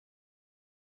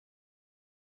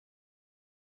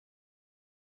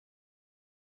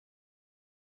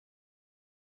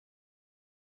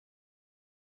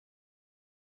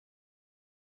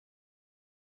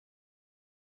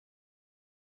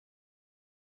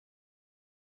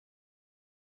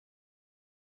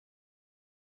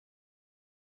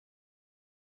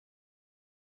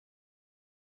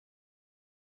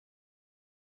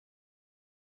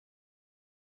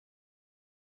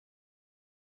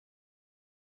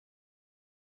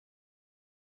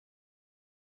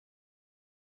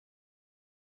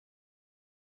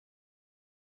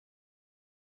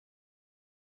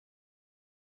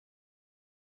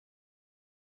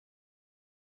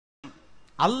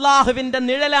അള്ളാഹുവിന്റെ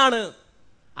നിഴലാണ്.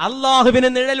 അള്ളാഹുവിന്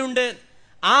നിഴലുണ്ട്.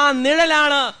 ആ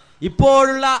നിഴലാണ്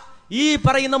ഇപ്പോഴുള്ള ഈ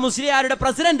പറയുന്ന മുസ്ലിയാരുടെ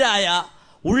പ്രസിഡന്റായ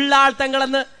ഉള്ളാൾ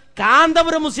തങ്ങളെന്ന്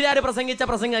കാന്തപുരം മുസ്ലിയാർ പ്രസംഗിച്ച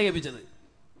പ്രസംഗം കേൾപ്പിച്ചത്.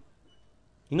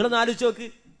 നിങ്ങളൊന്ന് ആലോചിച്ച് നോക്ക്.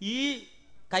 ഈ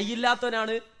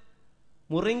കൈയില്ലാത്തവനാണ്,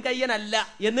 മുറിങ്കയ്യനല്ല,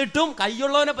 എന്നിട്ടും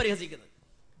കൈയുള്ളവനെ പരിഹസിക്കുന്നത്.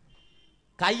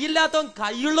 കൈയില്ലാത്തവൻ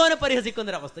കൈയുള്ളവനെ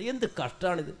പരിഹസിക്കുന്നൊരവസ്ഥ. എന്ത്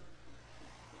കഷ്ടമാണിത്!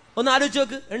 ഒന്ന് ആലോചിച്ച്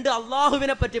നോക്ക്. രണ്ട്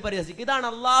അള്ളാഹുവിനെ പറ്റി പരിഹസിക്കും. ഇതാണ്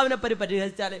അള്ളാഹുവിനെ പറ്റി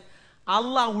പരിഹസിച്ചാൽ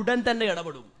അള്ളാഹ് ഉടൻ തന്നെ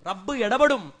ഇടപെടും. റബ്ബ്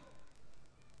ഇടപെടും.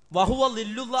 വഹുവ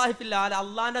ലില്ലുല്ലാഹി ഫിൽ ആല,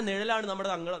 അള്ളാഹിന്റെ നിഴലാണ് നമ്മുടെ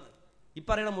തങ്ങളെന്ന് ഈ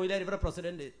പറയുന്ന മൊയ്ലാർ ഇവരുടെ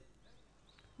പ്രസിഡന്റ്.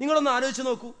 നിങ്ങളൊന്ന് ആലോചിച്ച്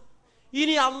നോക്കൂ.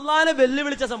 ഇനി അള്ളാഹിനെ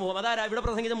വെല്ലുവിളിച്ച സമൂഹം, അതാരാ? ഇവിടെ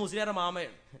പ്രസംഗിച്ച മുസ്ലിയാരുടെ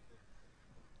മാമയാണ്.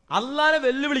 അള്ളാഹിനെ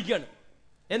വെല്ലുവിളിക്കുകയാണ്.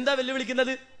 എന്താ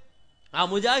വെല്ലുവിളിക്കുന്നത്? ആ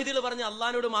മുജാഹിദുകൾ പറഞ്ഞ്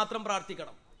അള്ളാഹിനോട് മാത്രം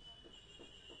പ്രാർത്ഥിക്കണം.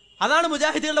 അതാണ്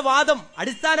മുജാഹിദുകളുടെ വാദം.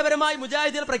 അടിസ്ഥാനപരമായി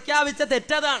മുജാഹിദുകൾ പ്രഖ്യാപിച്ച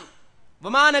തെറ്റതാണ്.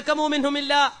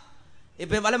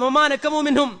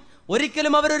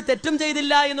 ഒരിക്കലും അവരൊരു തെറ്റും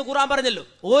ചെയ്തില്ല എന്ന് ഖുർആൻ പറഞ്ഞല്ലോ.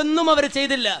 ഒന്നും അവർ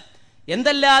ചെയ്തില്ല.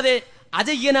 എന്തല്ലാതെ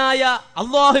അജയ്യനായ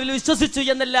അള്ളാഹുവിൽ വിശ്വസിച്ചു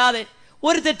എന്നല്ലാതെ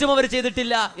ഒരു തെറ്റും അവർ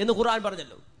ചെയ്തിട്ടില്ല എന്ന് ഖുർആൻ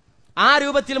പറഞ്ഞല്ലോ. ആ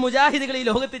രൂപത്തിൽ മുജാഹിദുകൾ ഈ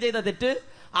ലോകത്ത് ചെയ്ത തെറ്റ്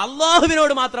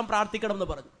അള്ളാഹുവിനോട് മാത്രം പ്രാർത്ഥിക്കണം എന്ന്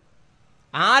പറഞ്ഞു.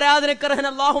 ആരാധനക്കർഹൻ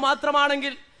അള്ളാഹു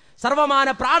മാത്രമാണെങ്കിൽ സർവമാന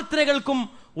പ്രാർത്ഥനകൾക്കും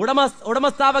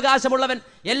ഉടമസ്ഥാവകാശമുള്ളവൻ,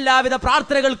 എല്ലാവിധ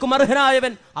പ്രാർത്ഥനകൾക്കും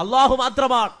അർഹനായവൻ അള്ളാഹു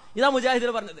മാത്രമാണ്. ഇതാ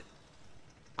മുജാഹിദുകൾ പറഞ്ഞത്.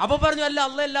 അപ്പൊ പറഞ്ഞു, അല്ല,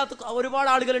 അള്ളാഹ് അല്ലാത്ത ഒരുപാട്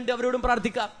ആളുകളുണ്ട്, അവരോടും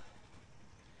പ്രാർത്ഥിക്കാം.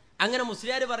 അങ്ങനെ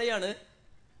മുസ്ലിയാർ പറയാണ്,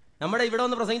 നമ്മുടെ ഇവിടെ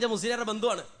വന്ന് പ്രസംഗിച്ച മുസ്ലിയാരുടെ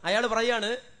ബന്ധുവാണ്, അയാൾ പറയാണ്,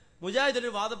 മുജാഹിദുകൾ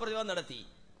വാദപ്രയോഗം നടത്തി.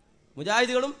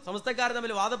 മുജാഹിദുകളും സമസ്തക്കാരും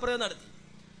തമ്മിൽ വാദപ്രയോഗം നടത്തി.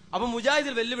 അപ്പൊ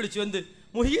മുജാഹിദുകൾ വെല്ലുവിളിച്ചു. എന്ത്?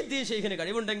 മുഹിയുദ്ദീൻ ഷെയ്ഖിന്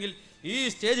കഴിവുണ്ടെങ്കിൽ ഈ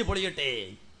സ്റ്റേജ് പൊളിയട്ടെ.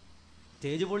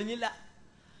 സ്റ്റേജ് പൊളിഞ്ഞില്ല.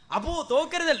 അപ്പോ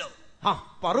തോക്കരുതല്ലോ,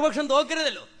 മറുപക്ഷം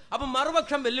തോക്കരുതല്ലോ. അപ്പൊ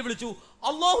മറുപക്ഷം വെല്ലുവിളിച്ചു,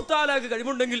 അല്ലാഹു തആലക്ക്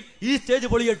കഴിവുണ്ടെങ്കിൽ ഈ സ്റ്റേജ്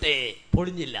പൊളിയട്ടെ.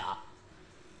 പൊളിഞ്ഞില്ല.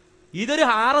 ഇതൊരു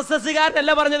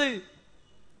RSSകാരനല്ല പറഞ്ഞത്,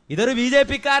 ഇതൊരു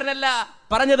BJP കാരനല്ല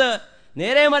പറഞ്ഞത്.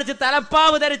 നേരെ മറിച്ച്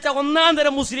തലപ്പാവ് ധരിച്ച ഒന്നാം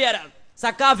തരം മുസ്ലിയാരാണ്,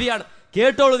 സക്കാഫിയാണ്.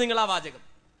 കേട്ടോളൂ നിങ്ങൾ ആ വാചകം.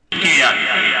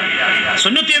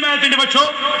 സുന്നത്തി ജമാഅത്തിന്റെ പക്ഷോ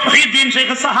മുഹീദ്ദീൻ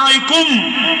ഷെയ്ഖ് സഹായിക്കും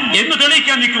എന്ന്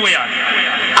തെളിയിക്കാൻ നിൽക്കുകയാണ്.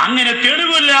 അങ്ങനെ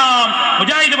തെളിവെല്ലാം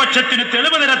മുജാഹിദ് പക്ഷത്തിന്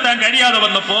തെളിവ് നിരത്താൻ കഴിയാതെ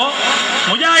വന്നപ്പോ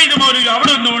മുജാഹിദ് മൗലവി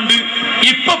അവിടെ നിന്നുകൊണ്ട്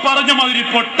ഇപ്പൊ പറഞ്ഞ മാതിരി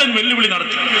പൊട്ടൻ വെല്ലുവിളി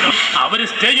നടത്തി. അവര്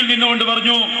സ്റ്റേജിൽ നിന്നുകൊണ്ട്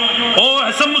പറഞ്ഞു, ഓ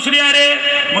ഹസൻ മുസ്ലിയാരെ,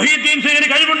 മുഹീദ്ദീൻ ഷെയ്ഖിന്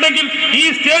കഴിവുണ്ടെങ്കിൽ ഈ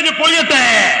സ്റ്റേജ് പൊളിയട്ടെ.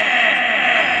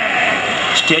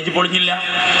 സ്റ്റേജ് പൊളിഞ്ഞില്ല.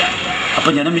 അപ്പൊ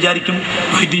ജനം വിചാരിക്കും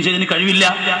മുഹീദ്ദീൻ ഷെയ്ഖിന് കഴിവില്ല.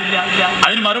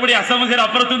 അതിന് മറുപടി ഹസൻ മുസ്ലിയാർ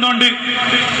അപ്പുറത്തു നിന്നുകൊണ്ട്,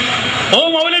 ഓ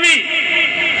മൗലവി,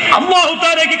 അല്ലാഹു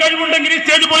തആലയ്ക്ക് കഴിവുണ്ടെങ്കിൽ ഈ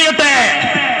സ്റ്റേജ് പൊളിയട്ടെ.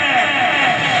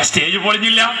 സ്റ്റേജ്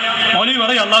പൊളിഞ്ഞില്ല. മൗലവി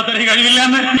പറയും അല്ലാഹു തആലയ്ക്ക് കഴിവില്ല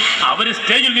എന്ന്. അവര്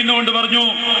സ്റ്റേജിൽ നിന്നുകൊണ്ട് പറഞ്ഞു,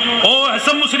 ഓ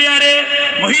ഹസൻ മുസ്ലിയാരെ,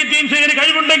 മുഹീദ്ദീൻ ഷെയ്ഖിന്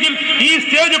കഴിവുണ്ടെങ്കിൽ ഈ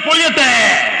സ്റ്റേജ് പൊളിയട്ടെ.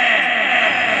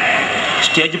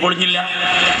 സ്റ്റേജ് പൊളിഞ്ഞില്ല.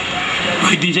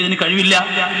 മുഹീദ്ദീൻ ഷെയ്ഖിന് കഴിവില്ല.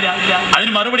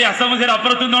 അതിന് മറുപടി ഹസൻ മുസ്ലിയാർ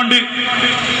അപ്പുറത്തു നിന്നുകൊണ്ട്,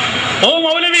 ഓ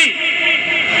മൗലവി,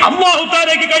 അല്ലാഹു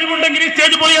തആലയ്ക്ക് കഴിവുണ്ടെങ്കിൽ ഈ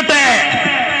സ്റ്റേജ് പൊളിയട്ടെ.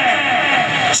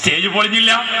 സ്റ്റേജ്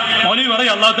പൊളിഞ്ഞില്ല. മൗലവി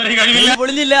പറയും അല്ലാഹു തആലയ്ക്ക് കഴിവില്ല.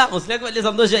 പൊളിഞ്ഞില്ല. മുസ്ലിംക്ക് വലിയ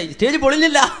സന്തോഷമായി. സ്റ്റേജ്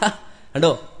പൊളിഞ്ഞില്ല.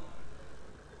 കണ്ടോ?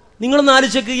 നിങ്ങളൊന്ന്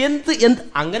ആലോചിക്ക്. എന്ത്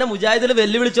അങ്ങനെ മുജാഹിദുകൾ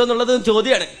വെല്ലുവിളിച്ചോ എന്നുള്ളത്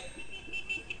ചോദ്യമാണ്.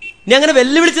 ഇനി അങ്ങനെ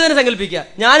വെല്ലുവിളിച്ചതിനെ സങ്കല്പിക്കുക.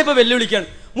 ഞാനിപ്പോ വെല്ലുവിളിക്കാണ്,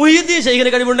 മുഹീദ്ദീൻ ഷെയ്ഖിന്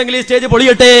കഴിവുണ്ടെങ്കിൽ ഈ സ്റ്റേജ്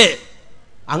പൊളിയട്ടെ.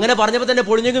 അങ്ങനെ പറഞ്ഞപ്പോ തന്നെ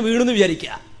പൊളിഞ്ഞെങ്കിൽ വീണെന്ന്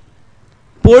വിചാരിക്കുക.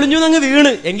 പൊളിഞ്ഞു എന്നങ്ങ്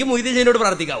വീണ് എങ്കിൽ മുഹീദ്ദീൻ ഷെയ്ഖിനോട്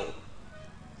പ്രാർത്ഥിക്കാവോ?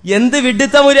 എന്ത്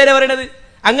വിഡിത്ത മൂല്യാരെ പറയണത്?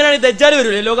 അങ്ങനെയാണെങ്കിൽ ദജ്ജാൽ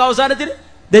വരൂലേ? ലോകാവസാനത്തിൽ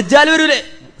ദജ്ജാൽ വരൂലേ?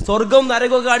 സ്വർഗവും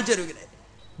നരകവും കാണിച്ചു തരൂലേ?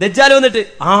 ദജ്ജാൽ വന്നിട്ട്,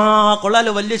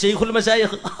 കൊള്ളാലോ, വലിയ ഷെയ്ഖുൽ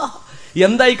മശായിഖ്,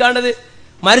 എന്തായി കാണുന്നത്?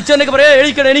 മരിച്ചവനൊക്കെ പറയാം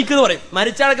എണീക്കണം, എണീക്കെന്ന് പറയും.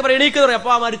 മരിച്ചാളൊക്കെ പറയാം എണീക്കെന്ന് പറയും.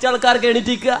 അപ്പൊ ആ മരിച്ച ആൾക്കാർക്ക്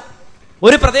എണീറ്റിക്കുക.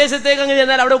 ഒരു പ്രദേശത്തേക്ക് അങ്ങ്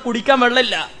ചെന്നാൽ അവിടെ കുടിക്കാൻ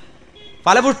വെള്ളമില്ല,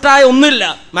 ഫലപുഷ്ടായ ഒന്നുമില്ല,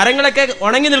 മരങ്ങളൊക്കെ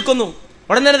ഉണങ്ങി നിൽക്കുന്നു.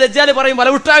 ഉടൻ തന്നെ ദജ്ജാൽ പറയും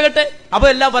ഫലപുഷ്ടാകട്ടെ. അപ്പൊ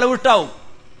എല്ലാം ഫലപുഷ്ടാവും.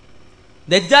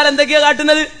 ദജ്ജാൽ എന്തൊക്കെയാ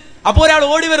കാട്ടുന്നത്? അപ്പൊ ഒരാൾ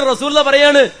ഓടി വരും. റസൂലുള്ളാഹി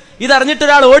പറയാണ്, ഇതറിഞ്ഞിട്ട്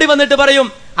ഒരാൾ ഓടി വന്നിട്ട് പറയും,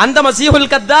 അന്ത മസീഹുൽ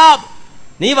കദ്ദാബ്,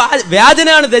 നീ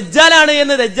വ്യാജനാണ്, ദജ്ജാലാണ്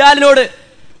എന്ന് ദജ്ജാലിനോട്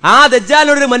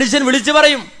ഒരു മനുഷ്യൻ വിളിച്ചു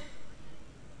പറയും.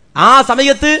 ആ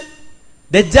സമയത്ത്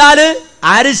ദജ്ജാല്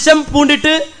അരിശം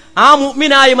പൂണ്ടിട്ട് ആ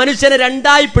മുഅ്മിനായ മനുഷ്യനെ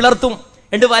രണ്ടായി പിളർത്തും.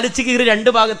 എന്നിട്ട് വലിച്ചു കീറി രണ്ട്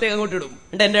ഭാഗത്തേക്ക് അങ്ങോട്ട് ഇടും.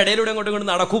 എന്നിട്ട് എന്റെ ഇടയിലൂടെ അങ്ങോട്ടും ഇങ്ങോട്ട്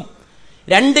നടക്കും.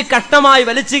 രണ്ട് കഷ്ടമായി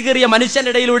വലിച്ചു കീറിയ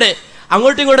മനുഷ്യന്റെ ഇടയിലൂടെ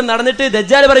അങ്ങോട്ടും ഇങ്ങോട്ടും നടന്നിട്ട്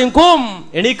ദജ്ജാൽ പറയും, കൂം,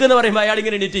 എണീക്കെന്ന് പറയുമ്പോൾ അയാൾ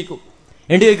ഇങ്ങനെ എണീറ്റിക്കും.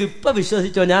 എണീക്കും. ഇപ്പൊ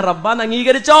വിശ്വസിച്ചോ? ഞാൻ റബ്ബാന്ന്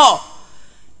അംഗീകരിച്ചോ?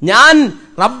 ഞാൻ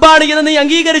റബ്ബാണ് എന്ന് നീ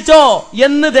അംഗീകരിച്ചോ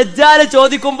എന്ന് ദജ്ജാല്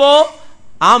ചോദിക്കുമ്പോ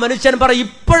ആ മനുഷ്യൻ പറയും,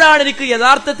 ഇപ്പോഴാണ് എനിക്ക്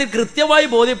യഥാർത്ഥത്തിൽ കൃത്യമായി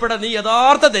ബോധ്യപ്പെട്ടത്, നീ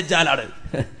യഥാർത്ഥ ദജ്ജാലാണ്.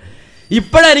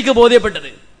 ഇപ്പോഴാണ് എനിക്ക് ബോധ്യപ്പെട്ടത്.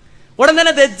 ഉടൻ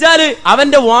തന്നെ ദജ്ജാല്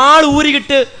അവന്റെ വാൾ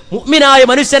ഊരിയിട്ട് മുഅ്മിനായ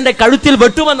മനുഷ്യന്റെ കഴുത്തിൽ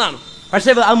വെട്ടുമെന്നാണ്.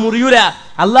 പക്ഷെ ആ മുറിയൂല.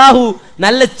 അള്ളാഹു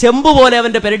നല്ല ചെമ്പ് പോലെ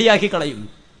അവന്റെ പെരടിയാക്കി കളയും.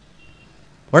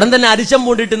 ഉടൻ തന്നെ അരിശം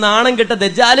പൂണ്ടിട്ട് നാണം കെട്ട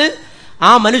ദജ്ജാല്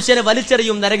ആ മനുഷ്യനെ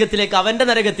വലിച്ചെറിയും നരകത്തിലേക്ക്, അവന്റെ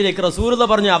നരകത്തിലേക്ക്. റസൂലുള്ളാഹി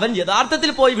പറഞ്ഞു അവൻ യഥാർത്ഥത്തിൽ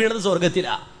പോയി വീണത്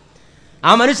സ്വർഗത്തിലാ.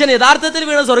 ആ മനുഷ്യൻ യഥാർത്ഥത്തിൽ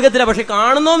വീണത് സ്വർഗത്തിലാ, പക്ഷെ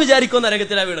കാണുന്നോ വിചാരിക്കോ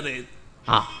നരകത്തിലാ വീണത്.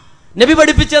 നബി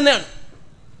പഠിപ്പിച്ചെന്നാണ്.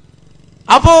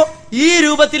 അപ്പോ ഈ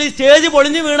രൂപത്തിൽ സ്റ്റേജ്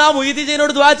പൊളിഞ്ഞു വീണാ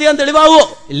മുഹീദ്ദീനോട് ദുആ ചെയ്യാൻ തെളിവാവോ?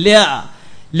 ഇല്ല.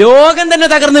 ലോകം തന്നെ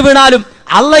തകർന്നു വീണാലും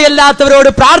അള്ളയല്ലാത്തവരോട്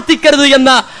പ്രാർത്ഥിക്കരുത്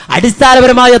എന്ന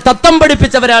അടിസ്ഥാനപരമായ തത്വം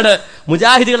പഠിപ്പിച്ചവരാണ്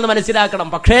മുജാഹിദുകൾ എന്ന് മനസ്സിലാക്കണം.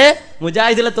 പക്ഷേ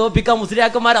മുജാഹിദുകളെ തോൽപ്പിക്കാൻ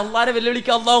മുസ്ലിയാക്കന്മാർ അള്ളാഹനെ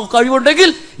വെല്ലുവിളിക്കാൻ അള്ളാഹു കഴിവുണ്ടെങ്കിൽ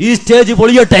ഈ സ്റ്റേജ്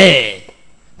പൊളിയട്ടെ.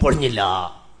 പൊളിഞ്ഞില്ല.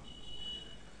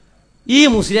 ഈ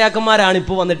മുസ്ലിയാക്കന്മാരാണ്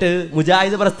ഇപ്പൊ വന്നിട്ട്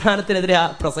മുജാഹിദ് പ്രസ്ഥാനത്തിനെതിരെ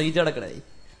പ്രസംഗിച്ചു നടക്കണേ.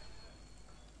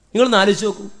 നിങ്ങളൊന്ന് ആലോചിച്ച്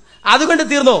നോക്കൂ. അതുകൊണ്ട്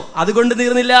തീർന്നോ? അതുകൊണ്ട്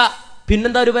തീർന്നില്ല.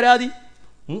 പിന്നെന്താ ഒരു പരാതി?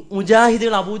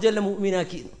 മുജാഹിദുകൾ അബൂജഹലിനെ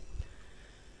മുഅ്മിനാക്കി.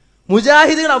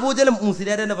 മുജാഹിദുകൾ അബൂജഹൽ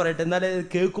മുസ്ലിയാർ തന്നെ പറയട്ടെ, എന്നാലേ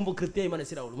കേൾക്കുമ്പോൾ കൃത്യമായി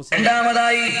മനസ്സിലാവുള്ളൂ.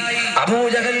 രണ്ടാമതായി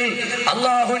അബൂജഹൽ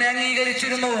അല്ലാഹുവിനെ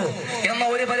അംഗീകരിച്ചിരുന്നു എന്ന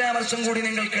ഒരു പരാമർശം കൂടി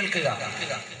നിങ്ങൾ കേൾക്കുക.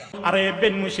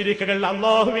 അറേബ്യൻ മുശ്രിക്കുകൾ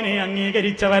അല്ലാഹുവിനെ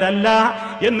അംഗീകരിച്ചവരല്ല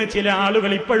എന്ന് ചില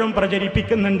ആളുകൾ ഇപ്പോഴും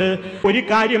പ്രചരിപ്പിക്കുന്നുണ്ട്. ഒരു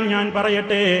കാര്യം ഞാൻ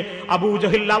പറയട്ടെ,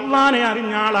 അബൂജഹൽ അല്ലാഹനെ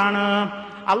അറിഞ്ഞ ആളാണ്,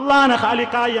 അല്ലാഹനെ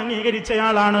ഖാലിഖായി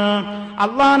അംഗീകരിച്ചയാളാണ്,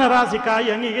 അല്ലാഹനെ റാസിഖായി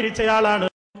അംഗീകരിച്ചയാളാണ്.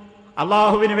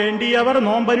 അല്ലാഹുവിന് വേണ്ടി അവർ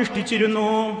നോമ്പനുഷ്ഠിച്ചിരുന്നു,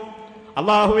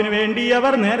 അല്ലാഹുവിന് വേണ്ടി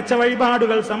അവർ നേർച്ച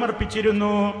വഴിപാടുകൾ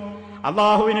സമർപ്പിച്ചിരുന്നു,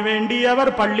 അല്ലാഹുവിന് വേണ്ടി അവർ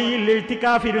പള്ളിയിൽ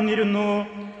ഇഴ്തികാഫിരുന്നിരുന്നു,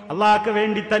 അല്ലാഹുവിന്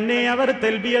വേണ്ടി തന്നെ അവർ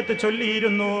തൽബിയത്ത്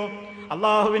ചൊല്ലിയിരുന്നു,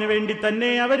 അല്ലാഹുവിന് വേണ്ടി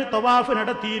തന്നെ അവർ തവാഫ്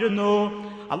നടത്തിയിരുന്നു,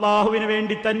 അല്ലാഹുവിന്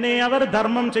വേണ്ടി തന്നെ അവർ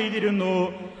ധർമ്മം ചെയ്തിരുന്നു,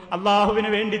 അല്ലാഹുവിന്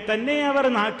വേണ്ടി തന്നെ അവർ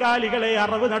നാക്കാലികളെ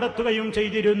അറവ് നടത്തുകയും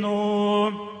ചെയ്തിരുന്നു.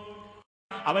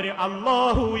 അവര്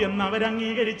അല്ലാഹു എന്ന്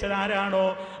അവരംഗീകരിച്ചത് ആരാണോ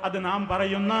അത് നാം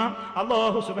പറയുന്ന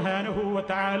അല്ലാഹു സുബ്ഹാനഹു വ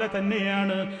തആല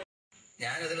തന്നെയാണ്.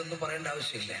 ഞാനതിലൊന്നും പറയേണ്ട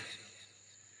ആവശ്യമില്ല.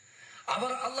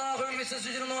 അവർ അല്ലാഹുവിൽ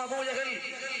വിശ്വസിച്ചിരുന്നു. അബൂജഹൽ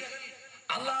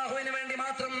അല്ലാഹുവിന് വേണ്ടി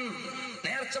മാത്രം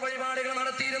നേർച്ച വഴിപാടുകൾ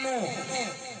നടത്തിയിരുന്നു,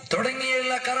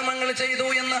 തുടങ്ങിയുള്ള കർമ്മങ്ങൾ ചെയ്തു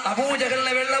എന്ന്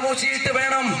അബൂജഹലിനെ വെള്ളപൂശിയിട്ട്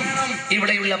വേണം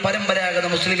ഇവിടെയുള്ള പരമ്പരാഗത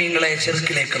മുസ്ലിമീങ്ങളെ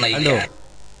ശിർക്കിലേക്ക് നയിക്കാൻ.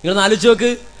 നിങ്ങളൊന്ന് ആലോചിച്ച്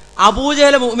നോക്ക്.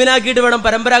 അബൂജഹലെ മുഅ്മിനാക്കിയിട്ട് വേണം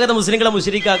പരമ്പരാഗത മുസ്ലിങ്ങളെ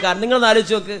മുശ്രിക്കാക്കാൻ. നിങ്ങളൊന്ന്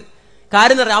ആലോചിച്ച് നോക്ക്.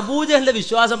 കാര്യം എന്ന് പറഞ്ഞാൽ അബൂജഹലിന്റെ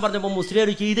വിശ്വാസം പറഞ്ഞപ്പോൾ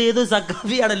മുസ്ലിയാർക്ക് ഇത് ഏത്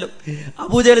സക്കാഫിയാണല്ലോ,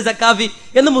 അബൂജഹൽ സക്കാഫി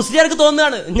എന്ന് മുസ്ലിയാർക്ക്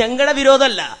തോന്നുകയാണ്. ഞങ്ങളുടെ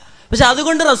വിരോധമല്ല. പക്ഷെ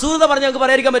അതുകൊണ്ട് റസൂലുള്ളാഹി പറഞ്ഞ ഞങ്ങൾക്ക്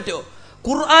പറയാതിരിക്കാൻ പറ്റുമോ?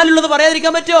 ഖുർആനിലുള്ളത്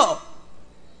പറയാതിരിക്കാൻ പറ്റുമോ?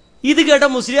 ഇത് കേട്ട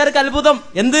മുസ്ലിയാർക്ക് അത്ഭുതം.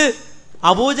 എന്ത്?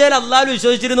 അബൂജഹൽ അള്ളാഹുവിൽ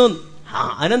വിശ്വസിച്ചിരുന്നു.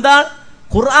 അതിനെന്താ?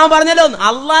 ഖുർആൻ പറഞ്ഞല്ലോ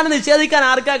അള്ളാഹിനെ നിഷേധിക്കാൻ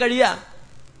ആർക്കാ കഴിയുക?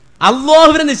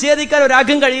 അല്ലാഹുവിനെ നിഷേധിക്കാൻ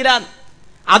ഒരാൾക്കും കഴിയില്ല.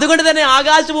 അതുകൊണ്ട് തന്നെ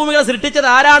ആകാശഭൂമികളെ സൃഷ്ടിച്ചത്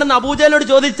ആരാണെന്ന് അബൂജഹലിനോട്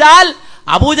ചോദിച്ചാൽ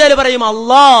അബൂജഹൽ പറയും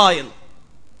അല്ലാ എന്ന്.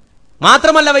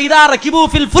 മാത്രമല്ല വൈദാ റകിബു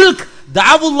ഫിൽ ഫുൽക്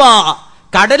ദഅവുല്ലാഹ്,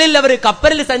 കടലിൽ അവർ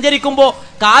കപ്പലിൽ സഞ്ചരിക്കുമ്പോ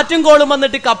കാറ്റും കോളും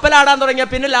വന്നിട്ട് കപ്പലാടാൻ തുടങ്ങിയ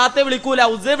പിന്നെ ലാത്തെ വിളിക്കൂല,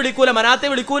 ഉസ്സയെ വിളിക്കൂല, മനാത്തെ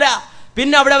വിളിക്കൂല.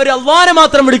 പിന്നെ അവിടെ അവർ അല്ലാഹനെ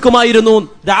മാത്രം വിളിക്കുമായിരുന്നു.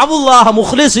 ദഅവുല്ലാഹ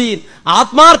മുഖ്ലിസീൻ,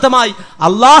 ആത്മാർത്ഥമായി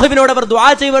അല്ലാഹുവിനോട് അവർ ദുആ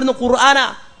ചെയ്യുമായിരുന്നു. ഖുർആന.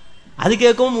 അത്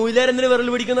കേൾക്കുമ്പോൾ മുയിലാർ എന്തിനു വിരൽ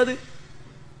പിടിക്കുന്നത്?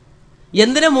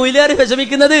 എന്തിനാ മുയിലാർ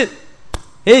വിഷമിക്കുന്നത്?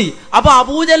 അപ്പൊ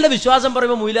അബൂജഹലിന്റെ വിശ്വാസം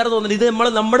പറയുമ്പോൾ മുയിലാർ തോന്നുന്നത് ഇത്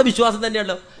നമ്മുടെ വിശ്വാസം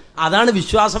തന്നെയല്ലോ. അതാണ്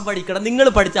വിശ്വാസം പഠിക്കണം. നിങ്ങൾ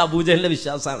പഠിച്ച അബൂജഹലിന്റെ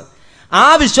വിശ്വാസമാണ്. ആ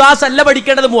വിശ്വാസം അല്ല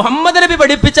പഠിക്കേണ്ടത്, മുഹമ്മദ് നബി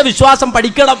പഠിപ്പിച്ച വിശ്വാസം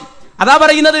പഠിക്കണം. അതാ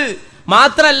പറയുന്നത്.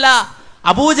 മാത്രല്ല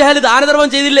അബൂജഹൽ ദാനധർമ്മം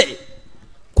ചെയ്തില്ലേ?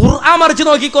 ഖുർആൻ മറിച്ച്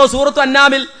നോക്കിക്കോ. സൂറത്തു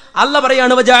അന്നാമിൽ അല്ലാഹ്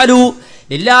പറയാണ് വജഅലു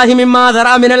ലില്ലാഹി മിമ്മാ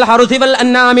ദറാ മിനൽ ഹർസി വൽ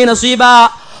അന്നാമി നസീബാ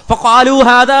ഫഖാലു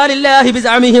ഹാദാ ലില്ലാഹി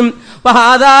ബിസഅമിഹിം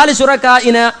വഹാദാ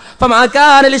ലിശുറകാഇനാ ഫമാ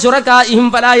കാന ലിശുറകാഇഹിം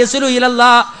ഫലാ യസ്ലു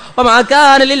ഇലല്ലാഹ് വമാ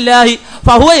കാന ലില്ലാഹി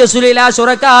ഫഹുവ യസ്ലു ഇലാ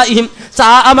ശുറകാഇഹിം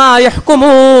സാഅ മാ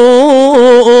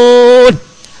യഹ്കുമൂൻ.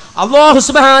 അല്ലാഹു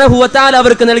സുബ്ഹാനഹു വ തആല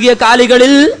അവർക്ക് നൽകിയ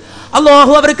കാലികളിൽ,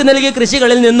 അല്ലാഹു അവർക്ക് നൽകിയ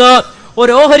കൃഷികളിൽ നിന്ന്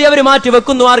ഒരു ഓഹരി അവർ മാറ്റി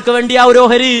വെക്കുന്നു. ആർക്ക് വേണ്ടി? ആ ഒരു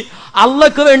ഓഹരി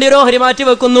അള്ളാഹ്ക്ക് വേണ്ടി ഒരു ഓഹരി മാറ്റി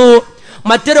വെക്കുന്നു.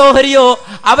 മറ്റൊരോഹരിയോ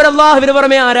അവർ അല്ലാഹുവിന്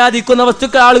പുറമെ ആരാധിക്കുന്ന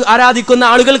ആരാധിക്കുന്ന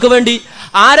ആളുകൾക്ക് വേണ്ടി,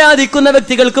 ആരാധിക്കുന്ന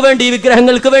വ്യക്തികൾക്ക് വേണ്ടി,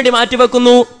 വിഗ്രഹങ്ങൾക്ക് വേണ്ടി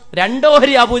മാറ്റിവെക്കുന്നു.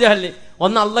 രണ്ടോഹരി അബൂജഹലിന്.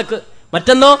 ഒന്ന് അള്ളക്ക്,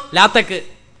 മറ്റൊന്നോ ലാത്തക്ക്.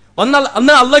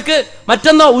 ഒന്ന് അള്ളക്ക്,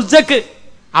 മറ്റൊന്നോ ഉസ്സക്ക്.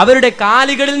 അവരുടെ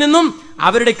കാലികളിൽ നിന്നും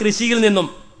അവരുടെ കൃഷിയിൽ നിന്നും.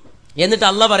 എന്നിട്ട്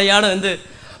അള്ളാഹ് പറയാണ് എന്ത്?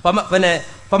 പിന്നെ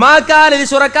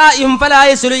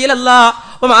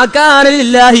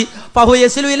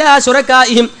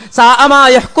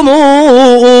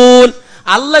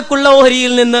അള്ളക്കുള്ള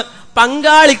ഓഹരിയിൽ നിന്ന്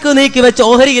പങ്കാളിക്ക് നീക്കി വെച്ച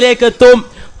ഓഹരിയിലേക്ക് എത്തും.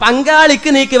 പങ്കാളിക്ക്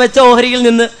നീക്കി വെച്ച ഓഹരിയിൽ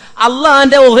നിന്ന്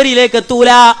അള്ളാന്റെ ഓഹരിയിലേക്ക്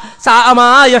എത്തൂല. സാഅമാ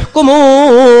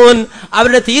യഹ്കുമൂൻ.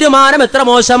 അവരുടെ തീരുമാനം എത്ര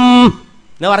മോശം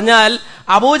എന്ന് പറഞ്ഞാൽ,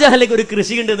 അബൂജഹലിക്ക് ഒരു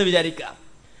കൃഷിയുണ്ട് എന്ന് വിചാരിക്കുക.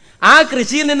 ആ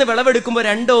കൃഷിയിൽ നിന്ന് വിളവെടുക്കുമ്പോൾ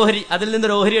രണ്ട് ഓഹരി, അതിൽ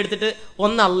നിന്നൊരു ഓഹരി എടുത്തിട്ട്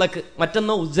ഒന്ന് അള്ളക്ക്,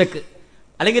 മറ്റൊന്ന് ഉസ്സക്ക്,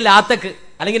 അല്ലെങ്കിൽ ലാത്തക്ക്,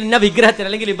 അല്ലെങ്കിൽ ഇന്ന വിഗ്രഹത്തിന്,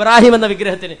 അല്ലെങ്കിൽ ഇബ്രാഹിം എന്ന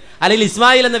വിഗ്രഹത്തിന്, അല്ലെങ്കിൽ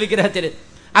ഇസ്മായിൽ എന്ന വിഗ്രഹത്തിന്,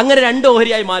 അങ്ങനെ രണ്ട്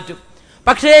ഓഹരിയായി മാറ്റും.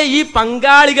 പക്ഷേ ഈ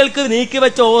പങ്കാളികൾക്ക്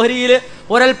നീക്കിവെച്ച ഓഹരിയിൽ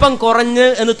ഒരൽപ്പം കുറഞ്ഞ്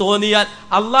എന്ന് തോന്നിയാൽ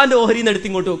അള്ളാന്റെ ഓഹരിയിൽ നിന്ന് എടുത്ത്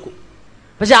ഇങ്ങോട്ട് വെക്കും.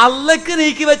 പക്ഷെ അള്ളക്ക്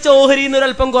നീക്കിവെച്ച ഓഹരിയിൽ നിന്ന്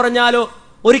ഒരൽപ്പം കുറഞ്ഞാലോ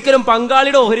ഒരിക്കലും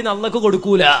പങ്കാളിയുടെ ഓഹരി അള്ളക്ക്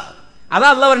കൊടുക്കൂല. അതാ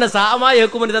അള്ള പറഞ്ഞ സാമായ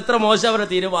കേൾക്കുമ്പോൾ ഇത് എത്ര മോശം അവരുടെ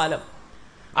തീരുമാനം.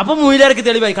 അപ്പൊ മൂല്യർക്ക്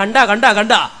തെളിവായി,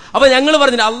 കണ്ട. അപ്പൊ ഞങ്ങൾ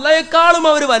പറഞ്ഞില്ല, അള്ളയെക്കാളും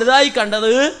അവർ വലുതായി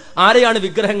കണ്ടത് ആരെയാണ്?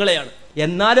 വിഗ്രഹങ്ങളെയാണ്.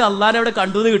 എന്നാലും അള്ളാനെ അവിടെ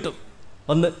കണ്ടുന്ന് കിട്ടും.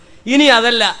 ഒന്ന്. ഇനി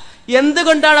അതല്ല,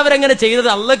 എന്തുകൊണ്ടാണ് അവരെങ്ങനെ ചെയ്തത്?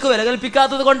 അള്ളക്ക് വില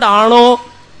കൽപ്പിക്കാത്തത് കൊണ്ടാണോ?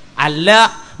 അല്ല.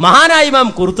 മഹാനായ ഇമാം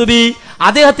ഖുർത്തുബി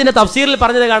അദ്ദേഹത്തിന്റെ തഫ്സീറിൽ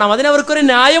പറഞ്ഞത് കാണാം. അതിനവർക്കൊരു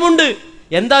ന്യായമുണ്ട്.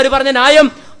 എന്താ അവർ പറഞ്ഞ ന്യായം?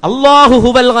 അല്ലാഹു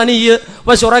ഹുവൽ ഗനിയ്യ്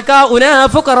വശുറകാഉനാ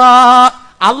ഫുഖറാ.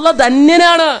 അള്ളാഹ്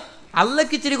ധന്യനാണ്.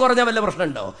 അള്ളക്ക് ഇച്ചിരി കുറഞ്ഞ വല്ല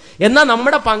പ്രശ്നമുണ്ടോ? എന്നാൽ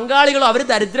നമ്മുടെ പങ്കാളികളും അവർ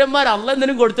ദരിദ്രന്മാർ, അള്ളാഹ്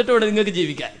എന്തിനും കൊടുത്തിട്ട് വേണം നിങ്ങൾക്ക്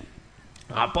ജീവിക്കാൻ.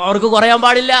 അപ്പൊ അവർക്ക് കുറയാൻ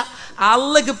പാടില്ല.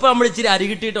 അള്ളക്ക് ഇപ്പൊ നമ്മൾ ഇച്ചിരി അരി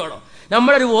കിട്ടിയിട്ട് വേണോ,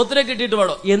 നമ്മുടെ ഒരു പോത്തിനെ കിട്ടിയിട്ട്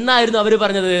വേണോ എന്നായിരുന്നു അവർ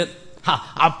പറഞ്ഞത്.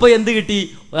 അപ്പൊ എന്ത് കിട്ടി?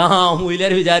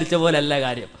 മൂല്യർ വിചാരിച്ച പോലെ അല്ല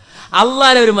കാര്യം.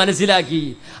 അള്ളാനെ അവർ മനസ്സിലാക്കി,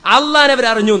 അള്ളാനെ അവർ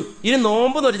അറിഞ്ഞു. ഇനി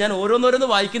നോമ്പ് നോക്കി, ഞാൻ ഓരോന്നോരോന്ന്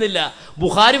വായിക്കുന്നില്ല,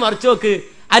 ബുഖാരി മറിച്ചു നോക്ക്,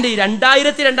 അതിന്റെ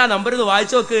 2002 നമ്പർ ഒന്ന്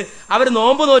വായിച്ചു നോക്ക്. അവർ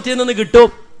നോമ്പ് നോറ്റിൽ നിന്ന് കിട്ടും.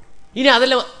 ഇനി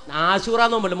അതല്ല, ആശൂറ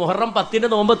നോമ്പല്ല, മുഹറം 10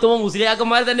 നോമ്പെത്തുമ്പോൾ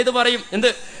മുസ്ലിയാക്കന്മാർ തന്നെ ഇത് പറയും. എന്ത്?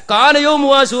 കാനയൗമു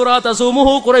ആശൂറ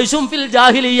തസൂമുഹു ഖുറൈശും ഫിൽ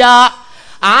ജാഹിലിയ്യ.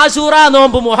 ആശൂറ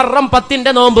നോമ്പ്, മുഹറം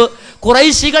 10 നോമ്പ്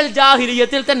ഖുറൈശികൾ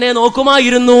ജാഹിലിയത്തിൽ തന്നെ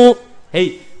നോക്കുമായിരുന്നു.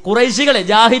 ഖുറൈശികളെ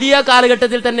ജാഹിലിയ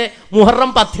കാലഘട്ടത്തിൽ തന്നെ മുഹറം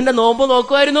 10 നോമ്പ്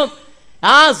നോക്കുമായിരുന്നു.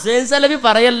 സൈൻ സലഫി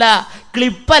പറയല്ല,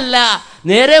 ക്ലിപ്പല്ല,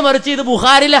 നേരെ മറിച്ച് ഇത്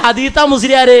ബുഖാരിലെ ഹദീത്ത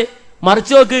മുസ്ലിയാര്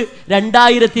മറിച്ചു നോക്ക്.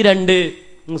 2002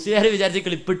 മുസ്ലിയാര് വിചാരിച്ച്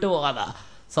ക്ലിപ്പിട്ട് പോകാതാ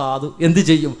സാധു എന്ത്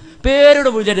ചെയ്യും? പേരുടെ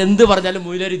മൂല്യർ എന്ത് പറഞ്ഞാലും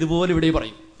മൂല്യർ ഇതുപോലെ ഇവിടെ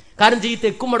പറയും. കാരണം ഈ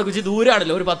തെക്കും വടക്കും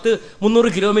ദൂരാണല്ലോ, ഒരു 100-300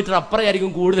 കിലോമീറ്റർ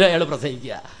അപ്പുറമായിരിക്കും കൂടുതൽ അയാൾ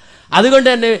പ്രസംഗിക്കുക. അതുകൊണ്ട്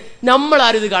തന്നെ നമ്മൾ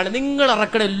ആരും ഇത് കാണുക, നിങ്ങൾ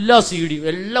ഇറക്കണ എല്ലാ സീഡിയും,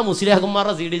 എല്ലാ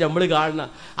മുസ്ലിയാക്കന്മാരുടെ സീഡി നമ്മൾ കാണുന്ന.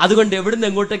 അതുകൊണ്ട് എവിടുന്ന്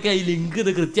എങ്ങോട്ടൊക്കെ ഈ ലിങ്ക്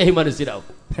ഇത് കൃത്യമായി മനസ്സിലാവും.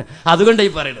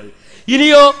 അതുകൊണ്ടായി പറയണത്.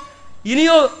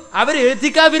 ഇനിയോ അവർ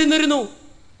എഴുത്തിക്കാവിരുന്നിരുന്നു.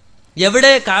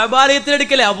 എവിടെ?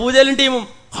 കഅബാലയത്തിലെടുക്കലേ അബൂജഹലും ടീമും.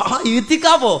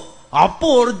 എഴുത്തിക്കാവോ? അപ്പൊ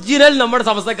ഒറിജിനൽ നമ്മുടെ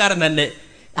സമസ്തക്കാരൻ തന്നെ.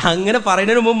 അങ്ങനെ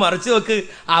പറയുന്നതിന് മുമ്പ് മറിച്ചു നോക്ക്.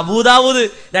 അബൂദാവൂദ്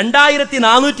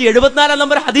 2474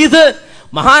 നമ്പർ ഹദീസ്.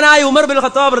 മഹാനായ ഉമർ ബിൻ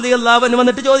ഖത്താബ് റളിയല്ലാഹു അൻഹു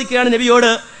വന്നിട്ട് ചോദിക്കുകയാണ്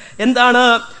നബിയോട്, എന്താണ്?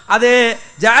 അതെ,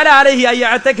 ജഅല അലൈഹി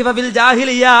അയഅതകിഫ ഫിൽ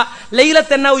ജാഹിലിയ്യ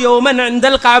ലൈലത്തൻ ഔ യൗമൻ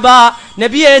ഇൻദൽ കഅബ.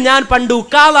 നബിയെ, ഞാൻ പണ്ട്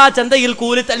ഉക്കാള ചന്തയിൽ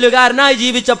കൂലിത്തല്ലുകാരനായി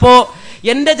ജീവിച്ചപ്പോ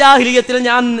എന്റെ ജാഹിലിയത്തിൽ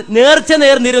ഞാൻ നേർച്ച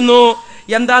നേർന്നിരുന്നു.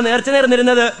 എന്താ നേർച്ച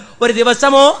നേർന്നിരുന്നത്? ഒരു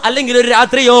ദിവസമോ അല്ലെങ്കിൽ ഒരു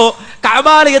രാത്രിയോ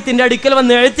കഅബാലയത്തിന്റെ അടുക്കൽ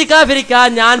വന്ന് എഴുത്തിക്കാഫിരിക്കാൻ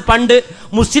ഞാൻ പണ്ട്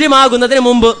മുസ്ലിം ആകുന്നതിന്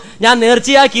മുമ്പ് ഞാൻ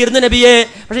നേർച്ചയാക്കിയിരുന്നു നബിയെ.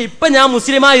 പക്ഷെ ഇപ്പൊ ഞാൻ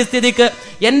മുസ്ലിമായ സ്ഥിതിക്ക്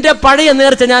എന്റെ പഴയ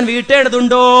നേർച്ച ഞാൻ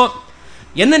വീട്ടേണ്ടതുണ്ടോ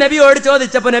എന്ന് നബിയോട്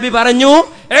ചോദിച്ചപ്പോ നബി പറഞ്ഞു,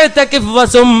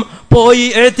 പോയി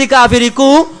എഴുത്തിക്കാഫിരിക്കൂ,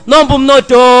 നോമ്പും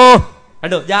നോറ്റോ.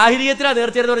 കണ്ടോ? ജാഹിലിയത്തിലാ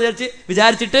നേർച്ചയെന്ന്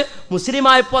വിചാരിച്ചിട്ട്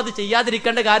മുസ്ലിമായപ്പോ അത്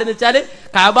ചെയ്യാതിരിക്കേണ്ട കാര്യം എന്ന് വെച്ചാൽ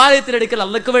കഅബാലയത്തിലെടുക്കൽ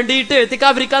അള്ളക്ക് വേണ്ടിയിട്ട്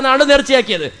എഴുത്തിക്കാഫിരിക്കാന്നാണ്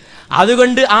നേർച്ചയാക്കിയത്.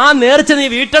 അതുകൊണ്ട് ആ നേർച്ച നീ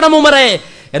വീട്ടണം ഉമറേ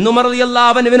എന്ന് ഉമർ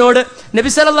റളിയല്ലാഹു അൻഹുവിനോട് നബി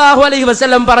സല്ലല്ലാഹു അലൈഹി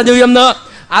വസല്ലം പറഞ്ഞു എന്ന്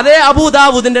അതേ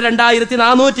അബൂദാവൂദിന്റെ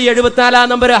 2474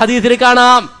 നമ്പർ ഹദീസിൽ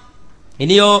കാണാം.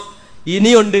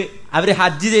 ഇനിയുണ്ട് അവര്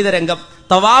ഹജ്ജ് ചെയ്ത രംഗം,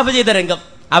 തവാഫ് ചെയ്ത രംഗം.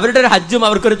 അവരുടെ ഒരു ഹജ്ജും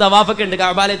അവർക്കൊരു തവാഫൊക്കെ ഉണ്ട്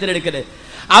കഅബാലയത്തിലെടുക്കല്.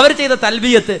 അവർ ചെയ്ത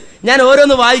തൽബിയത്ത് ഞാൻ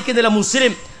ഓരോന്ന് വായിക്കുന്നില്ല.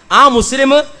 ആ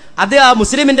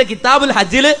മുസ്ലിമിന്റെ കിതാബുൽ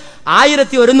ഹജ്ജില്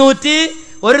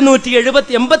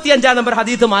 1185 നമ്പർ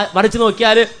ഹദീസ് മറിച്ചു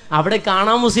നോക്കിയാൽ അവിടെ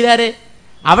കാണാം മുസ്ലിയാരെ,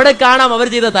 അവിടെ കാണാം അവർ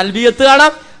ചെയ്ത തൽബിയത്ത്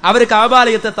കാണാം, അവർ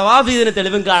കഅബാലയത്തെ തവാഫ് ചെയ്തതിന്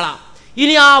തെളിവും കാണാം.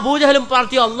 ഇനി ആ അബൂജഹലും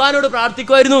പാർട്ടിയോ അള്ളാഹിനോട്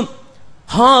പ്രാർത്ഥിക്കുമായിരുന്നു.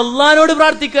 അള്ളാഹിനോട്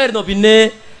പ്രാർത്ഥിക്കുമായിരുന്നു. പിന്നെ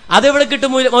അതെവിടെ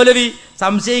കിട്ടും മൗലവി?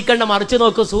 സംശയിക്കേണ്ട, മറിച്ചു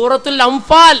നോക്കൂ. സൂറത്തുൽ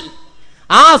അംഫാൽ,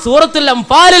 ആ സൂറത്തുൽ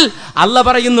അംഫാലിൽ അല്ലാഹ്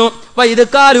പറയുന്നു,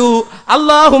 വഇദ്കാലു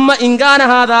അല്ലാഹുമ്മ ഇൻ കാന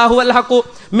ഹാദാ ഹുവൽ ഹഖു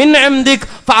മിൻ ഇൻദിക്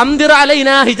ഫഅംദിർ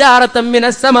അലൈനാ ഹിജാറതൻ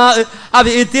മിനസ് സമാഇ അവ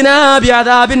ഇത്തിനാ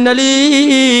ബിഅദാബിൻ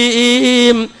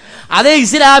അലീം. അതേ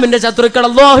ഇസ്ലാമിന്റെ ശത്രുക്കൾ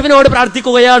അല്ലാഹുവിനോട്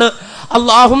പ്രാർത്ഥിക്കുകയാണ്,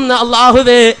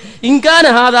 അല്ലാഹുവേ ഇൻ കാന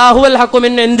ഹാദാ ഹുവൽ ഹഖു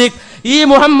മിൻ ഇൻദിക്, ഈ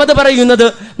മുഹമ്മദ് പറയുന്നത്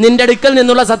നിന്റെ അടുക്കൽ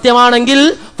നിന്നുള്ള സത്യമാണെങ്കിൽ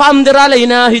ഫഅംദിർ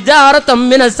അലൈനാ ഹിജാറതൻ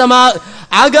മിനസ് സമാഇ,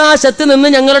 ആകാശത്ത് നിന്ന്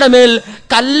ഞങ്ങളുടെ മേൽ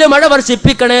കല്ല് മഴ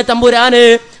വർഷിപ്പിക്കണേ തമ്പുരാന്,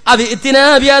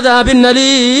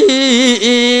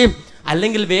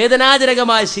 അല്ലെങ്കിൽ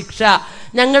വേദനാജനകമായ ശിക്ഷ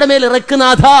ഞങ്ങളുടെ മേൽ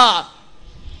ഇറക്കുനാഥ.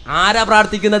 ആരാ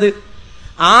പ്രാർത്ഥിക്കുന്നത്?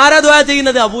 ആരാ ദുആ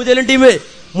ചെയ്യുന്നത്? അബൂജഹലും ടീം.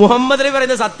 മുഹമ്മദ് നബി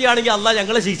പറയുന്നത് സത്യമാണെങ്കിൽ അള്ളാഹ്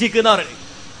ഞങ്ങളെ ശിക്ഷിക്കുന്ന പറയുന്നത്.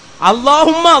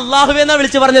 അല്ലാഹുമ്മ, അല്ലാഹുവേ എന്നാ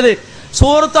വിളിച്ചു പറഞ്ഞത്.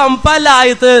 സൂറത്ത് അംഫാലിലെ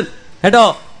ആയത്ത് കേട്ടോ.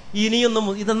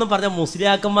 ഇതൊന്നും പറഞ്ഞ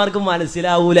മുസ്ലിയാക്കന്മാർക്ക്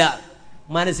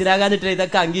മനസ്സിലാകാഞ്ഞിട്ടില്ല.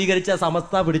 ഇതൊക്കെ അംഗീകരിച്ച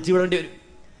സമസ്ത പിടിച്ചുവിടേണ്ടി വരും.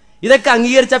 ഇതൊക്കെ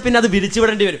അംഗീകരിച്ചാൽ പിന്നെ അത്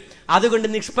പിരിച്ചുവിടേണ്ടി വരും. അതുകൊണ്ട്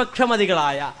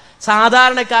നിഷ്പക്ഷമതികളായ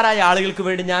സാധാരണക്കാരായ ആളുകൾക്ക്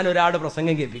വേണ്ടി ഞാൻ ഒരാളുടെ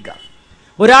പ്രസംഗം കേൾപ്പിക്കാം,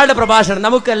 ഒരാളുടെ പ്രഭാഷണം.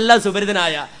 നമുക്കെല്ലാം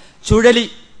സുപരിതനായ ചുഴലി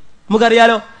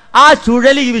നമുക്കറിയാലോ. ആ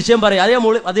ചുഴലി ഈ വിഷയം പറയാം.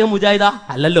 അദ്ദേഹം മുജാഹിദാ?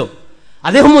 അല്ലല്ലോ.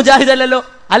 അദ്ദേഹം മുജാഹിദ് അല്ലല്ലോ.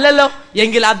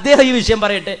 എങ്കിൽ അദ്ദേഹം ഈ വിഷയം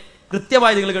പറയട്ടെ,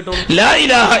 കൃത്യമായി നിങ്ങൾ കേട്ടോ. ലാ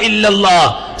ഇലാഹ ഇല്ലല്ലാഹ്,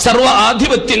 സർവ്വ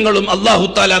ആധിപത്യങ്ങളും അല്ലാഹു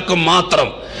തആലാക്ക് മാത്രം.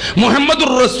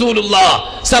 മുഹമ്മദുർ റസൂലുള്ളാഹ്,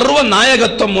 സർവ്വ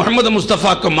നായകത്വം മുഹമ്മദ്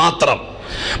മുസ്തഫാക്ക് മാത്രം.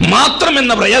 മാത്രം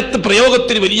എന്ന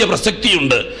പ്രയോഗത്തിന് വലിയ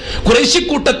പ്രസക്തിയുണ്ട്.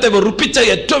 ഖുറൈശിക്കൂട്ടത്തെ വെറുപ്പിച്ച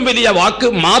ഏറ്റവും വലിയ വാക്ക്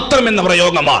മാത്രം എന്ന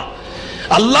പ്രയോഗമാണ്.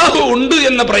 അള്ളാഹു ഉണ്ട്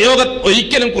എന്ന പ്രയോഗം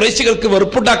ഒരിക്കലും ഖുറൈശികൾക്ക്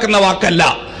വെറുപ്പുണ്ടാക്കുന്ന വാക്കല്ല.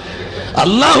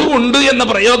 അള്ളാഹു ഉണ്ട് എന്ന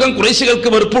പ്രയോഗം ഖുറൈശികൾക്ക്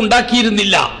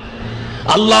വെറുപ്പുണ്ടാക്കിയിരുന്നില്ല.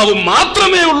 അള്ളാഹു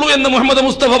മാത്രമേ ഉള്ളൂ എന്ന് മുഹമ്മദ്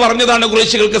മുസ്തഫ പറഞ്ഞതാണ്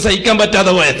ഖുറൈശികൾക്ക് സഹിക്കാൻ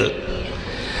പറ്റാതെ പോയത്.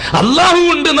 അള്ളാഹു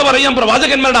ഉണ്ട് എന്ന് പറയാൻ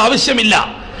പ്രവാചകന്മാരുടെ ആവശ്യമില്ല.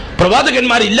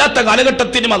 പ്രവാചകന്മാരില്ലാത്ത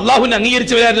കാലഘട്ടത്തിനും അള്ളാഹുവിനെ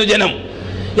അംഗീകരിച്ചവരായിരുന്നു ജനം.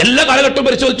 എല്ലാ കാലഘട്ടവും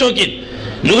പരിശോധിച്ച് നോക്കി.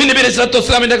 നൂഹ് നബി അലൈഹി സ്വലാത്തു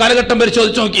വസ്സലാമിന്റെ കാലഘട്ടം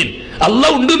പരിശോധിച്ച് നോക്കി.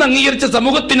 അള്ളാഹു ഉണ്ട് എന്ന് അംഗീകരിച്ച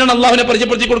സമൂഹത്തിനാണ് അള്ളാഹുവിനെ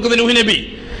പരിചയപ്പെടുത്തി കൊടുക്കുന്നത് നൂഹ് നബി.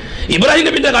 ഇബ്രാഹിം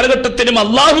നബിന്റെ കാലഘട്ടത്തിനും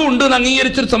അള്ളാഹു ഉണ്ട് എന്ന്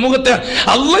അംഗീകരിച്ചൊരു സമൂഹത്തെ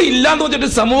അള്ളാഹ് ഇല്ലാന്ന് പറഞ്ഞിട്ട്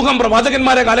സമൂഹം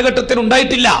പ്രവാചകന്മാരുടെ കാലഘട്ടത്തിൽ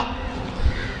ഉണ്ടായിട്ടില്ല.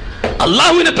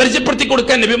 അള്ളാഹുവിനെ പരിചയപ്പെടുത്തി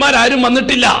കൊടുക്കാൻ നബിമാരും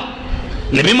വന്നിട്ടില്ല.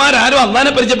 നബിമാരും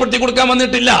അള്ളാഹിനെ പരിചയപ്പെടുത്തി കൊടുക്കാൻ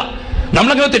വന്നിട്ടില്ല.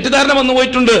 നമ്മളങ്ങനെ തെറ്റിദ്ധാരണ വന്നു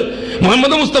പോയിട്ടുണ്ട്.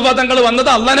 മുഹമ്മദ് മുസ്തഫ തങ്ങൾ വന്നത്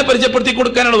അള്ളാഹിനെ പരിചയപ്പെടുത്തി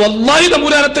കൊടുക്കാനാണ്. വല്ലാഹി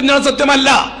തമ്പുരാനെ സത്യമല്ല.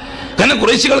 കാരണം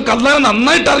ഖുറൈശികൾക്ക് അള്ളാഹിനെ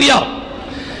നന്നായിട്ട്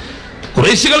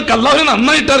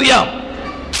അറിയാം.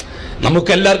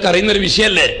 നമുക്ക് എല്ലാവർക്കും അറിയുന്ന ഒരു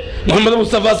വിഷയല്ലേ മുഹമ്മദ്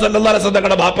മുസ്തഫ സല്ലല്ലാഹു അലൈഹി വസല്ലം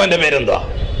തങ്ങളുടെ ബാപ്പാന്റെ പേരെന്താ?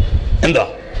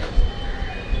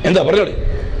 എന്താ പറഞ്ഞോളി.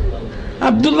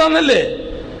 അബ്ദുള്ള എന്നല്ലേ?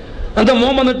 എന്താ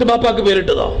മോൻ വന്നിട്ട് ബാപ്പാക്ക്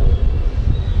പേരിട്ടതോ?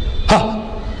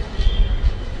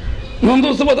 മുഹമ്മദ്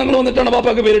മുസ്തഫ തങ്ങൾ വന്നിട്ടാണ്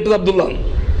ബാപ്പാക്ക് പേരിട്ടത് അബ്ദുള്ള.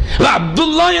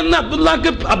 അബ്ദുള്ള എന്ന അബ്ദുള്ളക്ക്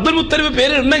അബ്ദുൽ മുത്തലിബ്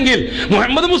പേരിടണമെങ്കിൽ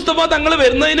മുഹമ്മദ് മുസ്തഫ തങ്ങൾ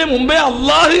വരുന്നതിന് മുമ്പേ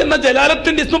അള്ളാഹ് എന്ന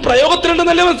ജലാലത്തിന്റെ ഇസ്മ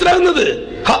പ്രയോഗത്തിലുണ്ടെന്നല്ലേ മനസ്സിലാകുന്നത്.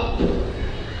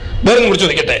 വേറെ കുറിച്ച്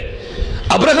ചോദിക്കട്ടെ.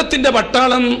 അബ്രഹത്തിന്റെ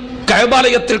പട്ടാളം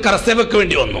കഅബാലയത്തിൽ കരസേവക്ക്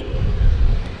വേണ്ടി വന്നു.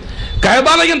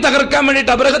 കഅബാലയം തകർക്കാൻ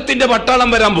വേണ്ടിയിട്ട് അബ്രഹത്തിന്റെ പട്ടാളം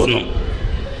വരാൻ പോന്നു.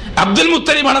 അബ്ദുൽ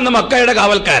മുത്തലിബാണെന്ന് മക്കയുടെ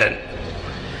കാവൽക്കാരൻ.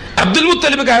 അബ്ദുൽ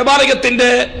മുത്തലിബ് കഅബാലയത്തിന്റെ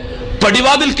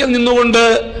പടിവാതിൽക്കൽ നിന്നുകൊണ്ട്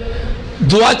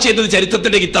ദുആ ചെയ്തത്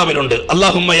ചരിത്രത്തിന്റെ കിതാബിലുണ്ട്.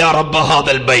 അല്ലാഹുമ്മ യാ റബ്ബ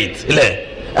ഹാദൽ ബൈത്ത്, അല്ലേ?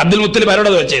 അബ്ദുൽ മുത്തലിബ്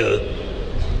ആരോടാ ദുആ ചെയ്തത്?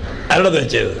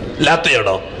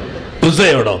 ലാത്തയോടോ,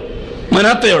 ഉസ്സയോടോ,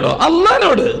 മനാത്തയോടോ?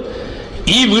 അല്ലാഹുവിനോട്.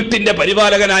 ഈ വീട്ടിന്റെ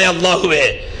പരിപാലകനായ അല്ലാഹുവേ,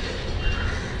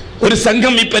 ഒരു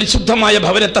സംഘം ഈ പരിശുദ്ധമായ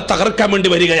ഭവനത്തെ തകർക്കാൻ വേണ്ടി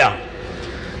വരികയാണ്.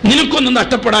 നിനക്കൊന്നും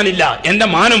നഷ്ടപ്പെടാനില്ല, എന്റെ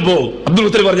മാനം പോവും. അബ്ദുൽ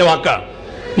മുത്തലിബ് പറഞ്ഞ വാക്കാണ്.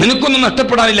 നിനക്കൊന്നും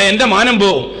നഷ്ടപ്പെടാനില്ല, എന്റെ മാനം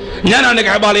പോവും. ഞാനാണ്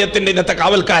കഅബാലയത്തിന്റെ ഇന്നത്തെ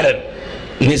കാവൽക്കാരൻ.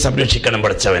 നീ സംരക്ഷിക്കണം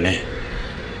പഠിച്ചവനെ,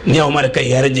 നീ അവന്മാരെ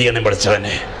കൈകാര്യം ചെയ്യണം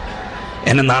പഠിച്ചവനെ,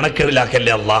 എന്നെ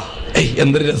നാണക്കേടിലാക്കല്ലേ അല്ലാഹ്.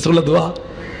 എന്തൊരു രസമുള്ള ദുആ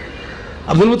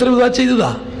അബ്ദുൽ മുത്തലിബ് ദുആ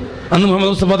ചെയ്തതാ. അന്ന്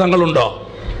മുഹമ്മദ് മുസ്തഫ തങ്ങളുണ്ടോ?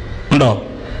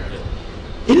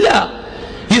 ഇല്ല.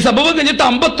 ഈ സംഭവം കഴിഞ്ഞിട്ട്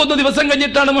 51 ദിവസം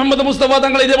കഴിഞ്ഞിട്ടാണ് മുഹമ്മദ് മുസ്തഫ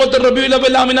തങ്ങൾ ഇതേപോലത്തെ റബീഉൽ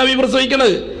അവ്വൽ ആമിനാവി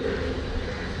പ്രസവിക്കുന്നത്.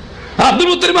 അബ്ദുൽ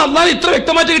മുത്തലിബ് അള്ളാഹ് ഇത്ര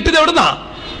വ്യക്തമായിട്ട് കിട്ടിയത് എവിടുന്നാ?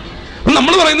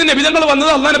 നമ്മൾ പറയുന്നത് നബിതങ്ങൾ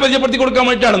വന്നത് അള്ളാഹിനെ പരിചയപ്പെടുത്തി കൊടുക്കാൻ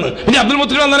വേണ്ടിയിട്ടാണെന്ന്. ഇനി അബ്ദുൽ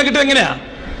മുത്തലിബ് അള്ളാഹിനെ കിട്ടിയത് എങ്ങനെയാ?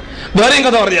 വേറെയും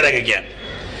കഥ പറഞ്ഞുതരാൻ.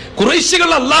 ഖുറൈശികൾ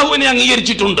അള്ളാഹുവിനെ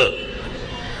അംഗീകരിച്ചിട്ടുണ്ട്.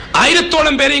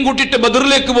 1000ഓളം പേരെയും കൂട്ടിയിട്ട്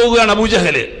ബദറിലേക്ക് പോവുകയാണ്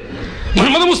അബൂജഹല്.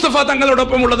 മുഹമ്മദ് മുസ്തഫ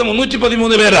തങ്ങളോടൊപ്പം ഉള്ളത്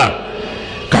 313 പേരാണ്.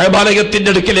 കഅബാലയത്തിന്റെ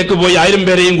അടുക്കിലേക്ക് പോയി 1000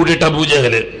 പേരെയും കൂട്ടിയിട്ട്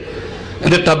അബൂജഹല്.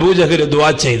 എന്നിട്ട് അബൂജഹല് ദുആ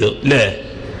ചെയ്തു.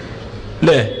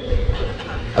 അല്ലേ?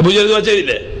 അബൂജഹൽ ദുആ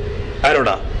ചെയ്തില്ലേ?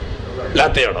 ആരോടാ?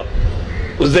 ലാത്തയോടോ,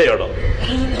 ഉസ്സയോടോ,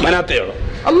 മനാത്തയോടോ?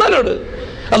 അല്ലാഹുവിനോട്.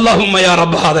 അല്ലാഹുമ്മ യാ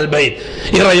റബ്ബ ഹാദൽ ബൈത്ത്,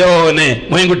 ഇറയോനെ,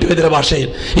 മോയൻകുട്ടി വേദിയുടെ ഭാഷയിൽ,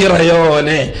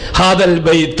 ഇറയോനെ, ഹാദൽ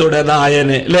ബൈത്തുടെ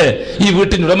നായനെ, അല്ലേ? ഈ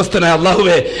വീട്ടിന് ഉടമസ്ഥനായ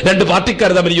അല്ലാഹുവേ, രണ്ട് പാർട്ടിക്കാർ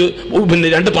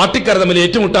തമ്മിൽ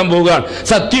ഏറ്റുമുട്ടാൻ പോവുകയാണ്.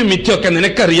 സത്യവും മിഥ്യൊക്കെ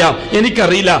നിനക്കറിയാം,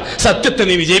 എനിക്കറിയില്ല. സത്യത്തെ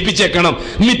നീ വിജയിപ്പിച്ചേക്കണം,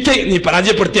 മിഥ്യ നീ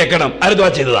പരാജയപ്പെടുത്തിയേക്കണം. ആര് ദുആ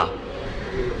ചെയ്തതാ?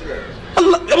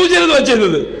 അബൂജഹൽ ദുആ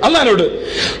ചെയ്തത് അല്ലാഹുവിനോട്.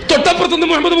 തൊട്ടപ്പുറത്തുനിന്ന്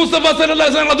മുഹമ്മദ് മുസ്തഫ സല്ലല്ലാഹു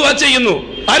അലൈഹി വസല്ലം ദുആ ചെയ്യുന്നു.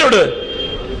 ആരോട്?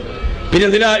 പിന്നെ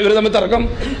എന്തിനാ ഇവർ തമ്മിൽ തർക്കം?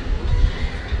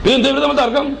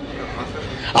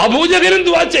 അബൂജഹലും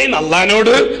ദുആ ചെയ്യുന്ന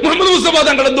അല്ലാഹുവിനോട്, മുഹമ്മദ് മുസ്തഫ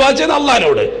തങ്ങളും ദുആ ചെയ്യുന്ന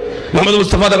അല്ലാഹുവിനോട്. മുഹമ്മദ്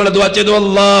മുസ്തഫ തങ്ങൾ ദുആ ചെയ്തു,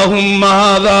 അല്ലാഹുമ്മ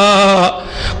ഹാദാ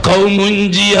ഖൗമുൻ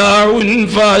ജിയാഉൻ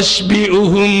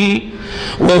ഫഅശ്ബിഉഹും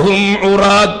വഹും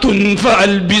ഉറാത്തുൻ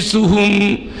ഫഅൽബിസുഹും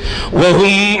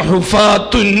വഹും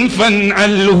ഹുഫാത്തുൻ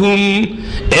ഫൻഅൽഹും.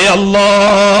 ഏ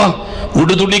അല്ലാഹ്,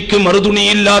 ഉടുതുണിക്ക്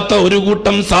മറുതുണിയില്ലാത്ത ഒരു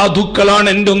കൂട്ടം സാധുക്കളാണ്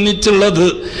എൻ്റെ ഒന്നിച്ചുള്ളത്.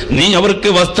 നീ അവർക്ക്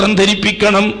വസ്ത്രം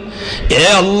ധരിപ്പിക്കണം. ഏ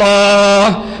അല്ലാഹ്,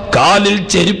 കാലിൽ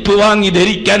ചെരുപ്പ് വാങ്ങി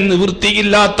ധരിക്കാൻ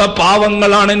നിവൃത്തിയില്ലാത്ത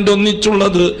പാവങ്ങളാണ് എൻ്റെ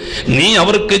ഒന്നിച്ചുള്ളത്. നീ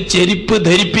അവർക്ക് ചെരുപ്പ്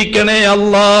ധരിപ്പിക്കണേ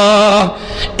അല്ലാഹ്.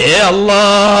 ഏ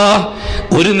അല്ലാഹ്,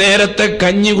 ഒരു നേരത്തെ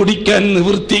കഞ്ഞി കുടിക്കാൻ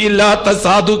നിവൃത്തിയില്ലാത്ത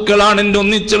സാധുക്കളാണ് എൻ്റെ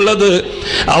ഒന്നിച്ചുള്ളത്.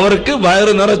 അവർക്ക്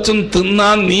വയറ് നിറച്ചും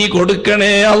തിന്നാൻ നീ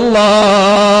കൊടുക്കണേ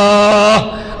അല്ലാഹ്.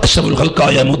 അഷ്റഫുൽ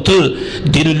ഖൽഖായ മുത്ത്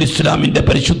ദീനുൽ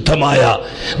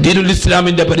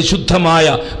ഇസ്ലാമിന്റെ പരിശുദ്ധമായ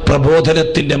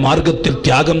പ്രബോധനത്തിന്റെ മാർഗത്തിൽ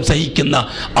ത്യാഗം സഹിക്കുന്ന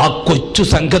ആ കൊച്ചു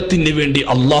സംഘത്തിന് വേണ്ടി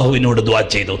അള്ളാഹുവിനോട് ദുആ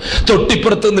ചെയ്തു.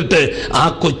 തൊട്ടിപ്പുറത്ത് നിന്നിട്ട് ആ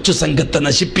കൊച്ചു സംഘത്തെ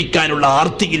നശിപ്പിക്കാനുള്ള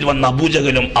ആർത്തിയിൽ വന്ന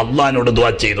അബൂജഹലും അള്ളാഹിനോട്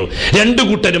ദുആ ചെയ്തു. രണ്ടു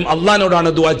കൂട്ടരും അള്ളാഹിനോടാണ്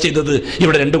ദുആ ചെയ്തത്.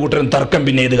 ഇവിടെ രണ്ടു കൂട്ടരും തർക്കം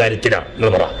പിന്നെ ഏത് കാര്യത്തിലാണ്?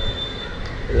 നിങ്ങൾ പറ.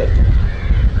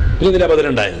 പിന്നെ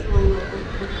ബദറുണ്ടായത്,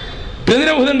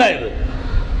 പിന്നെ മുഹദുണ്ടായത്,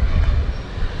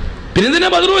 പിന്നെ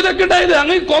ബദറു ഇതൊക്കെ ഉണ്ടായത്.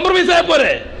 അങ്ങ് കോംപ്രമൈസ് ആയ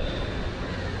പോരെ?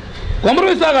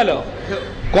 കോംപ്രമൈസ് ആകാലോ.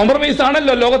 കോംപ്രമൈസ്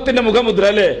ആണല്ലോ ലോകത്തിന്റെ മുഖമുദ്ര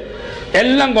അല്ലേ?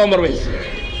 എല്ലാം കോംപ്രമൈസ്.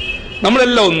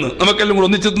 നമ്മളെല്ലാം ഒന്ന്, നമുക്കെല്ലാം കൂടെ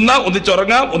ഒന്നിച്ച് തിന്നാം,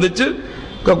 ഒന്നിച്ചുറങ്ങാം, ഒന്നിച്ച്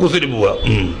കക്കൂസിന് പോവാം.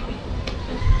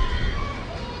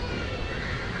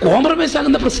 കോംപ്രമൈസ്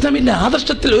ആകുന്ന പ്രശ്നമില്ല.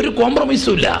 ആദർശത്തിൽ ഒരു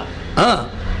കോംപ്രമൈസും ഇല്ല.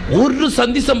 ഒരു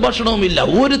സന്ധി സംഭാഷണവും ഇല്ല,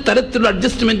 ഒരു തരത്തിലുള്ള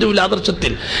അഡ്ജസ്റ്റ്മെന്റും ഇല്ല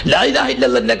ആദർശത്തിൽ. ലാ ഇലാഹ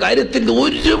ഇല്ലല്ലാഹ്ന്റെ കാര്യത്തിൽ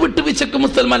ഒരു വിട്ടുവീഴ്ചക്ക്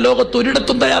മുസൽമാൻ ലോകത്ത്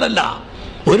ഒരിടത്തും തയ്യാറല്ല.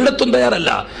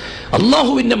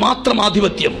 അള്ളാഹുവിന്റെ മാത്രം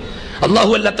ആധിപത്യം.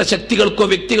 അള്ളാഹു അല്ലാത്ത ശക്തികൾക്കോ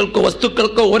വ്യക്തികൾക്കോ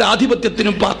വസ്തുക്കൾക്കോ ഒരു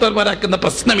ആധിപത്യത്തിനും പാത്രമാരാക്കുന്ന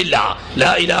പ്രശ്നമില്ല.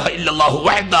 ലാ ഇലാഹ ഇല്ലല്ലാഹു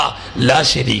വഹ്ദഹു ലാ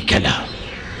ശരീക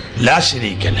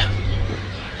ലഹു.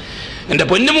 എന്റെ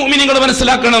പൊന്നു മുഅ്മിനീങ്ങൾ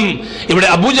മനസ്സിലാക്കണം, ഇവിടെ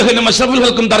അബൂജഹലും അഷ്റഫുൽ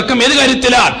ഖൽക്കും തർക്കം ഏത്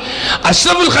കാര്യത്തിലാണ്?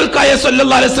 അഷ്റഫുൽ ഖൽക്കായ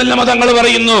സല്ലല്ലാഹു അലൈഹി വസല്ലം തങ്ങൾ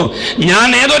പറയുന്നു, ഞാൻ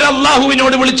ഏതൊരു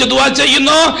അള്ളാഹുവിനോട് വിളിച്ച് ദുആ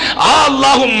ചെയ്യുന്നു ആ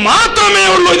അള്ളാഹു മാത്രമേ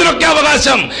ഉള്ളൂ ഇതിനൊക്കെ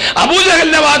അവകാശം.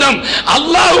 അബൂജഹലിന്റെ വാദം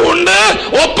അള്ളാഹു ഉണ്ട്,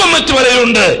 ഒപ്പം മറ്റു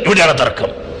പലരുണ്ട്. ഇവിടെയാണ്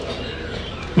തർക്കം.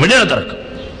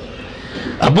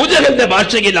 അബൂജഹലിന്റെ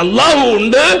ഭാഷയിൽ അള്ളാഹു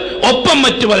ഉണ്ട്, ഒപ്പം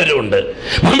മറ്റു പലരും ഉണ്ട്.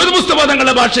 മുഹമ്മദ് മുസ്തഫ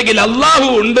തങ്ങളുടെ ഭാഷയിൽ അള്ളാഹു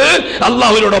ഉണ്ട്,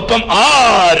 അള്ളാഹുവിനോടൊപ്പം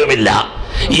ആരുമില്ല.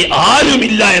 ഈ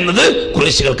ആരുമില്ല എന്നത്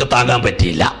ഖുറൈശികൾക്ക് താങ്ങാൻ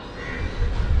പറ്റിയില്ല.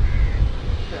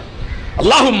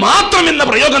 അള്ളാഹു മാത്രം എന്ന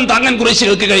പ്രയോഗം താങ്ങാൻ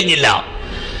ഖുറൈശികൾക്ക് കഴിഞ്ഞില്ല.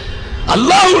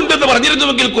 അള്ളാഹു ഉണ്ടെന്ന്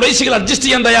പറഞ്ഞിരുന്നുവെങ്കിൽ ഖുറൈശികൾ അഡ്ജസ്റ്റ്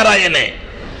ചെയ്യാൻ തയ്യാറായെന്നെ.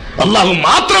 അള്ളാഹു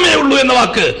മാത്രമേ ഉള്ളൂ എന്ന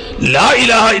വാക്ക്, ലാ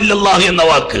ഇലാഹ ഇല്ലല്ലാഹ് എന്ന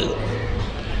വാക്ക്,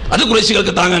 അത്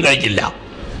ഖുറൈശികൾക്ക് താങ്ങാൻ കഴിഞ്ഞില്ല.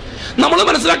 നമ്മൾ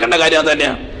മനസ്സിലാക്കേണ്ട കാര്യം അത്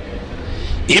തന്നെയാണ്.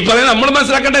 ഈ പറയുന്ന നമ്മൾ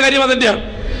മനസ്സിലാക്കേണ്ട കാര്യം അത് തന്നെയാണ്.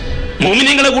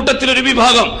 മുഅ്മിനീങ്ങളുടെ കൂട്ടത്തിൽ ഒരു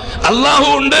വിഭാഗം അള്ളാഹു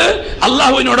ഉണ്ട്,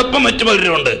 അള്ളാഹുവിനോടൊപ്പം മറ്റു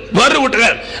പലരും ഉണ്ട്. വേറൊരു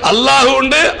കൂട്ടുകാർ അള്ളാഹു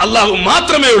ഉണ്ട്, അള്ളാഹു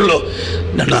മാത്രമേ ഉള്ളൂ.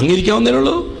 രണ്ടും അംഗീകരിക്കാവുന്നേ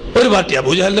ഉള്ളൂ. ഒരു പാർട്ടി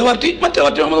അബൂജഹലിന്റെ പാർട്ടി, മറ്റേ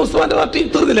പാർട്ടി മുഹമ്മദ് മുസ്തഫാന്റെ പാർട്ടി.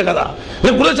 തീർന്നില്ല കഥ.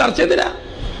 കൂടുതൽ ചർച്ച എന്തിനാ?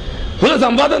 കൂടുതൽ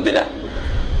സംവാദം എന്തിനാ?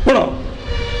 ആണോ?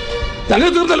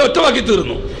 സംഗതി തീർന്നല്ലോ, ഒറ്റവാക്കി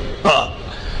തീർന്നു.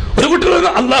 ഒരു കുട്ടി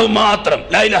അള്ളാഹു മാത്രം,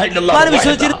 ലാ ഇലാഹ ഇല്ലല്ലാഹ്.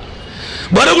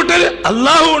 വേറെ കുട്ടികൾ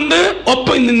അള്ളാഹു ഉണ്ട്,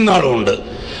 ഒപ്പം നിന്നാളും ഉണ്ട്.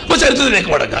 അപ്പൊ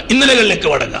ചരിത്രത്തിലേക്ക് മടങ്ങാം, ഇന്നലകളിലേക്ക്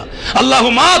മടങ്ങാം. അള്ളാഹു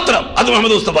മാത്രം, അത്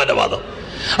മുഹമ്മദ് മുസ്തഫാന്റെ വാദം.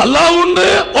 അള്ളാഹു ഉണ്ട്,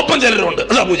 ഒപ്പം ചിലരുണ്ട്,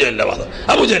 അത് അബൂജഹലിന്റെ വാദം.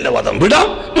 അബൂജഹലിന്റെ വാദം വിടാം,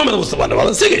 മുഹമ്മദ് മുസ്തഫാന്റെ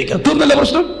വാദം സ്വീകരിക്കാം. തീർന്നില്ല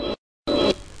പ്രശ്നം?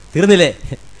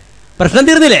 പ്രശ്നം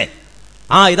തീർന്നില്ലേ?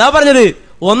 ഇതാ പറഞ്ഞത്.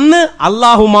 ഒന്ന്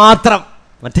അള്ളാഹു മാത്രം,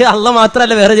 മറ്റേ അള്ളാഹ്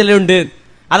മാത്രമല്ല, വേറെ ചിലരുണ്ട്.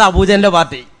 അത് അബൂജഹലിന്റെ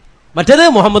പാർട്ടി, മറ്റേത്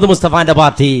മുഹമ്മദ് മുസ്തഫാന്റെ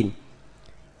പാർട്ടി.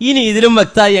 ഇനി ഇതിലും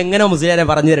വ്യക്തമായി എങ്ങനെ മുസ്ലിയാരെ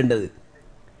പറഞ്ഞു തരേണ്ടത്,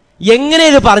 എങ്ങനെ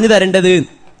ഇത് പറഞ്ഞു തരേണ്ടത്?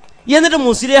 എന്നിട്ട്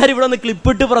മുസ്ലിയാർ ഇവിടെ ഒന്ന്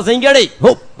ക്ലിപ്പിട്ട് പ്രസംഗിക്കാടേ.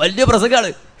 വലിയ പ്രസംഗമാണ്.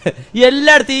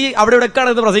 എല്ലായിടത്തും ഈ അവിടെ ഇവിടെ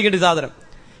ഒക്കെ പ്രസംഗിക്കേണ്ട സാധനം,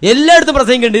 എല്ലായിടത്തും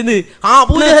പ്രസംഗിക്കേണ്ട. ഇന്ന്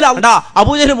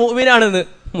അബൂജഹൽ മുഅ്മിനാണെന്ന്.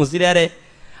 മുസ്ലിയാരെ,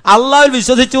 അള്ളാഹുവിൽ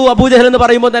വിശ്വസിച്ചു അബൂജഹൽ എന്ന്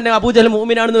പറയുമ്പോൾ തന്നെ അബൂജഹൽ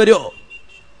മുഅ്മിനാണെന്ന് വരുമോ?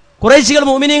 ഖുറൈശികൾ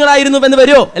മുഅ്മിനീങ്ങളായിരുന്നു എന്ന്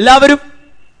വരുമോ എല്ലാവരും?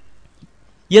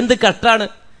 എന്ത് കഷ്ടാണ്.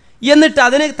 എന്നിട്ട്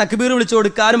അതിനെ തക്ബീർ വിളിച്ചു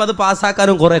കൊടുക്കാനും അത്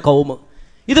പാസ്സാക്കാനും കുറെ കൗമ്.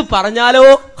 ഇത് പറഞ്ഞാലോ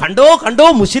കണ്ടോ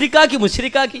മുശ്രിക്കാക്കി.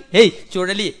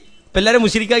 ചുഴലി ഇപ്പൊ എല്ലാരും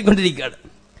മുശ്രിക്കാക്കിക്കൊണ്ടിരിക്കുകയാണ്.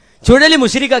 ചുഴലി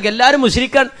മുശ്രിക്കാക്കി, എല്ലാരും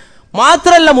മുശ്രിക്കാൻ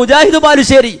മാത്രല്ല. മുജാഹിദ്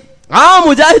ബാലുശ്ശേരി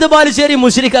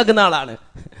മുശ്രിക്കാക്കുന്ന ആളാണ്.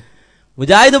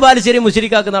 മുജാഹിദ് ബാലുശ്ശേരി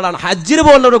മുശ്രിക്കാക്കുന്ന ആളാണ്. ഹജ്ജിന്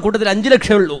പോകുന്നവരുടെ കൂട്ടത്തിൽ 5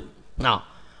 ലക്ഷം ഉള്ളൂ.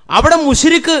 അവിടെ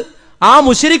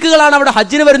മുശ്രിക്കുകളാണ് അവിടെ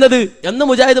ഹജ്ജിന് വരുന്നത് എന്ന്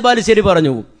മുജാഹിദ് ബാലുശ്ശേരി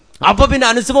പറഞ്ഞു. അപ്പൊ പിന്നെ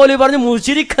അനസ് മൗലവി പറഞ്ഞു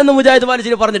മുശ്രിക്ക് എന്ന് മുജാഹിദ്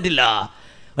ബാലുശ്ശേരി പറഞ്ഞിട്ടില്ല.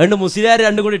 അതുകൊണ്ട് മുസ്ലിയാർ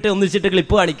രണ്ടും കൂടി ഒന്നിച്ചിട്ട്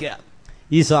ക്ലിപ്പ് കാണിക്കുക.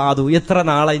 ഈ സാധു എത്ര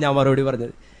നാളായി ഞാൻ മറുപടി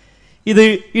പറഞ്ഞത്. ഇത്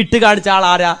ഇട്ട് കാണിച്ച ആൾ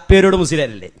ആരാ? പേരോട്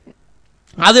മുസ്ലിയാരല്ലേ?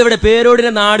 അതിവിടെ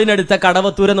പേരോടിന്റെ നാടിനടുത്ത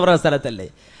കടവത്തൂർ എന്ന് പറയുന്ന സ്ഥലത്തല്ലേ?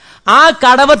 ആ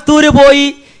കടവത്തൂര് പോയി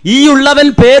ഈ ഉള്ളവൻ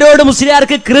പേരോട്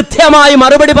മുസ്ലിയാർക്ക് കൃത്യമായി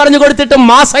മറുപടി പറഞ്ഞു കൊടുത്തിട്ട്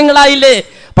മാസങ്ങളായില്ലേ?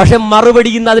 പക്ഷെ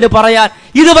മറുപടി ഇന്ന് അതിന്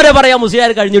ഇതുവരെ പറയാൻ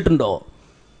മുസ്ലിയാർ കഴിഞ്ഞിട്ടുണ്ടോ?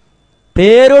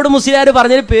 പേരോട് മുസ്ലിയാർ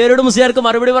പറഞ്ഞതിന് പേരോട് മുസ്ലിയാർക്ക്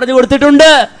മറുപടി പറഞ്ഞു കൊടുത്തിട്ടുണ്ട്.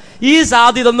 ഈ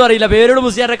സാധു ഇതൊന്നും അറിയില്ല. പേരോട്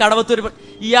മുസ്ലിയാരുടെ കടവത്തൂർ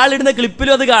ഇയാളിടുന്ന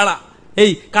ക്ലിപ്പിലും അത് കാണാം.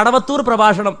 കടവത്തൂർ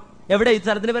പ്രഭാഷണം എവിടെ? ഈ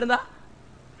സ്ഥലത്തിന് പേരെന്താ?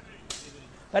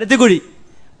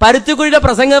 പരുത്തിക്കുഴിയുടെ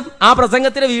പ്രസംഗം. ആ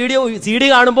പ്രസംഗത്തിന്റെ വീഡിയോ CD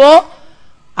കാണുമ്പോ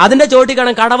അതിന്റെ ചോട്ടി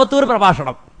കാണാം കടവത്തൂർ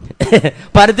പ്രഭാഷണം.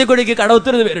 പരുത്തിക്കുഴിക്ക്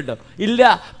കടവത്തൂർ എന്ന് പേരുണ്ടോ? ഇല്ല.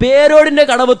 പേരോടിന്റെ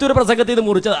കടവത്തൂർ പ്രസംഗത്തിൽ ഇത്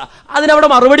മുറിച്ചതാ. അതിനവിടെ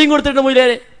മറുപടിയും കൊടുത്തിട്ടുണ്ട്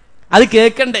മുതലേ. അത്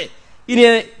കേൾക്കണ്ടേ? ഇനി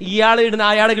ഇയാളിടുന്ന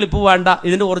അയാളെ ക്ലിപ്പ് വേണ്ട,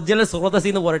 ഇതിന്റെ ഒറിജിനൽ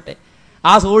സ്രോതസ്സിന്ന് പോരട്ടെ.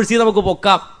 ആ സോഴ്സിൽ നമുക്ക്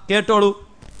പൊക്കാം. കേട്ടോളൂ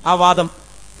ആ വാദം.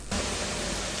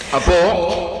 അപ്പോ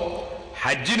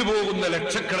ഹജ്ജിന് പോകുന്ന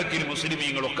ലക്ഷക്കണക്കിന്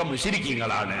മുസ്ലിമീങ്ങളൊക്കെ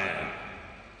മുശ്രിക്കീങ്ങളാണ്.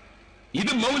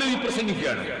 ഇത് മൗലവി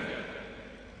പ്രസംഗിക്കുകയാണ്.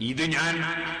 ഇത് ഞാൻ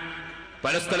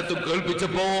പല സ്ഥലത്തും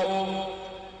കേൾപ്പിച്ചപ്പോ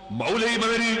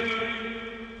മൗലവിമാര്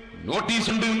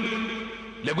നോട്ടീസുണ്ട്,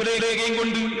 ലഘുലേഖയും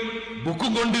കൊണ്ട്,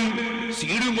 ബുക്കും കൊണ്ട്,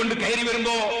 സീഡും കൊണ്ട് കയറി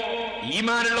വരുമ്പോ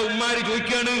ഈമാനുള്ള ഉമ്മാര്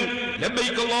ചോദിക്കാണ്,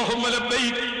 ലബ്ബൈക അല്ലാഹുമ്മ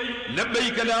ലബ്ബൈക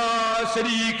ലബ്ബൈക ലാ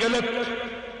ശരീക ലക്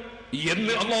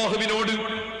എന്ന് അല്ലാഹുവിനോട്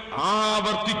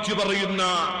ആവർത്തിച്ചു പറയുന്ന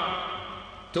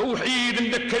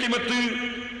തൗഹീദിന്റെ കലിമത്ത്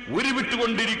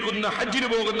ഉരുവിട്ടുകൊണ്ടിരിക്കുന്ന ഹജ്ജിന്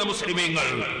പോകുന്ന മുസ്ലിമീങ്ങൾ,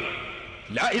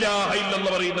 ലാ ഇലാഹ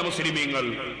ഇല്ലല്ലാഹ് പറയുന്ന മുസ്ലിമീങ്ങൾ,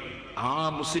 ആ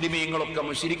മുസ്ലിമീങ്ങളൊക്കെ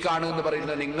മുശ്രിക്കാണ് എന്ന്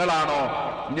പറയുന്നത് നിങ്ങളാണോ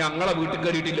ഞങ്ങളെ വീട്ടിൽ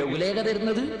കയറിയിട്ട് ലഘുലേഖ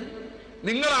തരുന്നത്?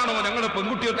 നിങ്ങളാണോ ഞങ്ങളുടെ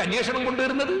പെൺകുട്ടികൾക്ക് അന്വേഷണം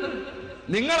കൊണ്ടുവരുന്നത്?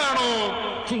 നിങ്ങളാണോ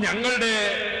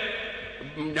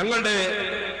ഞങ്ങളുടെ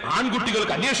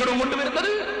ആൺകുട്ടികൾക്ക് അന്വേഷണം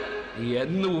കൊണ്ടുവരുന്നത്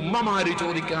എന്ന് ഉമ്മമാര്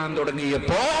ചോദിക്കാൻ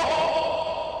തുടങ്ങിയപ്പോ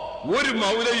ഒരു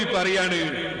മൗലവി പറയാണ്,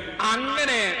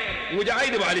 അങ്ങനെ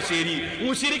മുജാഹിദ് ബാലുശ്ശേരി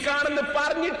മുശ്രിക്കാണെന്ന്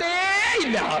പറഞ്ഞിട്ടേ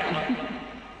ഇല്ല.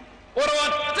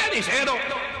 ഒരൊറ്റ നിഷേധം.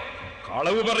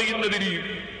 കളവ് പറയുന്നതിന്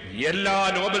എല്ലാ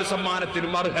നോബൽ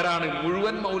സമ്മാനത്തിനും അർഹരാണ്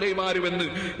മുഴുവൻ മൗലവിമാരുമെന്ന്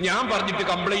ഞാൻ പറഞ്ഞിട്ട്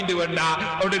കംപ്ലൈന്റ് വേണ്ട,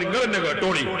 അവിടെ നിങ്ങൾ തന്നെ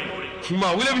കേട്ടോളി.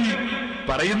 മൗലവി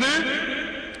പറയുന്നു,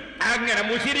 അങ്ങനെ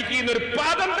മുശ്രിക്കുന്ന ഒരു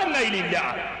പദം തന്നെ അതിലില്ല.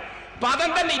 പദം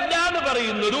തന്നെ ഇല്ല എന്ന്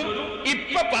പറയുന്നതും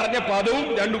ഇപ്പൊ പറഞ്ഞ പദവും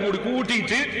രണ്ടും കൂടി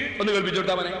കൂട്ടിയിട്ട് ഒന്ന്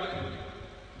കേൾപ്പിച്ചോട്ടാ മനെ.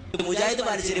 മുജാഹിദ്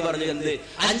ബാലുശ്ശേരി പറഞ്ഞു, എന്ത്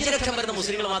 5 ലക്ഷം വരുന്ന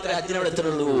മുസ്ലിങ്ങൾ മാത്രമേ ഹജ്ജിനവിടെ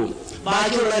എത്തുന്നുള്ളൂ,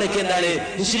 ബാക്കിയുള്ളവരൊക്കെ എന്താണ്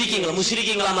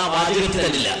മുശ്രിക്കീങ്ങളാണ്. ആ വാചകത്തിൽ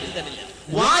തന്നില്ല,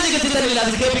 വാചകത്തിൽ തന്നില്ല,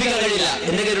 അത് കേൾപ്പിക്കാൻ കഴിയില്ല.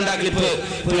 എന്റെ കയ്യിലുണ്ടാ ക്ലിപ്പ്,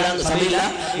 സമയമില്ല.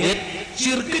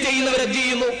 ശിർക്ക് ചെയ്യുന്നവർ ഹജ്ജ്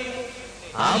ചെയ്യുന്നു,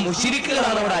 ആ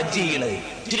മുശ്രിക്കുകളാണ് അവിടെ ഹജ്ജ് ചെയ്യണത്.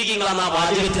 മുശ്രിക്കീങ്ങളാണ് ആ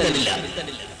വാചകത്തിൽ തന്നില്ല,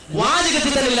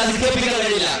 വാചകത്തിൽ തന്നില്ല, അത് കേൾപ്പിക്കാൻ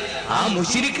കഴിയില്ല. ആ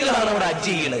മുശ്രിക്കുകളാണ് അവിടെ ഹജ്ജ്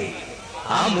ചെയ്യണത്,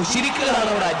 ആ മുശ്രിക്കുകളാണ്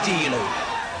അവിടെ ഹജ്ജ് ചെയ്യണത്,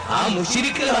 ആ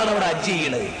മുശ്രിക്കുകളാണ് അവിടെ ഹജ്ജ്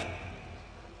ചെയ്യണത്.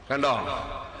 കണ്ടോ?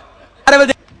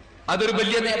 അതൊരു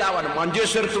വലിയ നേതാവാണ്.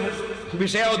 മഞ്ചേശ്വരത്തും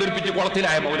വിഷയം അവതരിപ്പിച്ച്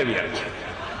കുളത്തിലായ മൗലവിയാണ്.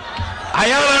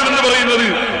 അയാളാണെന്ന് പറയുന്നത്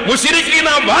മുശ്രിക്കീന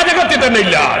വാചകത്തിൽ തന്നെ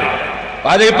ഇല്ല.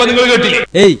 വാചകം ഇപ്പൊ നിങ്ങൾ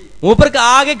കേട്ടില്ലേ? മൂപ്പർക്ക്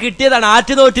ആകെ കിട്ടിയതാണ്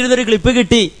ആറ്റ് തോറ്റിരുന്നൊരു ക്ലിപ്പ്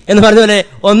കിട്ടി എന്ന് പറഞ്ഞ പോലെ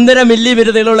 1.5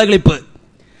 മില്ലിമീറ്റർ നീളമുള്ള ക്ലിപ്പ്.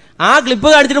 ആ ക്ലിപ്പ്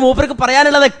കാണിച്ചിട്ട് മൂപ്പർക്ക്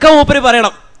പറയാനുള്ളതൊക്കെ മൂപ്പര്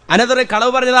പറയണം. അതിനകത്തൊരു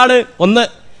കളവ് പറഞ്ഞതാണ്. 1,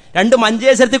 2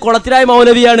 മഞ്ചേശ്വരത്തിൽ കുളത്തിലായ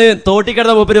മൗലവിയാണ്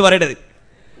തോട്ടിക്കിടന്ന മൂപ്പര് പറയണത്.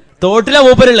 തോട്ടിലെ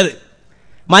മൂപ്പരുള്ളത്.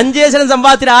 മഞ്ചേശ്വരം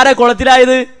സംഭവത്തിൽ ആരാ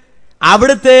കുളത്തിലായത്?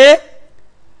 അവിടുത്തെ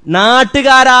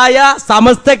നാട്ടുകാരായ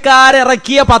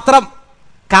സമസ്തക്കാരിറക്കിയ പത്രം,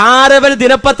 കാരവൽ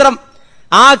ദിനപത്രം.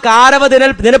 ആ കാരവ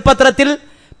ദിനപത്രത്തിൽ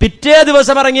പിറ്റേ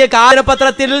ദിവസം ഇറങ്ങിയ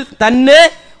ദിനപത്രത്തിൽ തന്നെ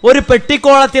ഒരു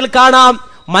പെട്ടിക്കോളത്തിൽ കാണാം,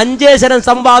 മഞ്ചേശ്വരം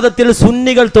സംവാദത്തിൽ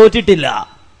സുന്നികൾ തോറ്റിട്ടില്ല.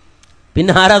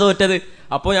 പിന്നെ ആരാ തോറ്റത്?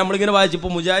 അപ്പോൾ നമ്മളിങ്ങനെ വായിച്ചു, ഇപ്പൊ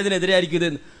മുജാഹിദിനെതിരെ ആയിരിക്കും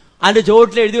ഇത്. അതിന്റെ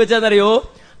ചോട്ടിൽ എഴുതി വെച്ചാന്നറിയോ,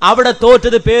 അവിടെ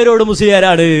തോറ്റത് പേരോട്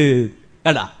മുസ്ലിയാരാണ്.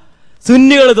 കണ്ടാ,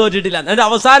 സുന്നികൾ തോറ്റിട്ടില്ല. അതിന്റെ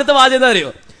അവസാനത്തെ വാചകം എന്താ അറിയോ?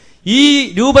 ഈ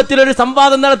രൂപത്തിലൊരു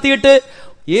സംവാദം നടത്തിയിട്ട്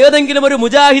ഏതെങ്കിലും ഒരു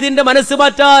മുജാഹിദിന്റെ മനസ്സ്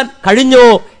മാറ്റാൻ കഴിഞ്ഞോ?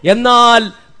 എന്നാൽ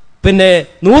പിന്നെ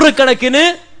നൂറുകണക്കിന്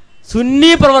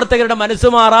സുന്നി പ്രവർത്തകരുടെ മനസ്സ്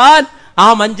മാറാൻ ആ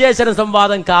മഞ്ചേശ്വരം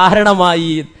സംവാദം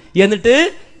കാരണമായി. എന്നിട്ട്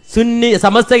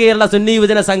സമസ്ത കേരള സുന്നി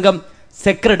യുവജന സംഘം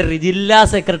സെക്രട്ടറി, ജില്ലാ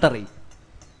സെക്രട്ടറി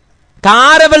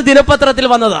കാരവൽ ദിനപത്രത്തിൽ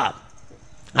വന്നതാ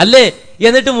അല്ലേ?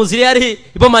 എന്നിട്ട് മുസ്ലിയാര്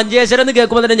ഇപ്പൊ മഞ്ചേശ്വരം എന്ന്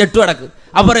കേൾക്കുമ്പോൾ തന്നെ ഞെട്ടു അടക്ക്.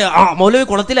 അപ്പൊ പറയാ, മൗലവി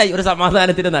കുളത്തിലായി, ഒരു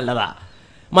സമാധാനത്തിന് നല്ലതാ.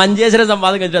 മഞ്ചേശ്വരം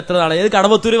സംവാദം കഴിഞ്ഞിട്ട് എത്ര നാളെ? ഏത്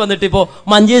കടവത്തൂര് വന്നിട്ട് ഇപ്പോ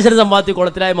മഞ്ചേശ്വരം സംവാദത്തിൽ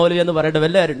കുളത്തിലായ മൗലവി എന്ന് പറയേണ്ട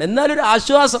വല്ലവരുണ്ട്. എന്നാലും ഒരു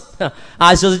ആശ്വാസം,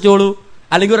 ആശ്വസിച്ചോളൂ.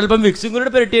 അല്ലെങ്കിൽ ഒരല്പം മിക്സും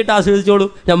കൂടെ പെരട്ടിയിട്ട് ആശ്വസിച്ചോളൂ,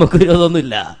 നമുക്ക്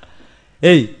വിരോധമൊന്നുമില്ല.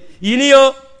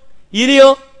 ഇനിയോ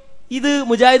ഇത്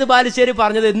മുജാഹിദ് ബാലുശ്ശേരി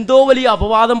പറഞ്ഞത് എന്തോ വലിയ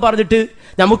അപവാദം പറഞ്ഞിട്ട്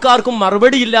നമുക്കാർക്കും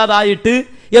മറുപടി ഇല്ലാതായിട്ട്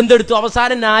എന്തെടുത്തു?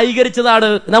 അവസാനം ന്യായീകരിച്ചതാണ്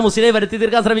എന്നാ മുസ്ലിം വരുത്തി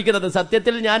തീർക്കാൻ ശ്രമിക്കുന്നത്.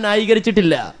 സത്യത്തിൽ ഞാൻ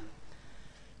ന്യായീകരിച്ചിട്ടില്ല.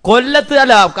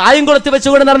 കായംകുളത്ത്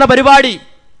വെച്ചുകൊണ്ട് നടന്ന പരിപാടി,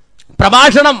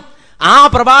 പ്രഭാഷണം. ആ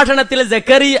പ്രഭാഷണത്തിൽ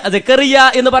സക്കറിയ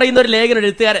എന്ന് പറയുന്ന ഒരു ലേഖനം,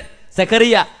 എഴുത്തുകാരൻ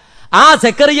ആ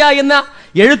സക്കറിയ എന്ന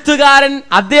എഴുത്തുകാരൻ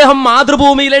അദ്ദേഹം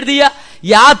മാതൃഭൂമിയിൽ എഴുതിയ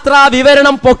യാത്രാ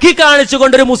വിവരണം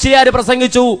പൊക്കിക്കാണിച്ചുകൊണ്ടൊരു മുസ്ലിയാർ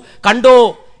പ്രസംഗിച്ചു. കണ്ടോ,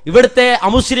 ഇവിടുത്തെ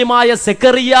അമുസ്ലിമായ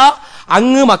സക്കറിയ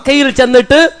അങ്ങ് മക്കയിൽ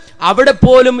ചെന്നിട്ട് അവിടെ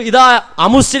പോലും ഇതാ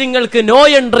അമുസ്ലിങ്ങൾക്ക് നോ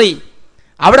എൻട്രി,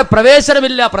 അവിടെ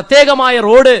പ്രവേശനമില്ല, പ്രത്യേകമായ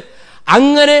റോഡ്.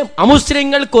 അങ്ങനെ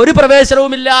അമുസ്ലിങ്ങൾക്ക് ഒരു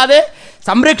പ്രവേശനവുമില്ലാതെ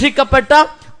സംരക്ഷിക്കപ്പെട്ട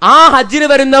ആ ഹജ്ജിന്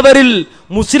വരുന്നവരിൽ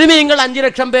മുസ്ലിമീങ്ങൾ 5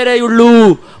 ലക്ഷം പേരെയുള്ളൂ,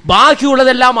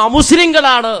 ബാക്കിയുള്ളതെല്ലാം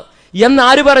അമുസ്ലിങ്ങളാണ്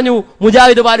എന്നാര് പറഞ്ഞു?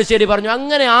 മുജാഹിദ് ബാലുശ്ശേരി പറഞ്ഞു.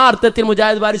 അങ്ങനെ ആ അർത്ഥത്തിൽ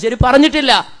മുജാഹിദ് ബാലുശ്ശേരി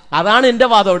പറഞ്ഞിട്ടില്ല. അതാണ് എന്റെ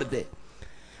വാദം.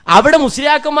 അവിടെ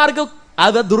മുസ്ലിയാക്കന്മാർക്ക്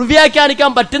അത്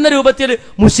ദുർവ്യാഖ്യാനിക്കാൻ പറ്റുന്ന രൂപത്തിൽ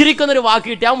മുശ്രിക്കെന്നൊരു വാക്ക്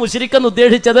കിട്ടി. ആ മുശ്രിക്കെന്ന്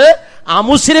ഉദ്ദേശിച്ചത്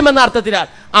അമുസ്ലിം എന്ന അർത്ഥത്തിലാണ്.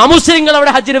 അമുസ്ലിങ്ങൾ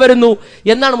അവിടെ ഹജ്ജിന് വരുന്നു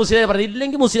എന്നാണ് മുസ്ലിം പറഞ്ഞത്.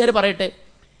 ഇല്ലെങ്കിൽ മുസ്ലിം പറയട്ടെ,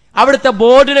 അവിടുത്തെ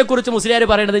ബോർഡിനെ കുറിച്ച് മുസ്ലിയാർ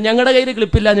പറയുന്നത് ഞങ്ങളുടെ കയ്യിൽ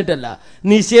ക്ലിപ്പില്ലാഞ്ഞിട്ടല്ല,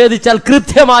 നിഷേധിച്ചാൽ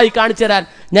കൃത്യമായി കാണിച്ചു തരാൻ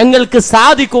ഞങ്ങൾക്ക്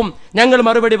സാധിക്കും, ഞങ്ങൾ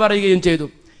മറുപടി പറയുകയും ചെയ്തു.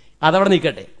 അതവിടെ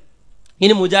നിൽക്കട്ടെ.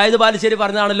 ഇനി മുജാഹിദ് ബാലുശ്ശേരി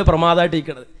പറഞ്ഞതാണല്ലോ പ്രമാദമായിട്ട്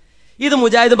ഇരിക്കുന്നത്. ഇത്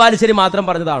മുജാഹിദ് ബാലുശ്ശേരി മാത്രം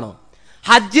പറഞ്ഞതാണോ?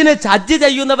 ഹജ്ജ്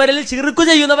ചെയ്യുന്നവരിൽ ശിർക്ക്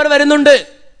ചെയ്യുന്നവർ വരുന്നുണ്ട്,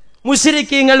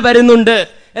 മുശ്രിക്കീങ്ങൾ വരുന്നുണ്ട്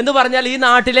എന്ന് പറഞ്ഞാൽ ഈ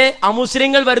നാട്ടിലെ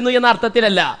അമുസ്ലിങ്ങൾ വരുന്നു എന്ന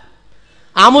അർത്ഥത്തിലല്ല.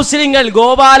 അമുസ്ലിങ്ങൾ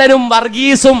ഗോപാലനും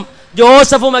വർഗീസും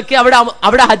ജോസഫും ഒക്കെ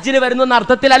അവിടെ ഹജ്ജിന് വരുന്നു എന്ന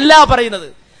അർത്ഥത്തിലല്ല പറയുന്നത്.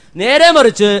 നേരെ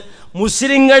മറിച്ച്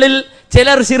മുസ്ലിങ്ങളിൽ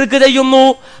ചിലർ ശിർക്ക് ചെയ്യുന്നു,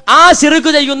 ആ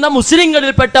ശിർക്ക് ചെയ്യുന്ന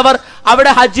മുസ്ലിങ്ങളിൽപ്പെട്ടവർ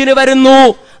അവിടെ ഹജ്ജിന് വരുന്നു,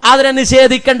 അതിനെ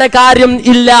നിഷേധിക്കേണ്ട കാര്യം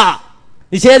ഇല്ല.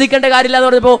 നിഷേധിക്കേണ്ട കാര്യമില്ല എന്ന്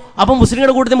പറഞ്ഞപ്പോ അപ്പൊ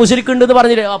മുസ്ലിങ്ങളുടെ കൂട്ടത്തിൽ മുശ്രിക്ക് ഉണ്ട് എന്ന്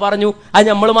പറഞ്ഞില്ലേ? പറഞ്ഞു. അത്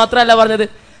നമ്മൾ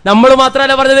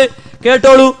മാത്രമല്ല പറഞ്ഞത്,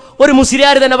 കേട്ടോളൂ. ഒരു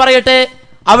മുസ്ലിയാർ തന്നെ പറയട്ടെ,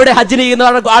 അവിടെ ഹജ്ജിന് ചെയ്യുന്ന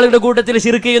ആളുകളുടെ കൂട്ടത്തിൽ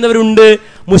ശിർക്ക് ചെയ്യുന്നവരുണ്ട്,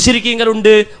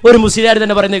 മുശ്രിക്കീങ്ങളുണ്ട്. ഒരു മുസ്ലിയാർ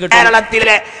തന്നെ പറയുന്നത് കേട്ടോ.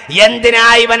 കേരളത്തിലെ എന്തിനാ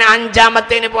ഇവൻ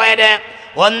 5ാമത്തേന് പോയത്?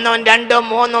 1ഉം 2ഉം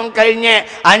 3ഉം കഴിഞ്ഞ്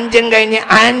 5ഉം കഴിഞ്ഞ്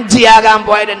 5ആകാൻ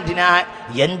പോയത്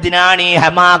എന്തിനാണ് ഈ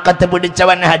ഹമാക്കത്ത്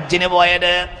പിടിച്ചവൻ ഹജ്ജിന്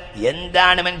പോയത്?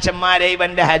 എന്താണ് മനുഷ്യന്മാരെ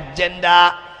ഇവന്റെ ഹജ്ജ്? എന്താ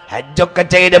ഹജ്ജൊക്കെ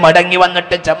ചെയ്ത് മടങ്ങി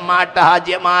വന്നിട്ട് ചമ്മാട്ട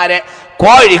ഹാജിമാരെ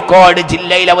കോഴിക്കോട്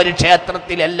ജില്ലയിലെ ഒരു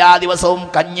ക്ഷേത്രത്തിൽ എല്ലാ ദിവസവും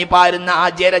കഞ്ഞി പാരുന്ന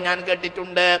ഹാജിയരെ ഞാൻ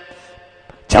കേട്ടിട്ടുണ്ട്.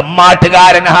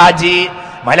 ചമ്മാട്ടുകാരൻ ഹാജി,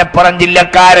 മലപ്പുറം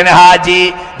ജില്ലക്കാരൻ ഹാജി,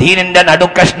 ദീനിന്റെ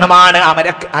നടുക്കഷ്ണമാണ്.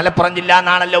 മലപ്പുറം ജില്ല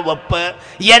എന്നാണല്ലോ വെപ്പ്.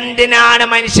 എന്തിനാണ്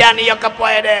മനുഷ്യ നീയൊക്കെ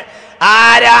പോയത്?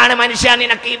 ആരാണ് മനുഷ്യ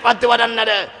നിനക്ക് ഈ ഫത്വ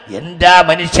തന്നത്? എന്താ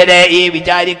മനുഷ്യരെ ഈ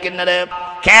വിചാരിക്കുന്നത്?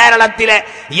 കേരളത്തിലെ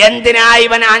എന്തിനാ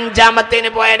ഇവൻ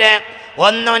 5ാമത്തേന് പോയത്?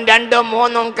 1ഉം 2ഉം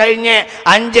 3ഉം കഴിഞ്ഞ്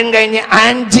 5ഉം കഴിഞ്ഞ്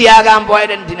 5ആകാൻ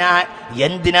പോയത്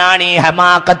എന്തിനാണ് ഈ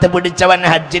ഹമാക്കത്ത് പിടിച്ചവൻ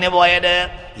ഹജ്ജിന് പോയത്?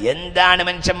 എന്താണ്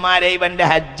മനുഷ്യന്മാരെ ഇവന്റെ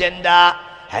ഹജ്ജ്? എന്താ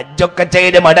ഹജ്ജൊക്കെ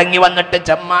ചെയ്ത് മടങ്ങി വന്നിട്ട്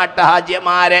ചമ്മാട്ട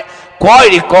ഹാജിമാരെ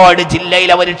കോഴിക്കോട്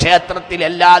ജില്ലയിലെ ഒരു ക്ഷേത്രത്തിൽ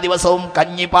എല്ലാ ദിവസവും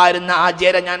കഞ്ഞി പാരുന്ന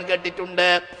ഹാജിയരെ ഞാൻ കേട്ടിട്ടുണ്ട്.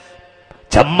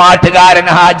 ചമ്മാട്ടുകാരൻ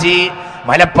ഹാജി,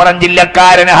 മലപ്പുറം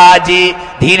ജില്ലക്കാരൻ ഹാജി,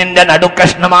 ദീനിന്റെ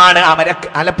നടുക്കഷ്ണമാണ്.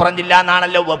 മലപ്പുറം ജില്ല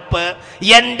എന്നാണല്ലോ വെപ്പ്.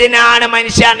 എന്തിനാണ്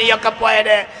മനുഷ്യ നീയൊക്കെ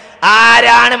പോയത്?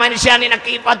 ആരാണ് മനുഷ്യ നിനക്ക്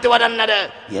ഈ ഫത്വ തന്നത്?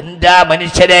 എന്താ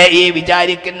മനുഷ്യരെ ഈ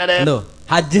വിചാരിക്കുന്നത്?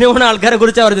 ഹജ്ജിന് പോണ ആൾക്കാരെ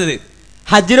കുറിച്ചാണ് പറഞ്ഞത്.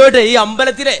 ഹജ്ജിനോട്ട് ഈ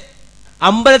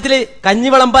അമ്പലത്തില് കഞ്ഞി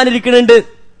വിളമ്പാനിരിക്കുന്നുണ്ട്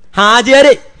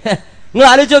ഹാജിയാര്. നിങ്ങൾ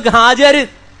ആലോചിച്ച് നോക്ക്, ഹാജിയാര്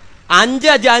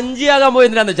 5ആകാൻ പോയത്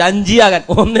എന്തിനാന്ന് വെച്ചാൽ 5ആകാൻ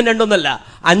 1ഉം 2ഉം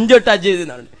 5 ഹജ്ജ്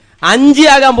ചെയ്തെന്നാണ്.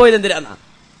 5ആകാൻ പോയത് എന്തിനാന്നാ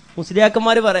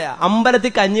മുസ്ലിയാക്കന്മാര് പറയാ.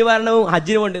 അമ്പലത്തിൽ കഞ്ഞി വാരണവും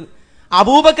ഹജ്ജിന് കൊണ്ട്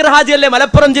അബൂബക്കർ ഹാജിയല്ലേ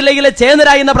മലപ്പുറം ജില്ലയിലെ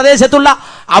ചേന്നരായി എന്ന പ്രദേശത്തുള്ള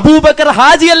അബൂബക്കർ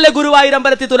ഹാജിയല്ലേ ഗുരുവായൂർ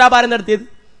അമ്പലത്തിൽ തുലാഭാരം നടത്തിയത്?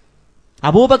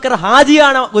 അബൂബക്കർ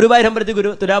ഹാജിയാണ് ഗുരുവായൂർ അമ്പലത്തിൽ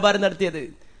തുലാഭാരം നടത്തിയത്.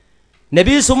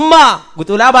 നബി സുമ്മ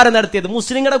തുലാഭാരം നടത്തിയത്.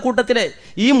 മുസ്ലിങ്ങളുടെ കൂട്ടത്തിലെ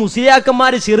ഈ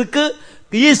മുസ്ലിയാക്കന്മാര് ശിർക്ക്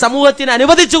ഈ സമൂഹത്തിന്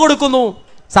അനുവദിച്ചു കൊടുക്കുന്നു,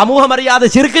 സമൂഹം അറിയാതെ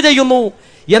ശിർക്ക് ചെയ്യുന്നു,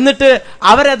 എന്നിട്ട്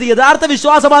അവരത് യഥാർത്ഥ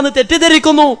വിശ്വാസമാണെന്ന്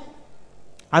തെറ്റിദ്ധരിക്കുന്നു.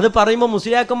 അത് പറയുമ്പോൾ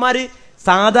മുസ്ലിയാക്കന്മാര്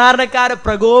സാധാരണക്കാരെ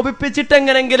പ്രകോപിപ്പിച്ചിട്ട്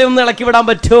എങ്ങനെങ്കിലും ഒന്ന് ഇളക്കി വിടാൻ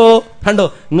പറ്റുമോ? കണ്ടോ,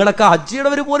 നിങ്ങളൊക്കെ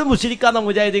ഹജ്ജിയുടവർ പോലും മുസ്ലിക്കാന്ന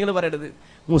മുജാഹിദീങ്ങൾ പറയണത്.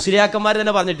 മുസ്ലിയാക്കന്മാർ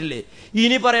തന്നെ പറഞ്ഞിട്ടില്ലേ?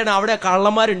 ഇനി പറയണം അവിടെ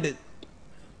കള്ളന്മാരുണ്ട്,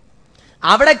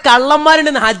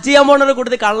 ഹജ്ജ് ചെയ്യാൻ പോണവരുടെ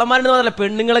കൂട്ടത്തിൽ കള്ളന്മാരുണ്ടെന്ന് പറഞ്ഞാൽ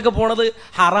പെണ്ണുങ്ങളൊക്കെ പോണത്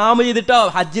ഹറാമ് ചെയ്തിട്ടോ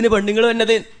ഹജ്ജിന് പെണ്ണുങ്ങൾ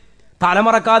വന്നത്.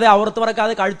 തലമറക്കാതെ, ഔറത്ത്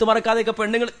മറക്കാതെ, കഴുത്ത് മറക്കാതെയൊക്കെ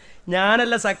പെണ്ണുങ്ങൾ.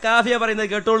 ഞാനല്ല, സക്കാഫിയ പറയുന്നത്,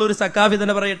 കേട്ടോളൂ. ഒരു സക്കാഫി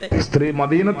തന്നെ പറയട്ടെ.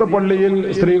 മദീനത്തെ പള്ളിയിൽ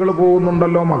സ്ത്രീകൾ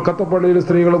പോകുന്നുണ്ടല്ലോ, മക്കത്തെ പള്ളിയിൽ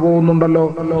സ്ത്രീകൾ പോകുന്നുണ്ടല്ലോ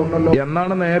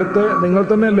എന്നാണ് നേരത്തെ നിങ്ങൾ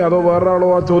തന്നെയല്ലേ അതോ വേറൊരാളോ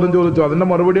ആ ചോദ്യം ചോദിച്ചു? അതിന്റെ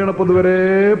മറുപടിയാണ് ഇപ്പൊ ഇതുവരെ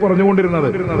പറഞ്ഞുകൊണ്ടിരുന്നത്.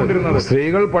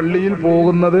 സ്ത്രീകൾ പള്ളിയിൽ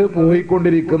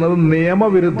പോയിക്കൊണ്ടിരിക്കുന്നത്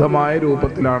നിയമവിരുദ്ധമായ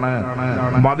രൂപത്തിലാണ്.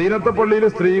 മദീനത്തെ പള്ളിയിൽ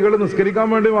സ്ത്രീകൾ നിസ്കരിക്കാൻ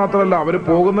വേണ്ടി മാത്രമല്ല, അവര്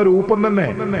പോകുന്ന രൂപം തന്നെ.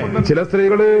 ചില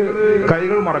സ്ത്രീകള്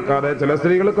കൈകൾ മറക്കാതെ, ചില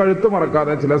സ്ത്രീകൾ കഴുത്ത്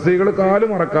മറക്കാതെ, ചില സ്ത്രീകൾ കാല്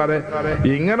മറക്കാതെ,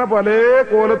 ഇങ്ങനെ പല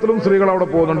കോലത്തിലും സ്ത്രീകൾ അവിടെ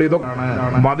പോകുന്നുണ്ട്. ഇതൊക്കെ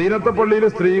മദീനത്തെ പള്ളിയിൽ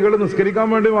സ്ത്രീകൾ നിസ്കരിക്കാൻ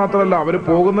വേണ്ടി മാത്രമല്ല, അവര്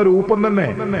പോകുന്ന രൂപം തന്നെ.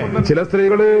 ചില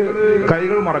സ്ത്രീകള്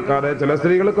കൈകൾ മറക്കാതെ, ചില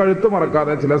സ്ത്രീകൾ കഴുത്ത്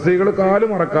മറക്കാതെ, ചില സ്ത്രീകൾ കാല്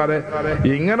മറക്കാതെ,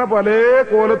 ഇങ്ങനെ പല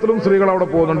കോലത്തിലും സ്ത്രീകൾ അവിടെ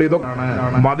പോകുന്നുണ്ട്. ഇതൊക്കെ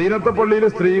മദീനത്തെ പള്ളിയിൽ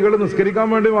സ്ത്രീകൾ നിസ്കരിക്കാൻ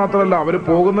വേണ്ടി മാത്രമല്ല, അവര്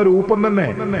പോകുന്ന രൂപം തന്നെ.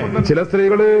 ചില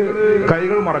സ്ത്രീകള്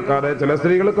കൈകൾ മറക്കാതെ, ചില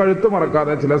സ്ത്രീകൾ കഴുത്ത്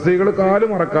മറക്കാതെ, ചില സ്ത്രീകൾ കാല്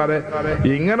മറക്കാതെ,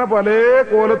 ഇങ്ങനെ പല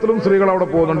കോലത്തിലും സ്ത്രീകൾ അവിടെ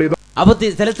പോകുന്നുണ്ട്. ഇത് അപ്പൊ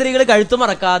ചില സ്ത്രീകൾ കഴുത്ത്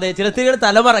മറക്കാതെ, ചില സ്ത്രീകൾ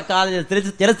തല മറക്കാതെ,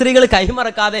 ചില സ്ത്രീകൾ കൈ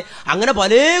മറക്കാതെ, അങ്ങനെ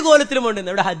പല കോലത്തിലും ഉണ്ട്.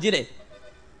 ഇവിടെ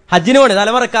ഹജ്ജിന് പോണേ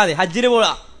തലമറക്കാതെ ഹജ്ജിന്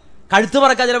പോവാ, കഴുത്ത്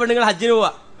മറക്കാതെ ചില പെണ്ണുങ്ങൾ ഹജ്ജിന്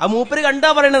പോവാ. ആ മൂപ്പര് കണ്ടാ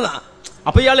പറയണതാ.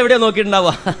 അപ്പൊ ഇയാൾ എവിടെയാ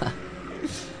നോക്കിയിട്ടുണ്ടാവുക?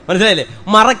 മനസ്സിലായില്ലേ?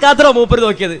 മറക്കാത്തോ മൂപ്പര്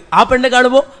നോക്കിയത്. ആ പെണ്ണ്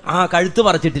കാണുമ്പോ കഴുത്ത്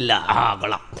മറച്ചിട്ടില്ല,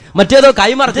 കൊള്ളാം. മറ്റേതോ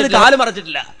കൈ മറച്ചിട്ട് കാല്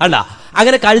മറച്ചിട്ടില്ല. കണ്ടാ,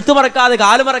 അങ്ങനെ കഴുത്ത് മറക്കാതെ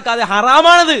കാല് മറക്കാതെ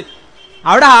ഹറാമാണത്.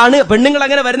 അവിടെ പെണ്ണുങ്ങൾ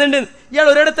അങ്ങനെ വരുന്നുണ്ട്. ഇയാൾ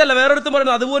ഒരിടത്തല്ല വേറൊരിടത്തും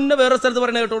പറയുന്നത്, അതുപോലെ വേറെ സ്ഥലത്ത്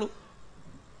പറയുന്നത് കേട്ടോളൂ.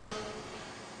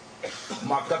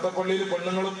 മക്കത്തെ പള്ളിയിൽ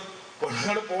പെണ്ണുങ്ങളും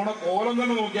പെണ്ണുങ്ങൾ പോണ കോലം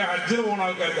തന്നെ നോക്കിയാൽ ഹജ്ജിന് പോണ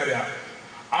ആൾക്കാർക്കറിയാം.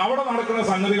 അവിടെ നടക്കുന്ന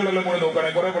സംഗതികളെല്ലാം കൂടി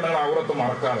നോക്കുകയാണെങ്കിൽ കുറെ പെണ്ണുങ്ങൾ ഔറത്ത്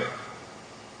മറക്കാതെ,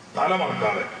 തല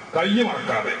മറക്കാതെ, കൈ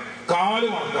മറക്കാതെ, കാല്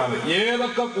മറക്കാതെ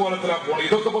ഏതൊക്കെ കോലത്തിലാ പോണം.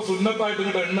 ഇതൊക്കെ ഇപ്പൊ സുന്നത്തായിട്ട്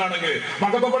ഇങ്ങോട്ട് എണ്ണാണെങ്കിൽ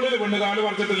മക്കത്തെ പള്ളിയിൽ പെണ്ണ് കാല്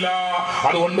മറച്ചിട്ടില്ല,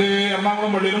 അതുകൊണ്ട്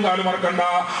എറണാകുളം പള്ളിയിലും കാല് മറക്കണ്ട.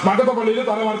 മക്കത്തെ പള്ളിയിൽ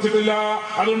തല മറച്ചിട്ടില്ല,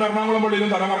 അതുകൊണ്ട് എറണാകുളം പള്ളിയിലും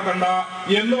തല മറക്കണ്ട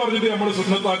എന്ന് പറഞ്ഞിട്ട് നമ്മൾ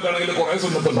സുന്നത്താക്കുകയാണെങ്കിൽ കുറെ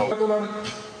സുന്നത്തുണ്ടാവും.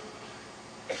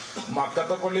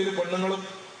 മക്കത്തെ പള്ളിയിൽ പെണ്ണുങ്ങൾ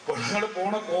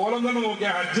പോണ കോലം തന്നെ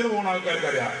നോക്കിയാൽ ഹജ്ജിന് പോണ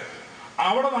ആൾക്കാർക്കറിയാം.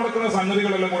 അവിടെ നടക്കുന്ന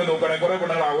സംഗതികളെല്ലാം കൂടി നോക്കുകയാണെങ്കിൽ കുറെ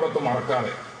പെണ്ണുങ്ങൾ ഔറത്ത്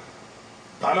മറക്കാതെ,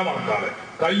 തല മറക്കാതെ,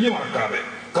 കൈ മറക്കാതെ,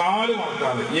 കാല്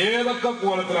മറക്കാതെ ഏതൊക്കെ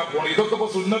കോലത്തിലാ പോണം. ഇതൊക്കെ ഇപ്പൊ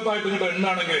സുന്നത്തായിട്ട് ഇങ്ങോട്ട്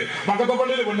എണ്ണാണെങ്കിൽ മക്കത്തെ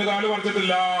പള്ളിയിൽ പെണ്ണ് കാല്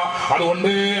മറച്ചിട്ടില്ല, അതുകൊണ്ട്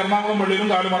എറണാകുളം പള്ളിയിലും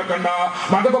കാല് മറക്കണ്ട.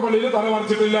 മക്കത്തെ പള്ളിയിൽ തല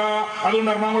മറച്ചിട്ടില്ല,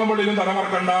 അതുകൊണ്ട് എറണാകുളം പള്ളിയിലും തല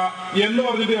മറക്കണ്ട എന്ന്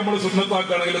പറഞ്ഞിട്ട് നമ്മൾ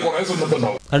സുന്നത്താക്കുകയാണെങ്കിൽ കുറെ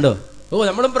സുന്നത്തുണ്ടാവും. കണ്ടോ? ഓ,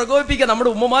 നമ്മളും പ്രകോപിപ്പിക്കാം. നമ്മുടെ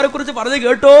ഉമ്മമാരെ കുറിച്ച് പറഞ്ഞത്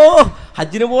കേട്ടോ,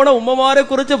 ഹജ്ജിന് പോണ ഉമ്മമാരെ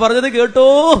കുറിച്ച് പറഞ്ഞത് കേട്ടോ.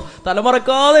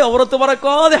 തലമറക്കാതെ ഔറത്ത്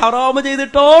മറക്കാതെ ഹറാമ്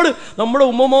ചെയ്തിട്ടാണ് നമ്മുടെ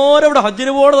ഉമ്മമാരവിടെ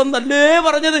ഹജ്ജിന് പോണതെന്നല്ലേ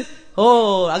പറഞ്ഞത്. ഓ,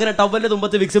 അങ്ങനെ ടവലിന്റെ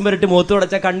തുമ്പത്ത് വിക്സും വരട്ടി മുഖത്ത്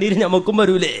ഉടച്ച കണ്ണീര് ഞമ്മക്കും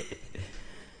വരൂലേ?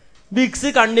 വിക്സ്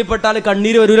കണ്ണിപ്പെട്ടാൽ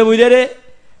കണ്ണീര് വരൂല മൂലരെ?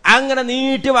 അങ്ങനെ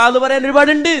നീട്ടി വാത് പറയാൻ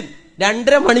ഒരുപാടുണ്ട്.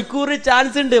 2.5 മണിക്കൂർ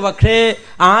ചാൻസ് ഉണ്ട്. പക്ഷേ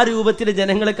ആ രൂപത്തിൽ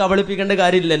ജനങ്ങളെ കബളിപ്പിക്കേണ്ട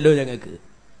കാര്യമില്ലല്ലോ ഞങ്ങൾക്ക്.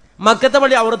 മക്കത്തെ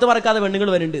പള്ളി ഔറത്ത് മറക്കാതെ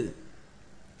പെണ്ണുങ്ങൾ വരുന്നുണ്ട്,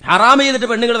 ഹറാം ചെയ്തിട്ട്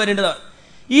പെണ്ണുങ്ങൾ വരേണ്ടതാണ്.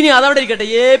 ഇനി അതവിടെ ഇരിക്കട്ടെ.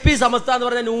 AP സമസ്ത എന്ന്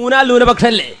പറഞ്ഞാൽ നൂനാൽ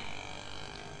ന്യൂനപക്ഷമല്ലേ?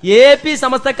 AP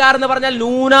സമസ്തക്കാരെന്ന് പറഞ്ഞാൽ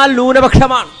നൂനാൽ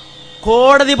ന്യൂനപക്ഷമാണ്.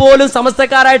 കോടതി പോലും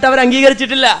സമസ്തക്കാരായിട്ട് അവർ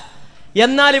അംഗീകരിച്ചിട്ടില്ല.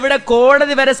 എന്നാൽ ഇവിടെ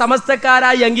കോടതി വരെ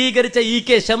സമസ്തക്കാരായി അംഗീകരിച്ച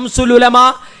EK ശംസുൽ ഉലമ,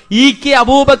 EK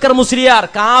അബൂബക്കർ മുസ്ലിയാർ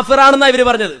കാഫിറാണെന്നാ ഇവര്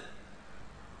പറഞ്ഞത്.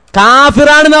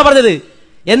 കാഫിറാണെന്നാ പറഞ്ഞത്.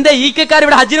 എന്താ EKക്കാർ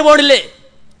ഇവിടെ ഹജ്ജിന് പോണില്ലേ?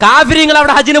 കാഫിരിങ്ങൾ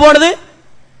അവിടെ ഹജ്ജിന് പോണത്?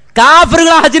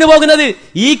 കാഫിറുകളാ ഹജ്ജിന് പോകുന്നത്.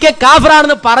 EK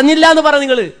കാഫിറാണെന്ന് പറഞ്ഞില്ല എന്ന്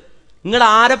പറഞ്ഞു. നിങ്ങൾ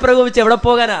ആരെ പ്രകോപിച്ച് എവിടെ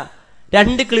പോകാനാ?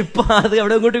 2 ക്ലിപ്പ് അത്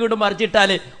എവിടെ ഇങ്ങോട്ടും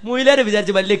മറിച്ചിട്ടാല് മുയിലേരെ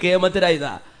വിചാരിച്ച് വലിയ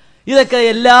കേമത്തിലായതാ. ഇതൊക്കെ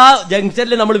എല്ലാ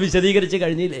ജംഗ്ഷനിലും നമ്മൾ വിശദീകരിച്ച്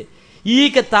കഴിഞ്ഞില്ലേ?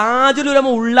 EK താജുൽ ഉലമ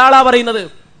ഉള്ളാളാ പറയുന്നത്.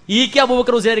 EK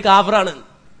അബൂബക്കർ മുസ്ലിയാർ കാഫിറാണ്.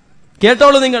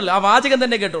 കേട്ടോളൂ, നിങ്ങൾ ആ വാചകം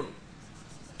തന്നെ കേട്ടോളൂ.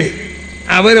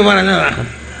 അവര് പറഞ്ഞതാ.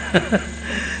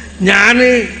 ഞാന്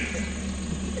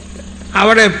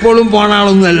അവിടെ എപ്പോഴും പോണ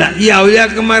ആളൊന്നുമല്ല. ഈ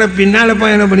ഔലിയാക്കന്മാരെ പിന്നാലെ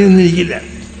പോയതിനെ പണിയൊന്നും ഇരിക്കില്ല.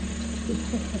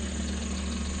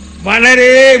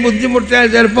 വളരെ ബുദ്ധിമുട്ടാൽ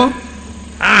ചിലപ്പോൾ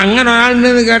അങ്ങനെ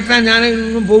ഒരാളുണ്ടെന്ന് കേട്ടാൽ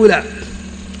ഞാനൊന്നും പോകില്ല.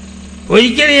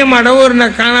 ഒരിക്കലും ഈ മടവൂരിനെ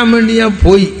കാണാൻ വേണ്ടി ഞാൻ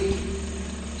പോയി.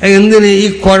 എന്തിന്? ഈ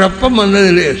കുഴപ്പം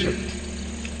വന്നതിന് ശേഷം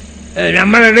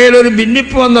നമ്മുടെ ഇടയിൽ ഒരു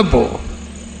ഭിന്നിപ്പ് വന്നപ്പോൾ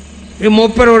ഈ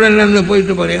മൂപ്പരോട് എന്നെ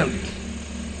പോയിട്ട് പറയാം.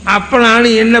 അപ്പോഴാണ്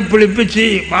എന്നെ പിളിപ്പിച്ച്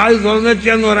വാത്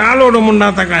തുറന്നെന്ന് ഒരാളോടും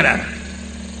ഉണ്ടാത്തക്കാരാണ്.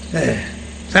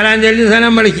 സലാം ചൊല്ലി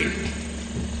സലാം വിളിക്കും.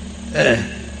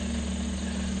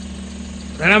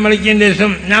 സലാം വിളിച്ചതിന്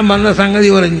ശേഷം ഞാൻ വന്ന സംഗതി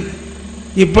പറഞ്ഞു.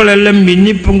 ഇപ്പോഴെല്ലാം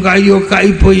ഭിന്നിപ്പും കായും ഒക്കെ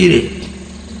ആയിപ്പോയില്ലേ,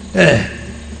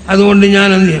 അതുകൊണ്ട് ഞാൻ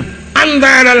എന്ത് ചെയ്യും?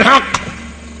 അന്താരൽ ഹക്ക്,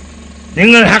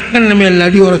 നിങ്ങൾ ഹക്കിന്റെ മേൽ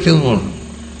അടി ഉറച്ചു നോക്കണം.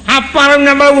 അപ്പറം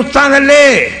നമ്മളെ ഉസ്താദല്ലേ,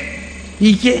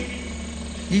 ഇക്ക്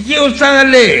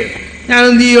ഉസ്താദല്ലേ, ഞാൻ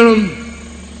എന്ത് ചെയ്യണം?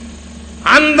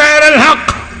 അന്താരൽ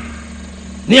ഹക്ക്,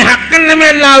 നീ ഹക്കിന്റെ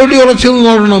മേൽ അടി ഉറച്ചു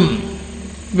നോക്കണം.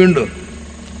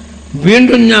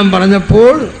 വീണ്ടും ഞാൻ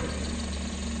പറഞ്ഞപ്പോൾ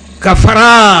കഫറ,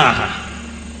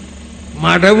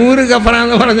 മടവൂര് കഫറ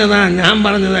എന്ന് പറഞ്ഞതാ, ഞാൻ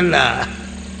പറഞ്ഞതല്ല.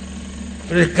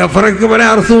 കഫറക്ക് പല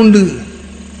അർത്ഥമുണ്ട്,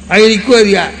 അതെനിക്കും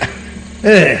അറിയാം.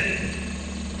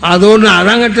 അതുകൊണ്ട്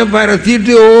അതങ്ങട്ട്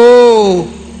പരത്തിയിട്ട്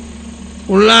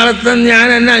ഉള്ളാളത്തെ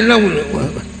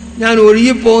ഞാൻ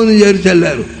ഒഴുകിപ്പോകുമെന്ന്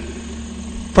വിചാരിച്ചെല്ലാവരും.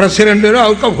 പ്രസിഡന്റോ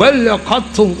അവർക്ക് വല്ല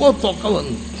കത്തും കൊത്തൊക്കെ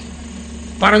വന്നു.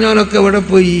 പറഞ്ഞവനൊക്കെ എവിടെ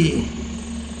പോയി?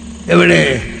 എവിടെ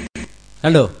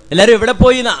കണ്ടോ? എല്ലാരും എവിടെ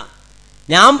പോയിന്നാ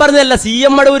ഞാൻ പറഞ്ഞതല്ല.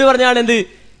 CM മടവൂര് പറഞ്ഞാണ് എന്ത്?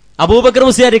 അബൂബക്കർ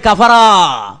മുസ്ലിയാർ കഫറ.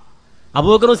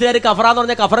 അബൂബക്കർ മുസ്ലിയാർ കഫറ എന്ന്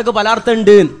പറഞ്ഞാൽ കഫറക്ക് പല അർത്ഥം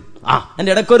ഉണ്ട്. എന്റെ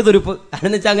ഇടയ്ക്കൊരു തുരുപ്പ്.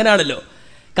 അതെന്ന് വെച്ചാൽ അങ്ങനെയാണല്ലോ.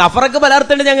 കഫറക്ക് പല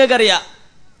അർത്ഥം ഉണ്ട്, ഞങ്ങൾക്കറിയാം.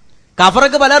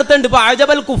 കഫറക്ക് പല അർത്ഥം ഉണ്ട്. ഇപ്പൊ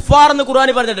അജബൽ കുഫാർ എന്ന്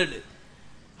ഖുർആനിൽ പറഞ്ഞിട്ടുണ്ട്.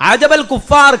 അജബൽ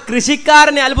കുഫാർ,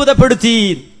 കൃഷിക്കാരനെ അത്ഭുതപ്പെടുത്തി.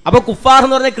 അപ്പൊ കുഫാർ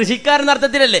എന്ന് പറഞ്ഞാൽ കൃഷിക്കാരൻ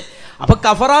അർത്ഥത്തിലല്ലേ? അപ്പൊ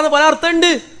കഫറ എന്ന് പല അർത്ഥം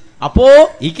ഉണ്ട്. അപ്പോ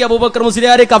EK അബൂബക്കർ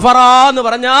മുസ്ലിയാർ കഫറ എന്ന്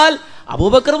പറഞ്ഞാൽ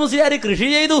അബൂബക്കർ മുസ്ലിയാർ കൃഷി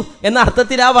ചെയ്തു എന്ന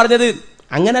അർത്ഥത്തിലാ പറഞ്ഞത്.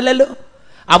 അങ്ങനല്ലല്ലോ.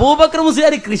 അബൂബക്കർ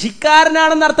മുസ്ലിയാർ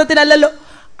കൃഷിക്കാരനാണെന്ന അർത്ഥത്തിലല്ലല്ലോ.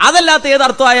 അതല്ലാത്ത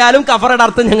ഏതർത്ഥമായാലും കഫറയുടെ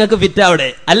അർത്ഥം ഞങ്ങൾക്ക് ഫിറ്റ് അവിടെ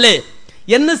അല്ലേ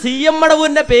എന്ന് CM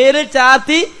മടവൂരിന്റെ പേരിൽ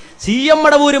ചാർത്തി CM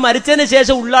മടവൂര് മരിച്ചതിന്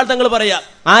ശേഷം ഉള്ളാൾ തങ്ങൾ പറയാ.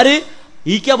 ആര്?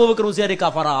 EK അബൂബക്കർ മുസ്ലിയാർ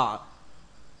കഫറ.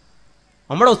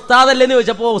 നമ്മുടെ ഉസ്താദല്ലെന്ന്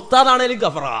ചോദിച്ചപ്പോ ഉസ്താദാണേലും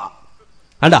കഫറ.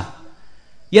 കണ്ടാ?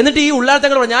 എന്നിട്ട് ഈ ഉള്ളാൾ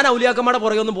തങ്ങൾ പറഞ്ഞു, ഞാൻ ഔലിയാക്കന്മാരുടെ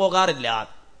പുറകെ ഒന്നും പോകാറില്ല.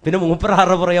 പിന്നെ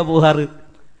മൂപ്പറാറുടെ പുറകെ പോകാറ്?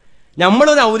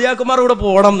 നമ്മളൊരു ഔലിയാക്കന്മാരുടെ കൂടെ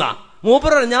പോകണം എന്നാ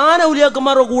മൂപ്പർ. ഞാൻ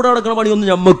ഔലിയാക്കന്മാരുടെ കൂടെ നടക്കുന്ന പണിയൊന്നും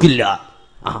ഞമ്മക്കില്ല.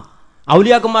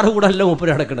 ഔലിയാക്കന്മാരുടെ കൂടെ അല്ല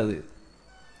മൂപ്പര് നടക്കണത്.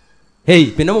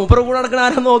 പിന്നെ മൂപ്പരുടെ കൂടെ നടക്കണ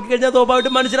ആരാന്ന് നോക്കിക്കഴിഞ്ഞാൽ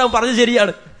സ്വാഭാവികമായിട്ടും മനസ്സിലാവും പറഞ്ഞത്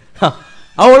ശരിയാണ്.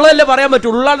 ആ ഉള്ളതല്ലേ പറയാൻ പറ്റൂ,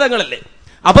 ഉള്ളതങ്ങളല്ലേ.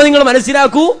 അപ്പൊ നിങ്ങൾ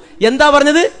മനസ്സിലാക്കൂ എന്താ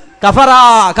പറഞ്ഞത്. കഫറ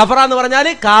എന്ന്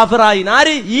പറഞ്ഞാല് കാഫിറായി.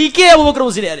 ആര്? ഇ.കെ. അബൂബക്കർ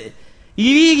മുസ്ലിയാര്.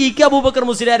 ഇ.കെ. അബൂബക്കർ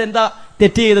മുസ്ലിയാർ എന്താ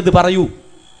തെറ്റ് ചെയ്തത് പറയൂ.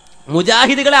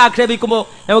 മുജാഹിദുകളെ ആക്ഷേപിക്കുമ്പോൾ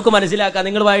നമുക്ക് മനസ്സിലാക്കാം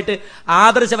നിങ്ങളുമായിട്ട്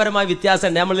ആദർശപരമായ വ്യത്യാസം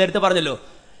ഉണ്ട്. നമ്മൾ നേരത്തെ പറഞ്ഞല്ലോ,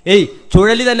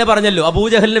 ചുഴലി തന്നെ പറഞ്ഞല്ലോ,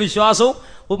 അബൂജഹലിന്റെ വിശ്വാസവും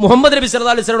മുഹമ്മദ് നബി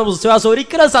സല്ലല്ലാഹു അലൈഹി വസല്ലം വിശ്വാസവും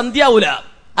ഒരിക്കലും സന്ധ്യാവൂല.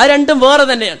 അത് രണ്ടും വേറെ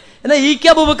തന്നെയാണ്. എന്നാൽ ഇ.കെ.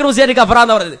 അബൂബക്കർ മുസ്ലിയാർ കഫറ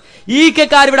എന്ന് പറഞ്ഞത്.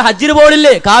 ഇ.കെക്കാർ ഇവിടെ ഹജ്ജിന്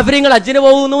പോകില്ലേ? കാഫിര്യങ്ങൾ ഹജ്ജിന്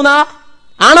പോകുന്നു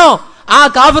ആണോ? ആ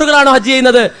കാഫിറുകളാണോ ഹജ്ജ്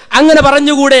ചെയ്യുന്നത്? അങ്ങനെ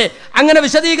പറഞ്ഞുകൂടെ? അങ്ങനെ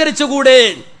വിശദീകരിച്ചുകൂടെ?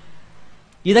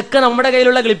 ഇതൊക്കെ നമ്മുടെ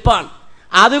കയ്യിലുള്ള ക്ലിപ്പാണ്.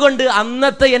 അതുകൊണ്ട്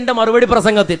അന്നത്തെ എന്റെ മറുപടി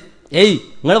പ്രസംഗത്തിൽ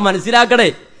നിങ്ങൾ മനസ്സിലാക്കണേ,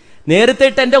 നേരത്തെ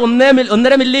ഇട്ട് എന്റെ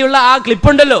 1.5 മില്ലിയുള്ള ആ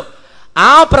ക്ലിപ്പുണ്ടല്ലോ,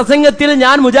 ആ പ്രസംഗത്തിൽ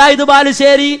ഞാൻ മുജാഹിദ്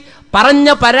ബാലുശ്ശേരി പറഞ്ഞ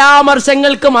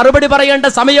പരാമർശങ്ങൾക്ക് മറുപടി പറയേണ്ട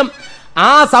സമയം,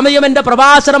 ആ സമയം എന്റെ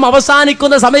പ്രഭാഷണം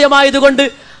അവസാനിക്കുന്ന സമയമായതുകൊണ്ട്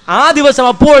ആ ദിവസം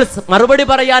അപ്പോൾ മറുപടി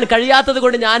പറയാൻ കഴിയാത്തത്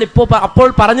കൊണ്ട് അപ്പോൾ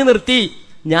പറഞ്ഞു നിർത്തി.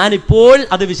 ഞാനിപ്പോൾ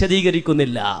അത്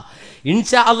വിശദീകരിക്കുന്നില്ല.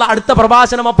 ഇൻഷാ അല്ലാഹ് അടുത്ത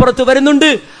പ്രഭാഷണം അപ്പുറത്ത് വരുന്നുണ്ട്.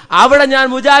 അവിടെ ഞാൻ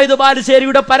മുജാഹിദ്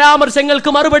ബാലുശ്ശേരിയുടെ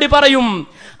പരാമർശങ്ങൾക്ക് മറുപടി പറയും.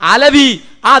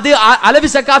 അലവി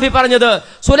സക്കാഫി പറഞ്ഞത്,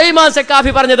 സുലൈമാൻ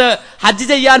സക്കാഫി പറഞ്ഞത്, ഹജ്ജ്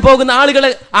ചെയ്യാൻ പോകുന്ന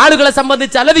ആളുകളെ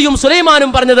സംബന്ധിച്ച് അലവിയും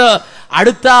സുലൈമാനും പറഞ്ഞത്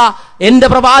അടുത്ത എന്റെ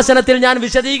പ്രഭാഷണത്തിൽ ഞാൻ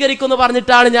വിശദീകരിക്കുന്നു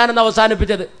പറഞ്ഞിട്ടാണ് ഞാനന്ന്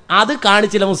അവസാനിപ്പിച്ചത്. അത്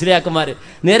കാണിച്ചില്ല മുസ്ലിയാക്കന്മാര്.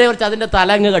 നേരെ കുറച്ച് അതിന്റെ തല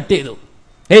അങ്ങ് കട്ട് ചെയ്തു.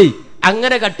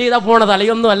 അങ്ങനെ കട്ട് ചെയ്താ പോണ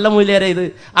തലയൊന്നും അല്ല മൂല്യേരെ ഇത്.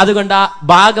 അതുകൊണ്ട് ആ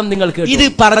ഭാഗം നിങ്ങൾക്ക് ഇത്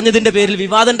പറഞ്ഞതിന്റെ പേരിൽ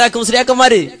വിവാദം ഉണ്ടാക്കും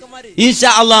മുസ്ലിയാക്കന്മാര്.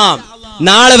 ഇൻഷാ അല്ലാഹ്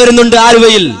നാളെ വരുന്നുണ്ട്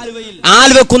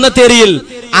ആലുവ കുന്നത്തേരിയിൽ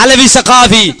അലവി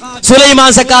സഖാഫി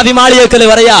സുലൈമാൻ സഖാഫി മാളിയേക്കല്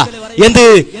പറയാ എന്ത്?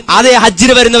 അതേ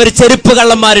ഹജ്ജിന് വരുന്നവർ ചെരുപ്പ്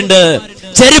കള്ളന്മാരുണ്ട്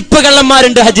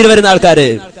ഹജ്ജിന് വരുന്ന ആൾക്കാര്.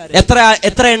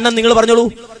 എത്ര എണ്ണം നിങ്ങൾ പറഞ്ഞോളൂ,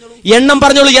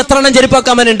 എത്ര എണ്ണം ചെരുപ്പ്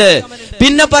വെക്കാൻ വരുന്നുണ്ട്.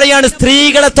 പിന്നെ പറയാണ്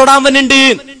സ്ത്രീകളെ തൊടാൻ വരുന്നുണ്ട്,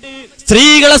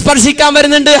 സ്ത്രീകളെ സ്പർശിക്കാൻ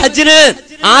വരുന്നുണ്ട് ഹജ്ജിന്.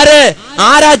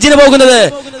 ആരാ ഹജ്ജിന് പോകുന്നത്?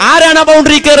 ആരാണ് ആ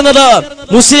ബൗണ്ടറി കയറുന്നത്?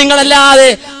 മുസ്ലിങ്ങളല്ലാതെ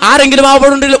ആരെങ്കിലും ആ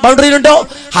ബൗണ്ടറിയിലുണ്ടോ?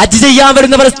 ഹജ്ജ് ചെയ്യാൻ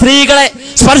വരുന്നവർ സ്ത്രീകളെ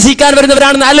സ്പർശിക്കാൻ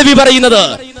വരുന്നവരാണെന്ന് അലവി പറയുന്നത്,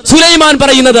 സുലൈമാൻ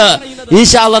പറയുന്നത്.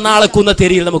 ഇൻഷാ അല്ലാഹ് നാളെ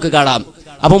കുന്നത്തേരിയിൽ നമുക്ക് കാണാം.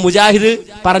 അപ്പൊ മുജാഹിദ്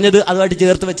പറഞ്ഞത് അതുമായിട്ട്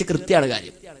ചേർത്ത് വെച്ച് കൃത്യമാണ്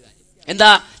കാര്യം. എന്താ,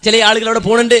 ചില ആളുകൾ അവിടെ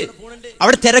പോണുണ്ട്,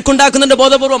 അവിടെ തിരക്കുണ്ടാക്കുന്നുണ്ട്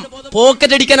ബോധപൂർവം.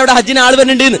 പോക്കറ്റ് അടിക്കാൻ അവിടെ ഹജ്ജിന് ആൾ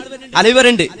വരുന്നുണ്ട്, അലവി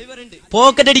വരുന്നുണ്ട്.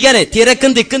 പോക്കറ്റ് അടിക്കാനേ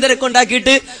തിക്കും തിരക്കും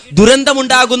ഉണ്ടാക്കിയിട്ട്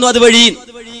ദുരന്തമുണ്ടാകുന്നു അതുവഴി.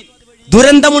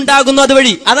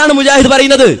 അതാണ് മുജാഹിദ്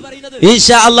പറയുന്നത്.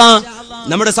 ഇൻഷാ അല്ലാഹ്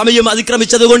നമ്മുടെ സമയം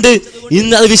അതിക്രമിച്ചത് കൊണ്ട്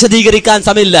ഇന്ന് അത് വിശദീകരിക്കാൻ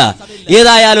സമയമില്ല.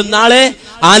 ഏതായാലും നാളെ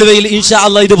ആലുവയിൽ ഇൻഷാ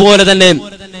അല്ലാഹ് ഇതുപോലെ തന്നെ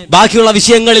ബാക്കിയുള്ള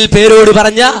വിഷയങ്ങളിൽ പേരോട്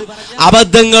പറഞ്ഞ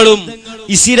അബദ്ധങ്ങളും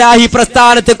ഇസ്ലാഹി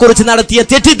പ്രസ്ഥാനത്തെ കുറിച്ച് നടത്തിയ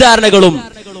തെറ്റിദ്ധാരണകളും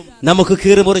നമുക്ക്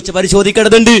കീറിമുറിച്ച്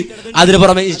പരിശോധിക്കേണ്ടതുണ്ട്. അതിനു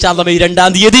പുറമെ ഇൻഷാ അല്ലാഹ് മെയ്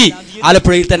 2-ാം തീയതി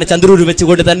ആലപ്പുഴയിൽ തന്നെ ചന്ദ്രൂർ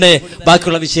വെച്ചുകൊണ്ട് തന്നെ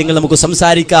ബാക്കിയുള്ള വിഷയങ്ങൾ നമുക്ക്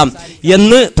സംസാരിക്കാം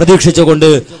എന്ന് പ്രതീക്ഷിച്ചുകൊണ്ട്,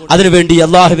 അതിനുവേണ്ടി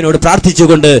അള്ളാഹുവിനോട്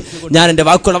പ്രാർത്ഥിച്ചുകൊണ്ട് ഞാൻ എന്റെ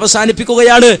വാക്കുകൾ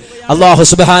അവസാനിപ്പിക്കുകയാണ്. അള്ളാഹു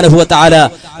സുബ്ഹാനഹു വ തആല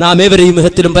നാം ഏവരെയും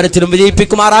ഇഹത്തിലും പരത്തിലും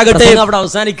വിജയിപ്പിക്കുമാറാകട്ടെ. അവിടെ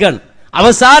അവസാനിക്കാൻ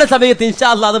അവസാന സമയത്ത് ഇൻഷാ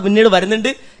അല്ലാഹ് അത് പിന്നീട്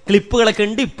വരുന്നുണ്ട്. ക്ലിപ്പുകളൊക്കെ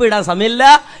ഉണ്ട്, ഇപ്പൊ ഇടാൻ സമയമില്ല.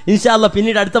 ഇൻഷാ അല്ലാഹ്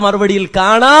പിന്നീട് അടുത്ത മറുപടിയിൽ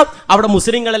കാണാം. അവിടെ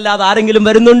മുസ്ലിങ്ങളല്ലാതെ ആരെങ്കിലും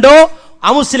വരുന്നുണ്ടോ,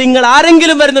 അമുസ്ലിങ്ങൾ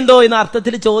ആരെങ്കിലും വരുന്നുണ്ടോ എന്ന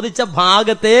അർത്ഥത്തിൽ ചോദിച്ച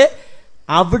ഭാഗത്തെ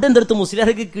അവിടെ എന്തെടുത്ത്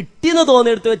മുസ്ലിയാർക്ക് കിട്ടിയെന്ന്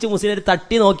തോന്നിയെടുത്ത് വെച്ച് മുസ്ലിയാർ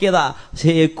തട്ടി നോക്കിയതാ.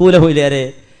 ശേക്കൂല മൂല്യാരെ.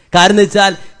 കാരണം എന്ന്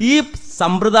വെച്ചാൽ ഈ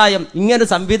സമ്പ്രദായം ഇങ്ങനെ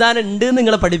സംവിധാനം ഉണ്ട്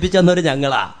നിങ്ങളെ പഠിപ്പിച്ചു തന്നവര്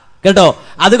ഞങ്ങളാ കേട്ടോ.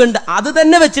 അതുകൊണ്ട് അത്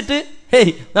തന്നെ വെച്ചിട്ട്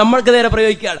നമ്മൾക്ക് നേരെ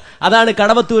പ്രയോഗിക്കുകയാണ്. അതാണ്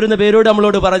കടവത്തൂരെന്ന പേരോട്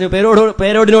നമ്മളോട് പറഞ്ഞു,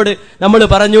 പേരോടിനോട് നമ്മൾ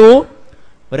പറഞ്ഞു,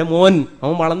 ഒരു മോൻ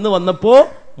അവൻ വളർന്നു വന്നപ്പോ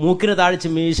മൂക്കിന് താഴ്ച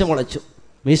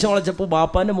മീശ മുളച്ചപ്പോ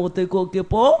ബാപ്പാന്റെ മുഖത്തേക്ക്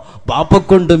നോക്കിയപ്പോ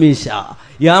ബാപ്പക്കുണ്ട് മീശ,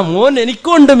 മോൻ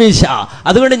എനിക്കുണ്ട് മീശ.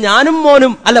 അതുകൊണ്ട്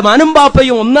മാനും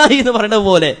ബാപ്പയും ഒന്നായി എന്ന് പറയുന്ന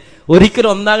പോലെ ഒരിക്കലും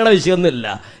ഒന്നാകണ വിഷയമൊന്നുമില്ല.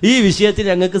 ഈ വിഷയത്തിൽ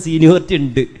ഞങ്ങൾക്ക് സീനിയോറിറ്റി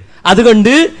ഉണ്ട്.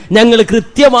 അതുകൊണ്ട് ഞങ്ങൾ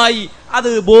കൃത്യമായി അത്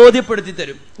ബോധ്യപ്പെടുത്തി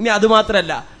തരും. ഇനി അത്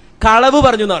മാത്രല്ല, കളവ്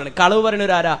പറഞ്ഞു എന്ന് പറഞ്ഞു. കളവ്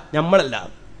പറയുന്നവരാരാ? നമ്മളല്ല.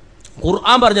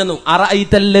 ഖുർആൻ പറഞ്ഞു,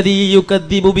 അറഅയ്തല്ലദീ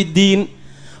യുകദ്ദിബു ബിദ്ദീൻ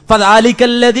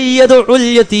ഫദാലികല്ലദീ യദ്ഉൽ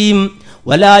യതീം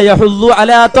വലാ യഹുല്ലു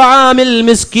അലാ തആമിൽ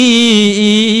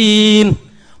മിസ്കീൻ.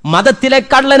 മതത്തിലെ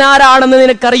കള്ളനാരാണെന്ന്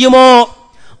നിനക്കറിയുമോ?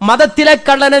 മതത്തിലെ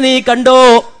കള്ളനെ നീ കണ്ടോ?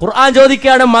 ഖുർആൻ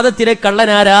ചോദിക്കുകയാണ്, മതത്തിലെ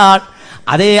കള്ളനാരാണ്?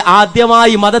 അതേ,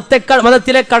 ആദ്യമായി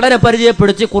മതത്തിലെ കള്ളനെ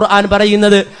പരിചയപ്പെടുത്തി ഖുർആൻ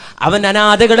പറയുന്നത് അവൻ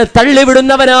അനാഥകളെ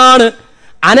തള്ളിവിടുന്നവനാണ്.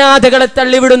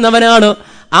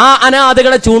 ആ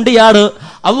അനാഥകളെ ചൂണ്ടിയാണ്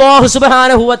അല്ലാഹു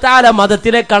സുബ്ഹാനഹു വ തആല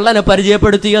മതത്തിലെ കള്ളനെ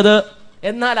പരിചയപ്പെടുത്തിയത്.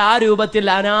 എന്നാൽ ആ രൂപത്തിൽ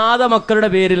അനാഥ മക്കളുടെ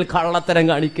പേരിൽ കള്ളത്തരം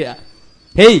കാണിക്കുക.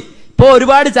 ഇപ്പൊ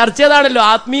ഒരുപാട് ചർച്ച ചെയ്താണല്ലോ,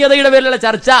 ആത്മീയതയുടെ പേരിലുള്ള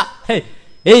ചർച്ച.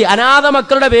 അനാഥ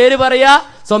മക്കളുടെ പേര് പറയാ,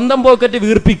 സ്വന്തം പോക്കറ്റ്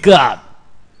വീർപ്പിക്കുക.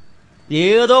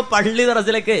 ഏതോ പള്ളി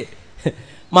ദറസിലൊക്കെ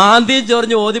മാന്തിയും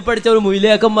ചൊറിഞ്ഞ് ഓതിപ്പടിച്ച ഒരു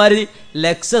മുയിലേക്കന്മാർ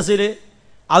ലെക്സസിൽ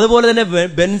അതുപോലെ തന്നെ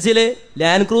ബെൻസിൽ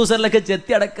ലാൻഡ് ക്രൂസറിലൊക്കെ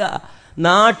ചെത്തി അടക്കുക.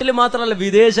 നാട്ടിൽ മാത്രമല്ല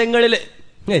വിദേശങ്ങളിൽ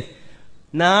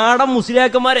നാടൻ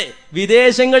മുസ്ലിയാക്കന്മാരെ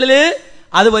വിദേശങ്ങളിൽ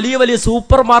അത് വലിയ വലിയ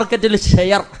സൂപ്പർ മാർക്കറ്റിൽ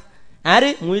ഷെയർ. ആര്?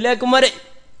 മുയിലേക്കന്മാരെ.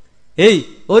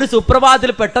 ഒരു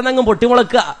സുപ്രഭാതത്തിൽ പെട്ടെന്നങ്ങ്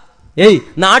പൊട്ടിമുളക്കുക.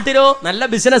 നാട്ടിലോ നല്ല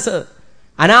ബിസിനസ്.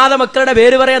 അനാഥ മക്കളുടെ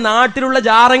പേര് പറയാ. നാട്ടിലുള്ള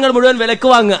ജാറങ്ങൾ മുഴുവൻ വിലക്ക്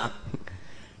വാങ്ങുക,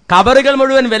 കബറുകൾ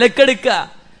മുഴുവൻ വിലക്കെടുക്കുക,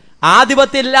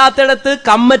 ആധിപത്യം ഇല്ലാത്തിടത്ത്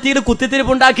കമ്മറ്റിയിൽ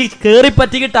കുത്തിത്തിരിപ്പുണ്ടാക്കി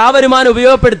കേറിപ്പറ്റിക്കിട്ട് ആ വരുമാനം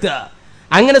ഉപയോഗപ്പെടുത്തുക,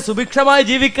 അങ്ങനെ സുഭിക്ഷമായി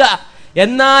ജീവിക്കുക.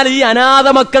 എന്നാൽ ഈ അനാഥ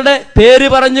മക്കളുടെ പേര്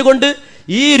പറഞ്ഞുകൊണ്ട്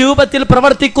ഈ രൂപത്തിൽ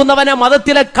പ്രവർത്തിക്കുന്നവനെ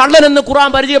മതത്തിലെ കള്ളനെന്ന് ഖുർആൻ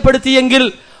പരിചയപ്പെടുത്തിയെങ്കിൽ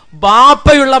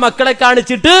ബാപ്പയുള്ള മക്കളെ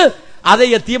കാണിച്ചിട്ട് അത്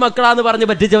യത്തീം മക്കളാന്ന് പറഞ്ഞ്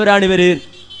പറ്റിച്ചവരാണ് ഇവര്.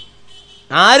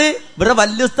 ആര്? ഇവിടെ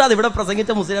വല്യുസ്താദ്, ഇവിടെ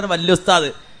പ്രസംഗിച്ച മുസ്ലിം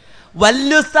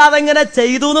വല്യുസ്താദ് എങ്ങനെ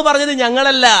ചെയ്തു എന്ന് പറഞ്ഞത്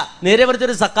ഞങ്ങളല്ല, നേരെ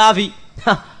മറിച്ചൊരു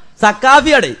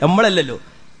സക്കാഫിയാണ്, നമ്മളല്ലല്ലോ.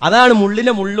 അതാണ്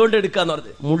മുള്ളിനെ മുള്ളുകൊണ്ട് എടുക്കുക എന്ന്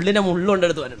പറഞ്ഞത്. മുള്ളിനെ മുള്ളുകൊണ്ട്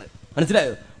എടുത്ത് വരണം,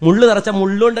 മനസ്സിലായോ? മുള്ളു നിറച്ച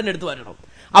മുള്ളുകൊണ്ട് തന്നെ എടുത്ത് വരണം.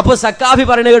 അപ്പൊ സക്കാഫി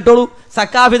പറയുന്നത് കേട്ടോളൂ.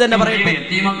 സക്കാഫി തന്നെ പറയട്ടെ.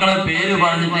 മക്കളെ പേര്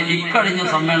പറഞ്ഞിട്ട് ഇക്കഴിഞ്ഞ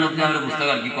സമ്മേളനത്തിൽ അവർ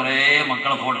പുസ്തകമാക്കി കുറെ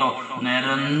മക്കളെ ഫോട്ടോ,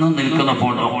 നിരന്നു നിൽക്കുന്ന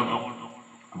ഫോട്ടോ.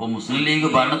 അപ്പൊ മുസ്ലിം ലീഗ്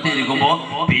ഭരണത്തിലിരിക്കുമ്പോ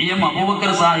PM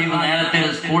അബൂബക്കർ സാഹിബ് നേരത്തെ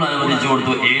സ്കൂൾ അനുവദിച്ചു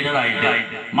കൊടുത്തു, എയ്ഡഡായിട്ട്.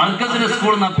 മർക്കസിന്റെ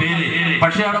സ്കൂൾ എന്ന പേര്,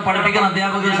 പക്ഷെ അവിടെ പഠിപ്പിക്കുന്ന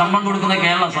അധ്യാപകർക്ക് ശമ്പളം കൊടുക്കുന്ന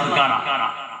കേരള സർക്കാരാണ്.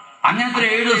 അങ്ങനത്തെ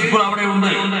 7 സ്കൂൾ അവിടെ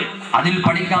ഉണ്ട്. അതിൽ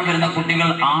പഠിക്കാൻ വരുന്ന കുട്ടികൾ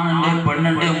ആണുണ്ട്,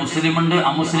 പെണ്ണുണ്ട്, മുസ്ലിമുണ്ട്,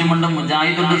 അമുസ്ലിമുണ്ട്,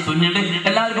 മുജാഹിദുണ്ട്, സുന്നിണ്ട്,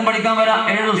 എല്ലാവർക്കും പഠിക്കാൻ വരാം.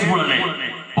 7 സ്കൂളല്ലേ.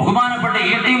 ബഹുമാനപ്പെട്ട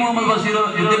ET മുഹമ്മദ് ബഷീർ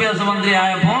വിദ്യാഭ്യാസ മന്ത്രി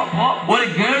ആയപ്പോ ഒരു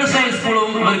ഗേൾസ്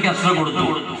ഹൈസ്കൂളും ഇവർക്ക് എക്സ്ട്രാ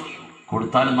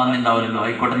കൊടുത്താലും നന്ദി ഉണ്ടാവില്ലല്ലോ.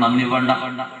 ആയിക്കോട്ടെ, നന്ദി വേണ്ട,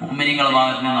 മുഅ്മിനീങ്ങളുടെ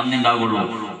ഭാഗത്തിന് നന്ദി ഉണ്ടാവുള്ളൂ,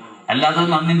 അല്ലാതെ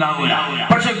നന്ദി ഉണ്ടാവൂല.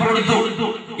 പക്ഷെ കൊടുത്തു.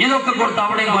 ഇതൊക്കെ കൊടുത്ത്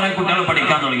അവിടെയും കുറെ കുട്ടികൾ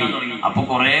പഠിക്കാൻ തുടങ്ങി. അപ്പൊ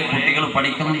കുറെ കുട്ടികൾ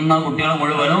പഠിക്കുന്ന കുട്ടികൾ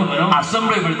മുഴുവനും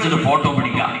അസംബ്ലി വിളിച്ചിട്ട് ഫോട്ടോ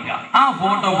പിടിക്കാം. ആ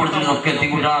ഫോട്ടോ പിടിച്ചിട്ട് ഇതൊക്കെ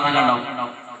എത്തിക്കുട്ടികളാണെന്നുണ്ടാവും.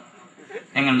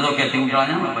 എങ്ങനെ ഇതൊക്കെ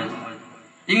എത്തിക്കുട്ടികളാണ്?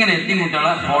 ഇങ്ങനെ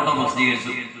എത്തിക്കുട്ടികളെ ഫോട്ടോ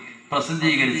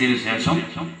പ്രസിദ്ധീകരിച്ചതിന് ശേഷം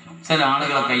ചില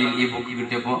ആളുകളെ കയ്യിൽ ഈ ബുക്ക്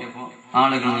കിട്ടിയപ്പോ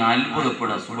ആളുകൾ ഞാൻ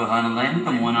അത്ഭുതപ്പെടുക. സുബ്ഹാനല്ലാഹ്,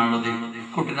 എന്റെ മോനാണുള്ളത്,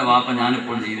 കുട്ടിയുടെ വാപ്പ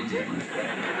ഞാനിപ്പോൾ ജീവിച്ചിരിക്കുന്നു.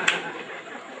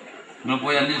 നിങ്ങൾ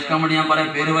പോയി അന്വേഷിക്കാൻ വേണ്ടി ഞാൻ പറയാം,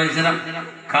 പേര് വായിച്ചരാം.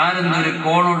 കാരന്തൂര്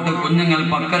കോണോട്ട് കുഞ്ഞുങ്ങൾ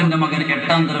പക്കറിന്റെ മകൻ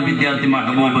 8ാം തരം വിദ്യാർത്ഥി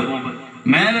മഹബൂബ്,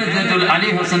 മേലേച്ചേറ്റൂർ അലി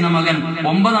ഹസന്റെ മകൻ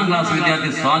 9ാം ക്ലാസ്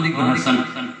വിദ്യാർത്ഥി സാദിഖ് ഹസൻ,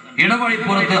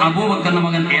 ഇടവഴിപ്പുറത്ത് അബൂബക്കറിന്റെ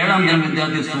മകൻ 7ാം തരം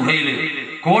വിദ്യാർത്ഥി സുഹൈല്,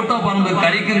 കോട്ടോപ്പറമ്പ്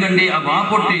കരിക്കും കണ്ടി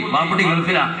വാപ്പുട്ടി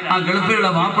ഗൾഫിലാ, ആ ഗൾഫിലുള്ള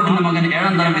വാപ്പുട്ടിന്റെ മകൻ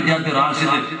 7ാം തരം വിദ്യാർത്ഥി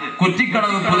റാഷിദ്,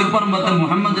 കുറ്റിക്കടവ് പുതുപ്പറമ്പത്ത്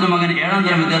മുഹമ്മദിന്റെ മകൻ 7ാം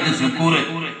തരം വിദ്യാർത്ഥി സുക്കൂർ.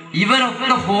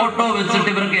 ഇവരൊക്കെ ഫോട്ടോ വെച്ചിട്ട്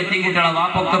ഇവർക്ക് എത്തിക്കിട്ടാണ്.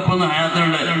 വാപ്പൊക്കെ ഇപ്പൊ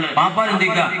ഹയാത്തിലുണ്ട്.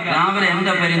 വാപ്പാരെന്തിക്ക രാവിലെ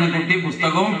എന്റെ പേരിൽ കുട്ടി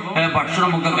പുസ്തകവും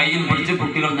ഭക്ഷണമൊക്കെ കയ്യിൽ പിടിച്ച്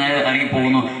കുട്ടികൾ നേരെ ഇറങ്ങി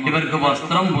പോകുന്നു. ഇവർക്ക്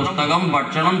വസ്ത്രം, പുസ്തകം,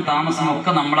 ഭക്ഷണം, താമസം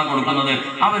ഒക്കെ നമ്മളെ കൊടുക്കുന്നത്.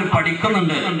 അവർ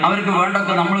പഠിക്കുന്നുണ്ട്, അവർക്ക്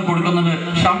വേണ്ടൊക്കെ നമ്മൾ കൊടുക്കുന്നുണ്ട്.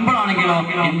 ശമ്പളമാണെങ്കിലോ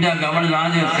ഇന്ത്യ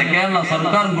ഗവൺമെന്റ് കേരള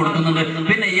സർക്കാരും കൊടുക്കുന്നുണ്ട്.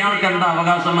 പിന്നെ ഇയാൾക്ക് എന്താ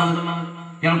അവകാശമുള്ളത്?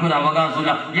 ഇയാൾക്കൊരു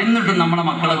അവകാശമില്ല. എന്നിട്ട് നമ്മുടെ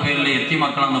മക്കളെ പേരിൽ എത്തി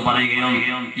മക്കളെന്ന് പറയുകയും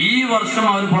ഈ വർഷം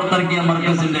അവർ പുറത്തിറക്കിയ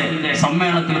മർക്കസിന്റെ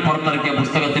സമ്മേളനത്തിൽ പുറത്തിറക്കിയ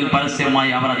പുസ്തകത്തിൽ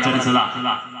പരസ്യമായി അവർ അച്ചടിച്ചതാ.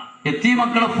 എത്തി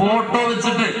മക്കളെ ഫോട്ടോ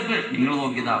വെച്ചിട്ട് നിങ്ങൾ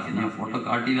നോക്കിയതാ. ഞാൻ ഫോട്ടോ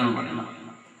കാട്ടിയില്ലെന്ന് പറയുന്നത്.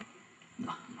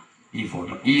 ഈ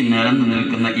ഫോട്ടോ, ഈ നിരന്ന്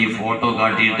നിൽക്കുന്ന ഈ ഫോട്ടോ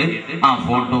കാട്ടിയിട്ട് ആ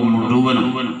ഫോട്ടോ മുഴുവനും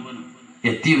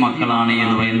എത്തി മക്കളാണ്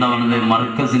എന്ന് പറയും. എന്താ പറയുന്നത്?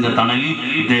 മർക്കസിന്റെ തണലിൽ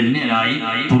ധന്യരായി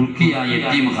തുർക്കിയായ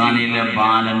യത്തീംഖാനയിലെ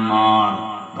ബാലന്മാർ.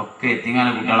 ഇതൊക്കെ എത്തിങ്ങാന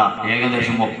കുട്ടികളാ,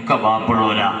 ഏകദേശം ഒക്കെ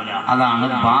ബാപ്പുള്ളവരാ. അതാണ്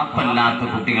ബാപ്പല്ലാത്ത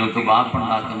കുട്ടികൾക്ക്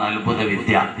ബാപ്പുണ്ടാക്കുന്ന അത്ഭുത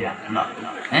വിദ്യ.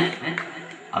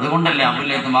 അതുകൊണ്ടല്ലേ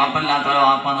അബുലേക്ക് ബാപ്പല്ലാത്തവരെ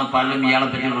ബാപ്പാന്ന് പലരും ഇയാളെ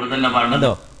പറ്റി വെറുതെ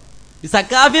പറഞ്ഞോ. ഈ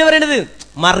സക്കാഫിയ പറയണത്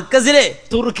മർക്കസിലെ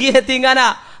തുർക്കി എത്തീങ്കാന,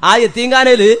 ആ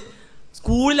എത്തീങ്കാനയില്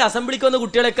സ്കൂളിൽ അസംബ്ലിക്ക് വന്ന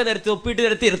കുട്ടികളെയൊക്കെ ഒപ്പിട്ട്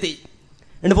നിർത്തി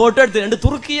ഫോട്ടോ എടുത്ത്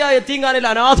തുർക്കിയ എത്തീങ്കാനയിലെ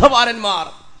അനാഥ ബാലന്മാർ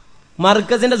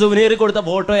മർക്കസിന്റെ സുവനീർ കൊടുത്ത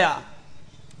ഫോട്ടോയാ.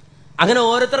 അങ്ങനെ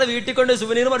ഓരോരുത്തരുടെ വീട്ടിൽ കൊണ്ട്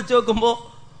സുവനീർ മറിച്ച് വെക്കുമ്പോ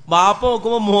ബാപ്പ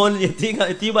നോക്കുമ്പോ മോൻ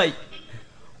എത്തീമായി,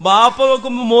 ബാപ്പ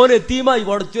നോക്കുമ്പോ മോൻ എത്തീമായി.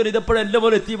 പഠിച്ചോൻ ഇതെപ്പോഴും എന്റെ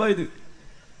മോൻ എത്തീമായത്.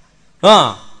 ആ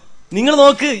നിങ്ങൾ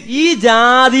നോക്ക്, ഈ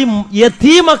ജാതി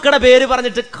യതീം മക്കളുടെ പേര്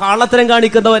പറഞ്ഞിട്ട് കള്ളത്തരം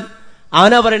കാണിക്കുന്നവൻ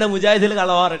അവനാ പറയണ മുജാഹിദിൽ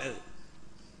കളവാറത്.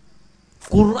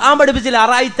 ഖുർആൻ പഠിപ്പിച്ചില്ല,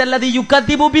 അറായിത്തല്ലദീ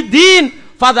യുകദ്ദിബു ബിദ്ദീൻ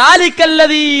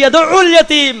ഫദാലിക്കല്ലദീ യദ്ഉൽ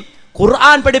യതീം.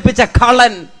 ഖുർആൻ പഠിപ്പിച്ച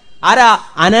കള്ളൻ ആരാ?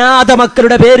 അനാഥ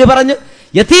മക്കളുടെ പേര് പറഞ്ഞ്,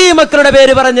 യതീം മക്കളുടെ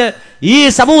പേര് പറഞ്ഞ് ഈ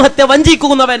സമൂഹത്തെ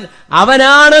വഞ്ചിക്കുന്നവൻ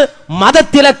അവനാണ്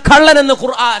മതത്തിലെ കള്ളൻ എന്ന്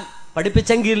ഖുർആൻ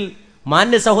പഠിപ്പിച്ചെങ്കിൽ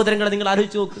മാന്യ സഹോദരങ്ങളെ നിങ്ങൾ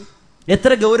ആലോചിച്ച് നോക്ക്,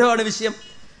 എത്ര ഗൗരവമാണ് വിഷയം.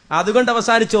 അതുകൊണ്ട്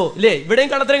അവസാനിച്ചോ? ഇല്ലേ? ഇവിടെയും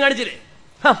കള്ളത്തരം കാണിച്ചില്ലേ?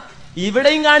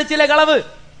 ഇവിടെയും കാണിച്ചില്ലേ കളവ്?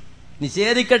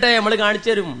 നിഷേധിക്കട്ടെ, നമ്മൾ കാണിച്ചു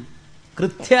തരും.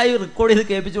 കൃത്യമായി റെക്കോർഡ് ചെയ്ത്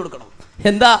കേൾപ്പിച്ചു കൊടുക്കണം.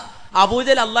 എന്താ?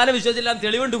 അബൂജൽ അള്ളാനെ വിശ്വസിച്ചില്ല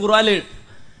തെളിവുണ്ട് ഖുർആനിൽ.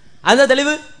 അതെന്താ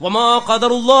തെളിവ്? വമാ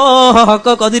ഖദറുല്ലാഹ ഹഖ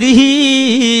ഖദ്രിഹി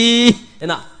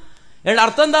എന്നാ. എന്റെ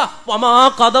അർത്ഥം എന്താ? വമാ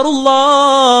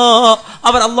ഖദറുല്ലാഹ്,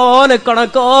 അവർ അല്ലാഹുവിനെ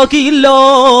കണക്കാക്കിയില്ല.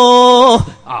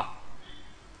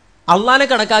 അള്ളാനെ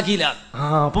കണക്കാക്കിയില്ല.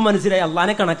 അപ്പൊ മനസ്സിലായി,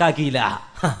 അള്ളാനെ കണക്കാക്കിയില്ല.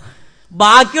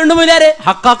 ബാക്കിയുണ്ട് മുലാരെ,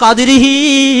 ഹഖ ഖദ്രിഹി,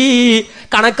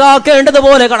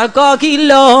 കണക്കാക്കേണ്ടതുപോലെ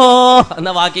കണക്കാക്കിയില്ല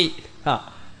എന്ന ബാക്കി.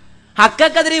 ഹഖ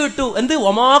ഖദ്രി വിട്ടു. എന്ത്?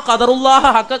 വമാ ഖദറുല്ലാഹ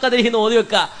ഹഖ ഖദ്രിഹി എന്ന് ഓതി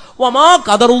വെക്ക. വമാ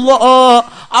ഖദറുല്ലാഹ്,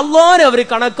 അല്ലാഹുവിനെ അവർ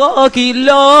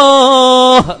കണക്കാക്കിയില്ല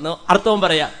എന്ന് അർത്ഥവും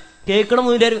പറയാ. കേൾക്കണം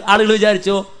മുതൽ ആളുകൾ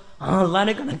വിചാരിച്ചോ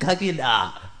അള്ളാഹിനെ കണക്കാക്കിയില്ല.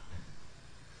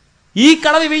 ഈ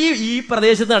കളവ് ഈ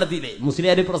പ്രദേശത്ത് നടത്തിയില്ലേ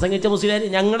മുസ്ലിയാർ, പ്രസംഗിച്ച മുസ്ലിയാർ,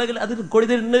 ഞങ്ങളുടെ അത് റെക്കോർഡ്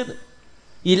ചെയ്തിട്ടുണ്ട്.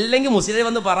 ഇല്ലെങ്കിൽ മുസ്ലിയാർ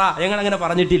വന്ന് പറ ഞങ്ങൾ അങ്ങനെ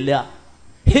പറഞ്ഞിട്ടില്ല,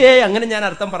 അങ്ങനെ ഞാൻ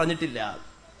അർത്ഥം പറഞ്ഞിട്ടില്ല.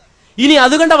 ഇനി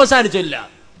അതുകൊണ്ട് അവസാനിച്ചില്ല,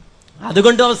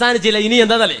 അതുകൊണ്ട് അവസാനിച്ചില്ല. ഇനി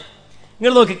എന്താന്നല്ലേ,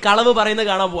 നിങ്ങൾ നോക്കി, കളവ് പറയുന്നത്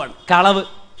കാണാൻ പോവാണ്. കളവ്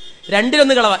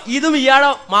രണ്ടിലൊന്ന് കളവ. ഇതും ഇയാളെ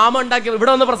മാമ ഉണ്ടാക്കി,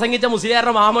 ഇവിടെ വന്ന് പ്രസംഗിച്ച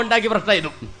മുസ്ലിയാരുടെ മാമ ഉണ്ടാക്കി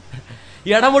പ്രശ്നമായിരുന്നു.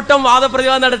 ഇടമുട്ടം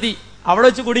വാദപ്രതിവാദം നടത്തി, അവിടെ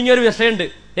വെച്ച് കുടുങ്ങിയൊരു വിഷയമുണ്ട്.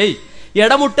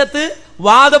 ഇടമുട്ടത്ത്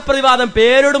വാദപ്രതിവാദം,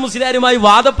 പേരോട് മുസ്ലിയാരുമായി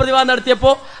വാദപ്രതിവാദം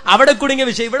നടത്തിയപ്പോ അവിടെ കുടുങ്ങിയ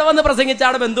വിഷയം. ഇവിടെ വന്ന് പ്രസംഗിച്ച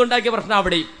ആടെ ബന്ധുണ്ടാക്കിയ പ്രശ്നം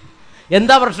അവിടെയും.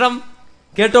 എന്താ പ്രശ്നം?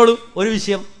 കേട്ടോളൂ. ഒരു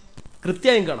വിഷയം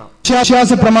കൃത്യമായും കാണാം.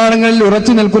 വിശ്വാസ പ്രമാണങ്ങളിൽ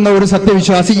ഉറച്ചു നിൽക്കുന്ന ഒരു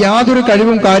സത്യവിശ്വാസി യാതൊരു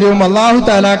കഴിവും കാര്യവും അല്ലാഹു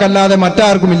തആലാക്കല്ലാതെ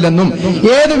മറ്റാർക്കുമില്ലെന്നും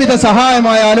ഏതുവിധ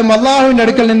സഹായമായാലും അല്ലാഹുവിന്റെ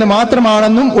അടുക്കൽ നിന്ന്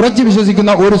മാത്രമാണെന്നും ഉറച്ചു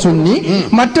വിശ്വസിക്കുന്ന ഒരു സുന്നി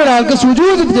മറ്റൊരാൾക്ക്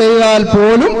സുജൂദ് ചെയ്താൽ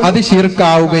പോലും അത്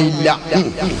ശിർക്കാവുകയില്ല.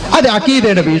 അത്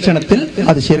അഖീദയുടെ വീക്ഷണത്തിൽ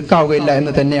അത് ശിർക്കാവുകയില്ല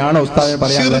എന്ന് തന്നെയാണ് ഉസ്താദ്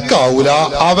പറയുന്നത്.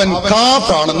 അവൻ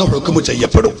കാഫറാണെന്ന് ഹുക്മു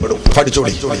ചെയ്യപ്പെടും.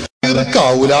 പഠിച്ചോളി.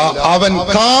 അവൻ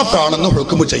കാഫറാണെന്ന്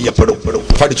ഹുക്മു ചെയ്യപ്പെടും.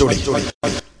 പഠിച്ചോളി.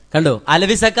 കണ്ടോ,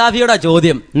 അലവി സക്കാഫിയുടെ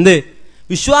ചോദ്യം എന്ത്?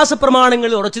 വിശ്വാസ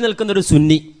പ്രമാണങ്ങളിൽ ഉറച്ചു നിൽക്കുന്ന ഒരു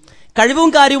സുന്നി, കഴിവും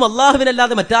കാര്യവും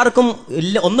അള്ളാഹുവിനല്ലാതെ മറ്റാർക്കും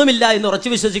ഒന്നുമില്ല എന്ന് ഉറച്ചു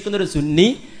വിശ്വസിക്കുന്ന ഒരു സുന്നി,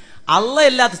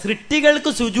 അള്ളയല്ലാത്ത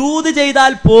സൃഷ്ടികൾക്ക് സുജൂദ്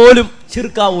ചെയ്താൽ പോലും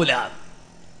ശിർക്കാവൂല.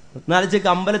 നാലച്ചക്ക്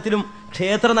അമ്പലത്തിലും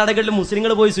ക്ഷേത്ര നടകളിലും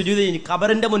മുസ്ലിങ്ങൾ പോയി സുജൂദ് ചെയ്യും,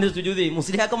 ഖബറിന്റെ മുന്നിൽ സുജൂദ് ചെയ്യും.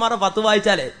 മുസ്ലിയാക്കന്മാരെ പത്ത്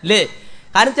വായിച്ചാലേ അല്ലേ,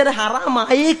 കാരണം ചില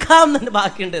ഹറാമായേക്കാം തന്നെ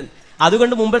ബാക്കിയുണ്ട്.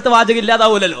 അതുകൊണ്ട് മുമ്പത്തെ വാചകം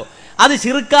ഇല്ലാതാവൂലല്ലോ, അത്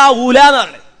ശിർക്കാവൂല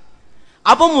എന്നാണ്.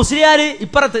 അപ്പം മുസ്ലിയാര്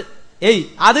ഇപ്പുറത്ത്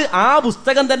അത് ആ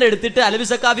പുസ്തകം തന്നെ എടുത്തിട്ട് അലവി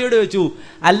സക്കാഫിയോട് ചോദിച്ചു,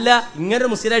 അല്ല ഇങ്ങനെ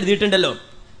മുസ്ലിം എഴുതിയിട്ടുണ്ടല്ലോ,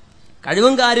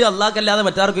 കഴിവും കാര്യം അള്ളാഹ്ക്കല്ലാതെ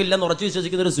മറ്റാർക്കും ഇല്ലെന്ന് ഉറച്ചു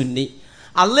വിശ്വസിക്കുന്ന ഒരു സുന്നി,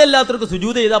 അല്ലാത്തവർക്ക്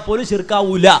സുജൂദ് ചെയ്താൽ പോലും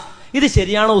ശിർക്കാവൂല, ഇത്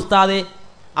ശരിയാണോ ഉസ്താദെ?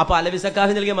 അപ്പൊ അലവി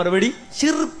സക്കാഫി നൽകിയ മറുപടി,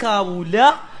 ശിർക്കാവൂല,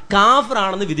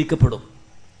 കാഫറാണെന്ന് വിധിക്കപ്പെടും.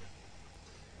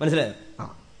 മനസ്സിലായോ?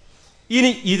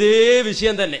 ഇനി ഇതേ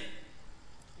വിഷയം തന്നെ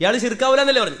ഇയാൾ ശിർക്കാവൂല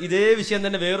എന്നല്ലേ പറഞ്ഞു, ഇതേ വിഷയം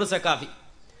തന്നെ വേറൊരു സക്കാഫി,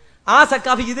 ആ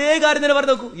സക്കാഫി ഇതേ കാര്യം തന്നെ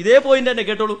പറഞ്ഞു നോക്കൂ, ഇതേ പോയിന്റ് തന്നെ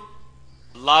കേട്ടോളൂ.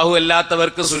 അള്ളാഹു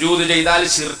അല്ലാത്തവർക്ക് സുജൂദ് ചെയ്താൽ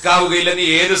ശിർക്കാവുകയില്ലെന്ന്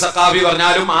ഏത് സക്കാഫി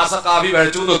പറഞ്ഞാലും ആ സക്കാഫി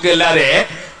വഴച്ചു നോക്കിയല്ലാതെ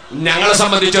ഞങ്ങളെ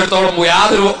സംബന്ധിച്ചിടത്തോളം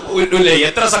യാതൊരു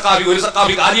എത്ര സക്കാഫി, ഒരു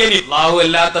സക്കാഫി കാര്യം അള്ളാഹു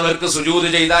അല്ലാത്തവർക്ക് സുജൂദ്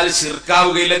ചെയ്താൽ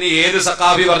ശിർക്കാവുകയില്ലെന്ന് ഏത്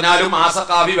സക്കാഫി പറഞ്ഞാലും ആ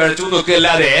സക്കാഫി വഴച്ചു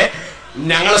നോക്കിയല്ലാതെ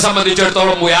ഞങ്ങളെ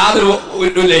സംബന്ധിച്ചിടത്തോളം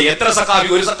യാതൊരു എത്ര സക്കാഫി,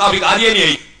 ഒരു സക്കാഫി കാര്യം.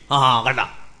 കണ്ട,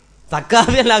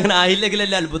 സക്കാഫി അല്ല അങ്ങനെ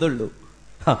ആയില്ലെങ്കിലല്ലേ അത്ഭുതമുള്ളൂ.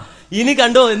 ഇനി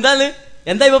കണ്ടോ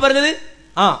എന്താ ഇപ്പൊ പറഞ്ഞത്?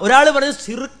 ഒരാള് പറഞ്ഞത്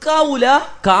ശിർക്കാവൂല,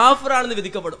 കാഫറാണെന്ന്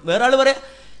വിധിക്കപ്പെടും. വേറെ ആള് പറയാ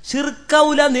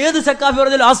ശിർക്കാവൂല, ഏത് സക്കാഫി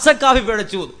പറഞ്ഞാലും ആ സക്കാഫി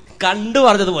പിഴച്ചു, കണ്ടു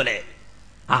പറഞ്ഞതുപോലെ.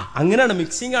 അങ്ങനെയാണ്,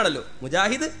 മിക്സിംഗ് ആണല്ലോ.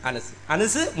 മുജാഹിദ് അനസ്,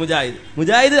 അനസ് മുജാഹിദ്,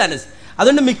 മുജാഹിദ് അനസ്,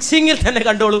 അതുകൊണ്ട് മിക്സിംഗിൽ തന്നെ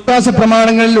കണ്ടോളൂ. വിശ്വാസ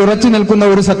പ്രമാണങ്ങളിൽ ഉറച്ചു നിൽക്കുന്ന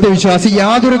ഒരു സത്യവിശ്വാസി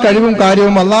യാതൊരു കഴിവും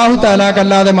കാര്യവും അല്ലാഹു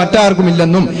തആലാക്കല്ലാതെ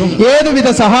മറ്റാർക്കുമില്ലെന്നും ഏതുവിധ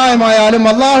സഹായമായാലും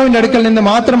അല്ലാഹുവിന്റെ അടുക്കൽ നിന്ന്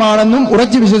മാത്രമാണെന്നും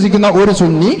ഉറച്ചു വിശ്വസിക്കുന്ന ഒരു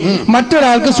സുന്നി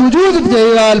മറ്റൊരാൾക്ക് സുജൂദ്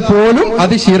ചെയ്താൽ പോലും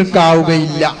അത്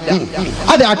ശിർക്കാവുകയില്ല.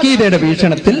 അത് അഖീദയുടെ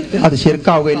വീക്ഷണത്തിൽ അത്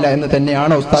ശിർക്കാവുകയില്ല എന്ന്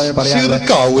തന്നെയാണ് ഉസ്താദ്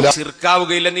പറയുന്നത്.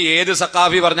 ശിർക്കാവുകയില്ലെന്ന് ഏത്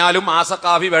സക്കാഫി പറഞ്ഞാലും ആ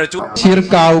സക്കാഫി വഴച്ചു,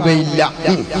 ശിർക്കാവുകയില്ല.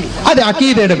 അത്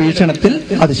അഖീദയുടെ വീക്ഷണത്തിൽ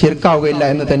അത് ശിർക്കാവുകയില്ല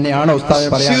എന്ന് തന്നെയാണ് ഉസ്താദ്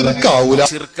പറയുന്നത്.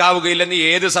 ശിർക്കാവുകയില്ലെന്ന്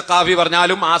ഏത് സക്കാഫി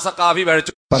പറഞ്ഞാലും ആ സക്കാഫി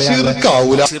വഴച്ചു,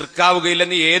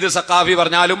 ശിർക്കാവുകയില്ലെന്ന് ഏത് സക്കാഫി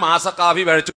പറഞ്ഞാലും ആ സക്കാഫി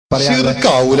വഴച്ചു,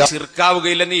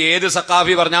 ശിർക്കാവുകയില്ലെന്ന് ഏത്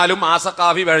സക്കാഫി പറഞ്ഞാലും ആ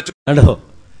സക്കാഫി വഴച്ചു. കണ്ടോ?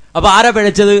 അപ്പൊ ആരാ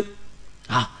പിഴച്ചത്?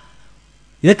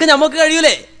 ഇതൊക്കെ നമുക്ക്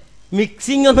കഴിയൂലേ?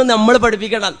 മിക്സിംഗ് ഒന്നും നമ്മൾ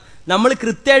പഠിപ്പിക്കണം. നമ്മൾ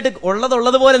കൃത്യമായിട്ട്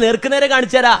ഉള്ളതുപോലെ നേർക്കുനേരെ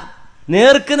കാണിച്ചുതരാ,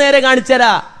 നേർക്കുനേരെ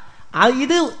കാണിച്ചുതരാ.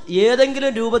 ഇത്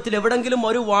ഏതെങ്കിലും രൂപത്തിൽ എവിടെങ്കിലും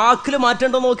ഒരു വാക്കിൽ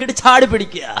മാറ്റണ്ടോ നോക്കിയിട്ട് ചാടി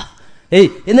പിടിക്കുക.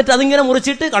 എന്നിട്ട് അതിങ്ങനെ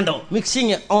മുറിച്ചിട്ട് കണ്ടോ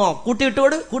മിക്സിങ്,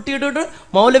 കൂട്ടിയിട്ടോട്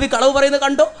മൗലവി കളവ് പറയുന്നത്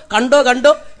കണ്ടോ കണ്ടോ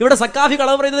കണ്ടോ, ഇവിടെ സക്കാഫി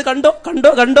കളവ് പറയുന്നത് കണ്ടോ കണ്ടോ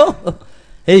കണ്ടോ.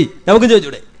 നമുക്കും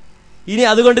ചോദിച്ചൂടെ? ഇനി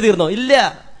അതുകൊണ്ട് തീർന്നോ? ഇല്ല.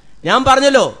 ഞാൻ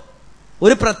പറഞ്ഞല്ലോ,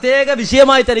 ഒരു പ്രത്യേക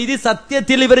വിഷയമായി തന്നെ ഇത്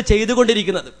സത്യത്തിൽ ഇവർ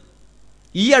ചെയ്തുകൊണ്ടിരിക്കുന്നത്.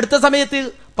 ഈ അടുത്ത സമയത്ത്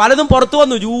പലതും പുറത്തു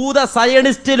വന്നു. ജൂത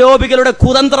സയനിസ്റ്റ് ലോബികളുടെ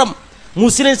കുതന്ത്രം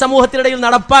മുസ്ലിം സമൂഹത്തിനിടയിൽ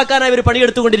നടപ്പാക്കാനായി ഇവർ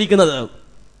പണിയെടുത്തുകൊണ്ടിരിക്കുന്നത്.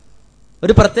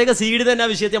 ഒരു പ്രത്യേക സീഡ് തന്നെ ആ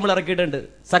വിഷയത്തെ നമ്മൾ ഇറക്കിയിട്ടുണ്ട്.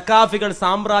 സക്കാഫികൾ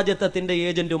സാമ്രാജ്യത്വത്തിന്റെ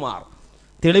ഏജന്റുമാർ.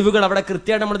 തെളിവുകൾ അവിടെ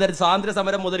കൃത്യമായിട്ട് നമ്മൾ തരും. സ്വാതന്ത്ര്യ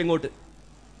സമരം മുതൽ ഇങ്ങോട്ട്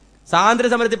സ്വാതന്ത്ര്യ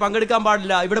സമരത്തിൽ പങ്കെടുക്കാൻ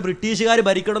പാടില്ല, ഇവിടെ ബ്രിട്ടീഷുകാർ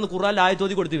ഭരിക്കണമെന്ന് ഖുർആനിൽ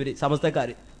ആയത്തോതി കൊടുത്തു. ഇവര് സമസ്തക്കാർ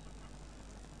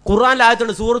ഖുർആനിൽ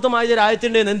ആയത്തുണ്ട്, സൂറത്തുമായ ഒരു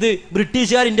ആയത്തുണ്ട്. എന്ത്?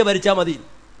 ബ്രിട്ടീഷുകാർ ഇന്ത്യ ഭരിച്ചാൽ മതി.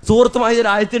 സൂറത്തുമായ ഒരു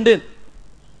ആയത്തുണ്ട്.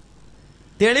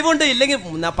 തെളിവുണ്ട്. ഇല്ലെങ്കിൽ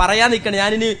പറയാൻ നിൽക്കണം.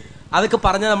 ഞാനിനി അതൊക്കെ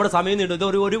പറഞ്ഞാൽ നമ്മുടെ സമയം നീണ്ടു. ഇത്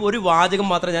ഒരു വാചകം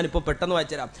മാത്രം ഞാനിപ്പോൾ പെട്ടെന്ന്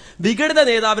വായിച്ചുതരാം. വിഘടിത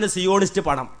നേതാവിന് സിയോണിസ്റ്റ്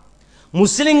പണം.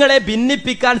 മുസ്ലിങ്ങളെ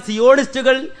ഭിന്നിപ്പിക്കാൻ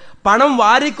സിയോണിസ്റ്റുകൾ പണം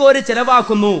വാരിക്കോരി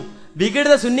ചെലവാക്കുന്നു.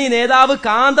 വിഘടിത സുന്നി നേതാവ്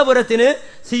കാന്തപുരത്തിന്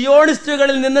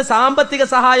സിയോണിസ്റ്റുകളിൽ നിന്ന് സാമ്പത്തിക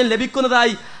സഹായം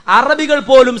ലഭിക്കുന്നതായി അറബികൾ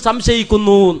പോലും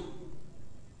സംശയിക്കുന്നു.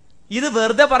 ഇത്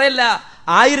വെറുതെ പറയല്ല.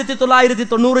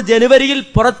 1990 ജനുവരിയിൽ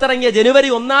പുറത്തിറങ്ങിയ, ജനുവരി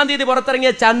 1-ാം തീയതി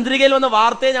പുറത്തിറങ്ങിയ ചന്ദ്രികയിൽ വന്ന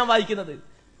വാർത്തയെ ഞാൻ വായിക്കുന്നത്.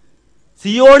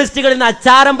 സിയോണിസ്റ്റുകളിൽ നിന്ന്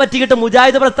അച്ചാരം പറ്റിയിട്ട്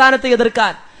മുജാഹിദ് പ്രസ്ഥാനത്തെ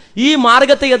എതിർക്കാൻ, ഈ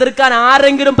മാർഗത്തെ എതിർക്കാൻ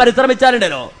ആരെങ്കിലും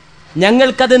പരിശ്രമിച്ചാലുണ്ടല്ലോ,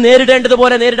 ഞങ്ങൾക്കത്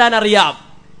നേരിടേണ്ടതുപോലെ നേരിടാൻ അറിയാം.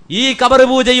 ഈ ഖബർ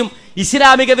പൂജയും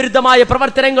ഇസ്ലാമിക വിരുദ്ധമായ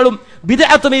പ്രവർത്തനങ്ങളും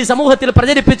ബിദ്അത്തും ഈ സമൂഹത്തിൽ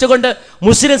പ്രചരിപ്പിച്ചുകൊണ്ട്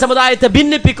മുസ്ലിം സമുദായത്തെ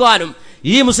ഭിന്നിപ്പിക്കുവാനും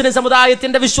ഈ മുസ്ലിം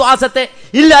സമുദായത്തിന്റെ വിശ്വാസത്തെ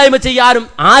ഇല്ലായ്മ ചെയ്യാനും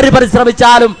ആര്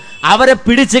പരിശ്രമിച്ചാലും അവരെ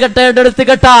പിടിച്ചു കെട്ടേണ്ടടുത്ത്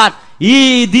കെട്ടാൻ ഈ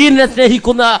ദീനിനെ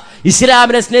സ്നേഹിക്കുന്ന,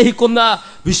 ഇസ്ലാമിനെ സ്നേഹിക്കുന്ന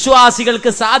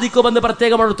വിശ്വാസികൾക്ക് സാധിക്കുമെന്ന്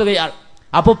പ്രത്യേകം ഉണർത്തുകയാണ്.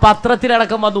 അപ്പോൾ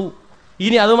പത്രത്തിലടക്കം വന്നു.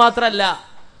 ഇനി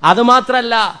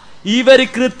അതുമാത്രല്ല ഇവർ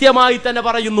കൃത്യമായി തന്നെ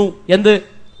പറയുന്നു. എന്ത്?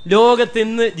 ലോകത്ത്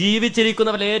ഇന്ന്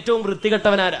ജീവിച്ചിരിക്കുന്നവരിൽ ഏറ്റവും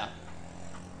വൃത്തികെട്ടവനാരാ?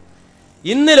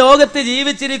 ഇന്ന് ലോകത്ത്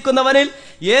ജീവിച്ചിരിക്കുന്നവനിൽ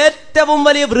ഏറ്റവും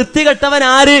വലിയ വൃത്തികെട്ടവൻ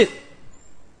ആര്?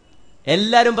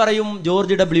 എല്ലാരും പറയും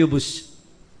ജോർജ് W. ബുഷ്.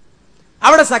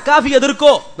 അവിടെ സക്കാഫി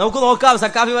എതിർക്കോ? നമുക്ക് നോക്കാം.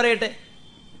 സക്കാഫി പറയട്ടെ.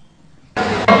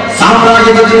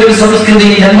 സാമ്രാജ്യത്തിന്റെ ഒരു സംസ്കൃതി.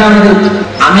 രണ്ടാമത്,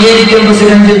 അമേരിക്കൻ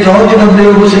പ്രസിഡന്റ് ജോർജ്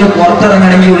W. ബുഷിന്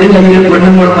പുറത്തിറങ്ങണമെങ്കിൽ ഒരു കയ്യിൽ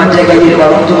പെണ്ണുങ്ങളും മറ്റേ കയ്യിൽ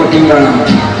വളർത്തു കുട്ടിയും കാണാം.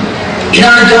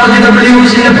 ഇതാണ് ജോർജ് W.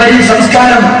 ബുഷിന്റെ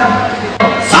സംസ്കാരം.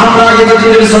 സാമ്രാജ്യത്തിന്റെ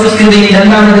ഒരു സംസ്കൃതി.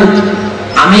 രണ്ടാമത്,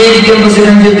 അമേരിക്കൻ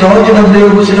പ്രസിഡന്റ് ജോർജ് W.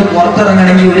 ബുഷിന്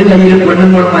പുറത്തിറങ്ങണമെങ്കിൽ ഒരു കയ്യിൽ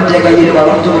പെണ്ണുങ്ങളും മറ്റേ കയ്യിൽ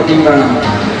വളർത്തു കുട്ടിയും കാണാം.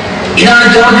 ഇതാണ്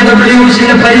ജോർജ് W.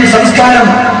 ബുഷിന്റെ സംസ്കാരം.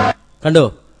 കണ്ടോ?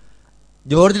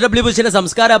 George W. ബുഷിന്റെ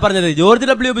സംസ്കാരം പറഞ്ഞത്. George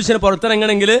W. ബുഷിന്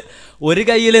പുറത്തിറങ്ങണമെങ്കിൽ ഒരു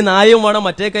കയ്യിൽ നായും വേണം,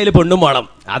 മറ്റേ കയ്യിൽ പെണ്ണും വേണം.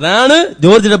 അതാണ്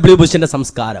ജോർജ് W. ബുഷിന്റെ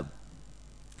സംസ്കാരം.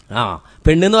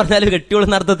 പെണ്ണെന്ന് പറഞ്ഞാൽ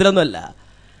കെട്ടിയുള്ള അർത്ഥത്തിലൊന്നും അല്ല.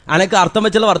 അനക്ക് അർത്ഥം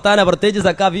വെച്ചുള്ള വർത്താന, പ്രത്യേകിച്ച്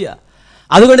സക്കാഫിയ.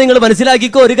 അതുകൊണ്ട് നിങ്ങൾ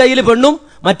മനസ്സിലാക്കിക്കോ, ഒരു കയ്യിൽ പെണ്ണും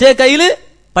മറ്റേ കയ്യിൽ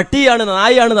പട്ടിയാണ്,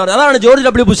 നായാണ്. അതാണ് ജോർജ്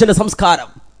W. ബുഷിന്റെ സംസ്കാരം.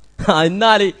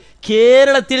 എന്നാൽ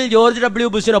കേരളത്തിൽ ജോർജ് W.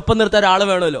 ബുഷിനൊപ്പം നിർത്താൻ ഒരാൾ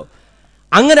വേണമല്ലോ.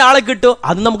 അങ്ങനെ ആളെ കിട്ടും.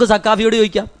 അത് നമുക്ക് സക്കാഫിയോട്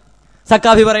ചോദിക്കാം.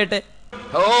 സക്കാഫി പറയട്ടെ.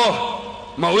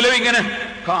 മൗലവി ഇങ്ങനെ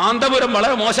കാന്തപുരം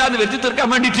വളരെ മോശാന്ന് വെച്ച് തീർക്കാൻ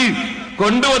വേണ്ടിട്ട്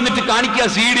കൊണ്ടുവന്നിട്ട് കാണിക്കുക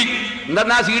CD.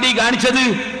 എന്താ CD കാണിച്ചത്?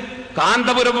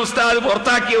 കാന്തപുരം ഉസ്താദ്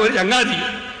പുറത്താക്കിയ ഒരു ചങ്ങാതി.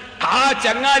 ആ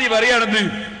ചങ്ങാതി പറയാണെന്ന്,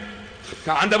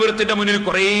 കാന്തപുരത്തിന്റെ മുന്നിൽ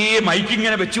കുറെ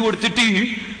മൈക്കിങ്ങനെ വെച്ചു കൊടുത്തിട്ട്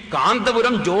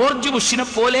കാന്തപുരം ജോർജ് ബുഷിനെ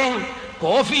പോലെ,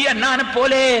 കോഫി അന്നാനെ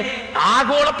പോലെ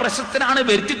ആഗോള പ്രശസ്തനാണ്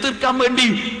വരുത്തി തീർക്കാൻ വേണ്ടി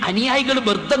അനുയായികൾ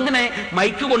വെറുതെ ഇങ്ങനെ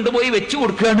മൈക്ക് കൊണ്ടുപോയി വെച്ചു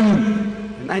കൊടുക്കുകയാണ്.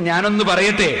 എന്നാ ഞാനൊന്ന്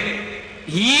പറയട്ടെ,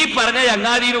 ഈ പറഞ്ഞ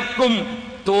ചങ്ങാതിനൊക്കും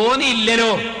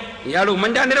തോന്നിയില്ലല്ലോ ഇയാൾ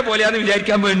ഉമ്മൻചാണ്ടിനെ പോലെയാന്ന്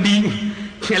വിചാരിക്കാൻ വേണ്ടി,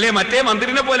 അല്ലെ മറ്റേ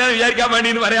മന്ത്രിനെ പോലെയാന്ന് വിചാരിക്കാൻ വേണ്ടി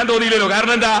എന്ന് പറയാൻ തോന്നിയില്ലല്ലോ.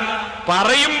 കാരണം എന്താ?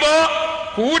 പറയുമ്പോ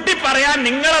കൂട്ടി പറയാൻ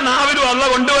നിങ്ങളെ നാവിലും അള്ള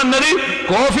കൊണ്ടുവന്നത്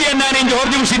കോഫി അന്നാനെയും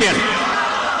ജോർജ് ബുഷിനെയാണ്.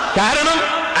 കാരണം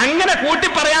അങ്ങനെ കൂട്ടി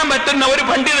പറയാൻ പറ്റുന്ന ഒരു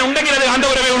പണ്ഡിതൻ ഉണ്ടെങ്കിൽ അത്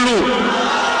കാന്തപുരമേ ഉള്ളൂ.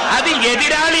 അത്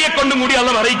എതിരാളിയെ കൊണ്ടും കൂടി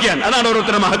അള്ള പറയിക്കാൻ. അതാണ്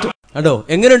ഓരോരുത്തരുടെ മഹത്വം. കണ്ടോ?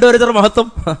 എങ്ങനെയുണ്ട് ഓരോരുത്തരുടെ മഹത്വം?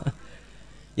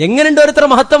 എങ്ങനെയുണ്ട്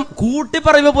ഓരോരുത്തരുടെ മഹത്വം? കൂട്ടി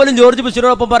പറയുമ്പോൾ പോലും ജോർജ്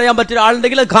ബുഷിനോടൊപ്പം പറയാൻ പറ്റിയ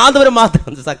ആളുണ്ടെങ്കിൽ കാന്തപുരം മാത്രം.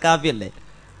 സക്കാഫി അല്ലേ?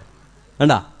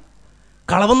 കണ്ടാ?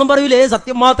 കളവൊന്നും പറയൂലേ,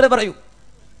 സത്യം മാത്രമേ പറയൂ.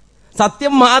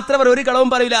 സത്യം മാത്രമേ പറയൂ, ഒരു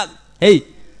കളവും പറയൂല.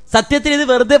 സത്യത്തിൽ ഇത്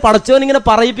വെറുതെ പടച്ചോൻ ഇങ്ങനെ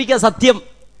പറയിപ്പിക്കുക. സത്യം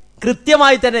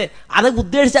കൃത്യമായി തന്നെ അത്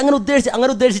അങ്ങനെ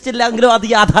ഉദ്ദേശിച്ചില്ലെങ്കിലും അത്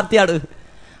യാഥാർത്ഥ്യമാണ്.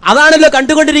 അതാണല്ലോ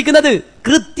കണ്ടുകൊണ്ടിരിക്കുന്നത്.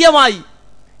 കൃത്യമായി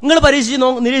നിങ്ങൾ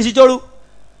നിരീക്ഷിച്ചോളൂ.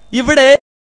 ഇവിടെ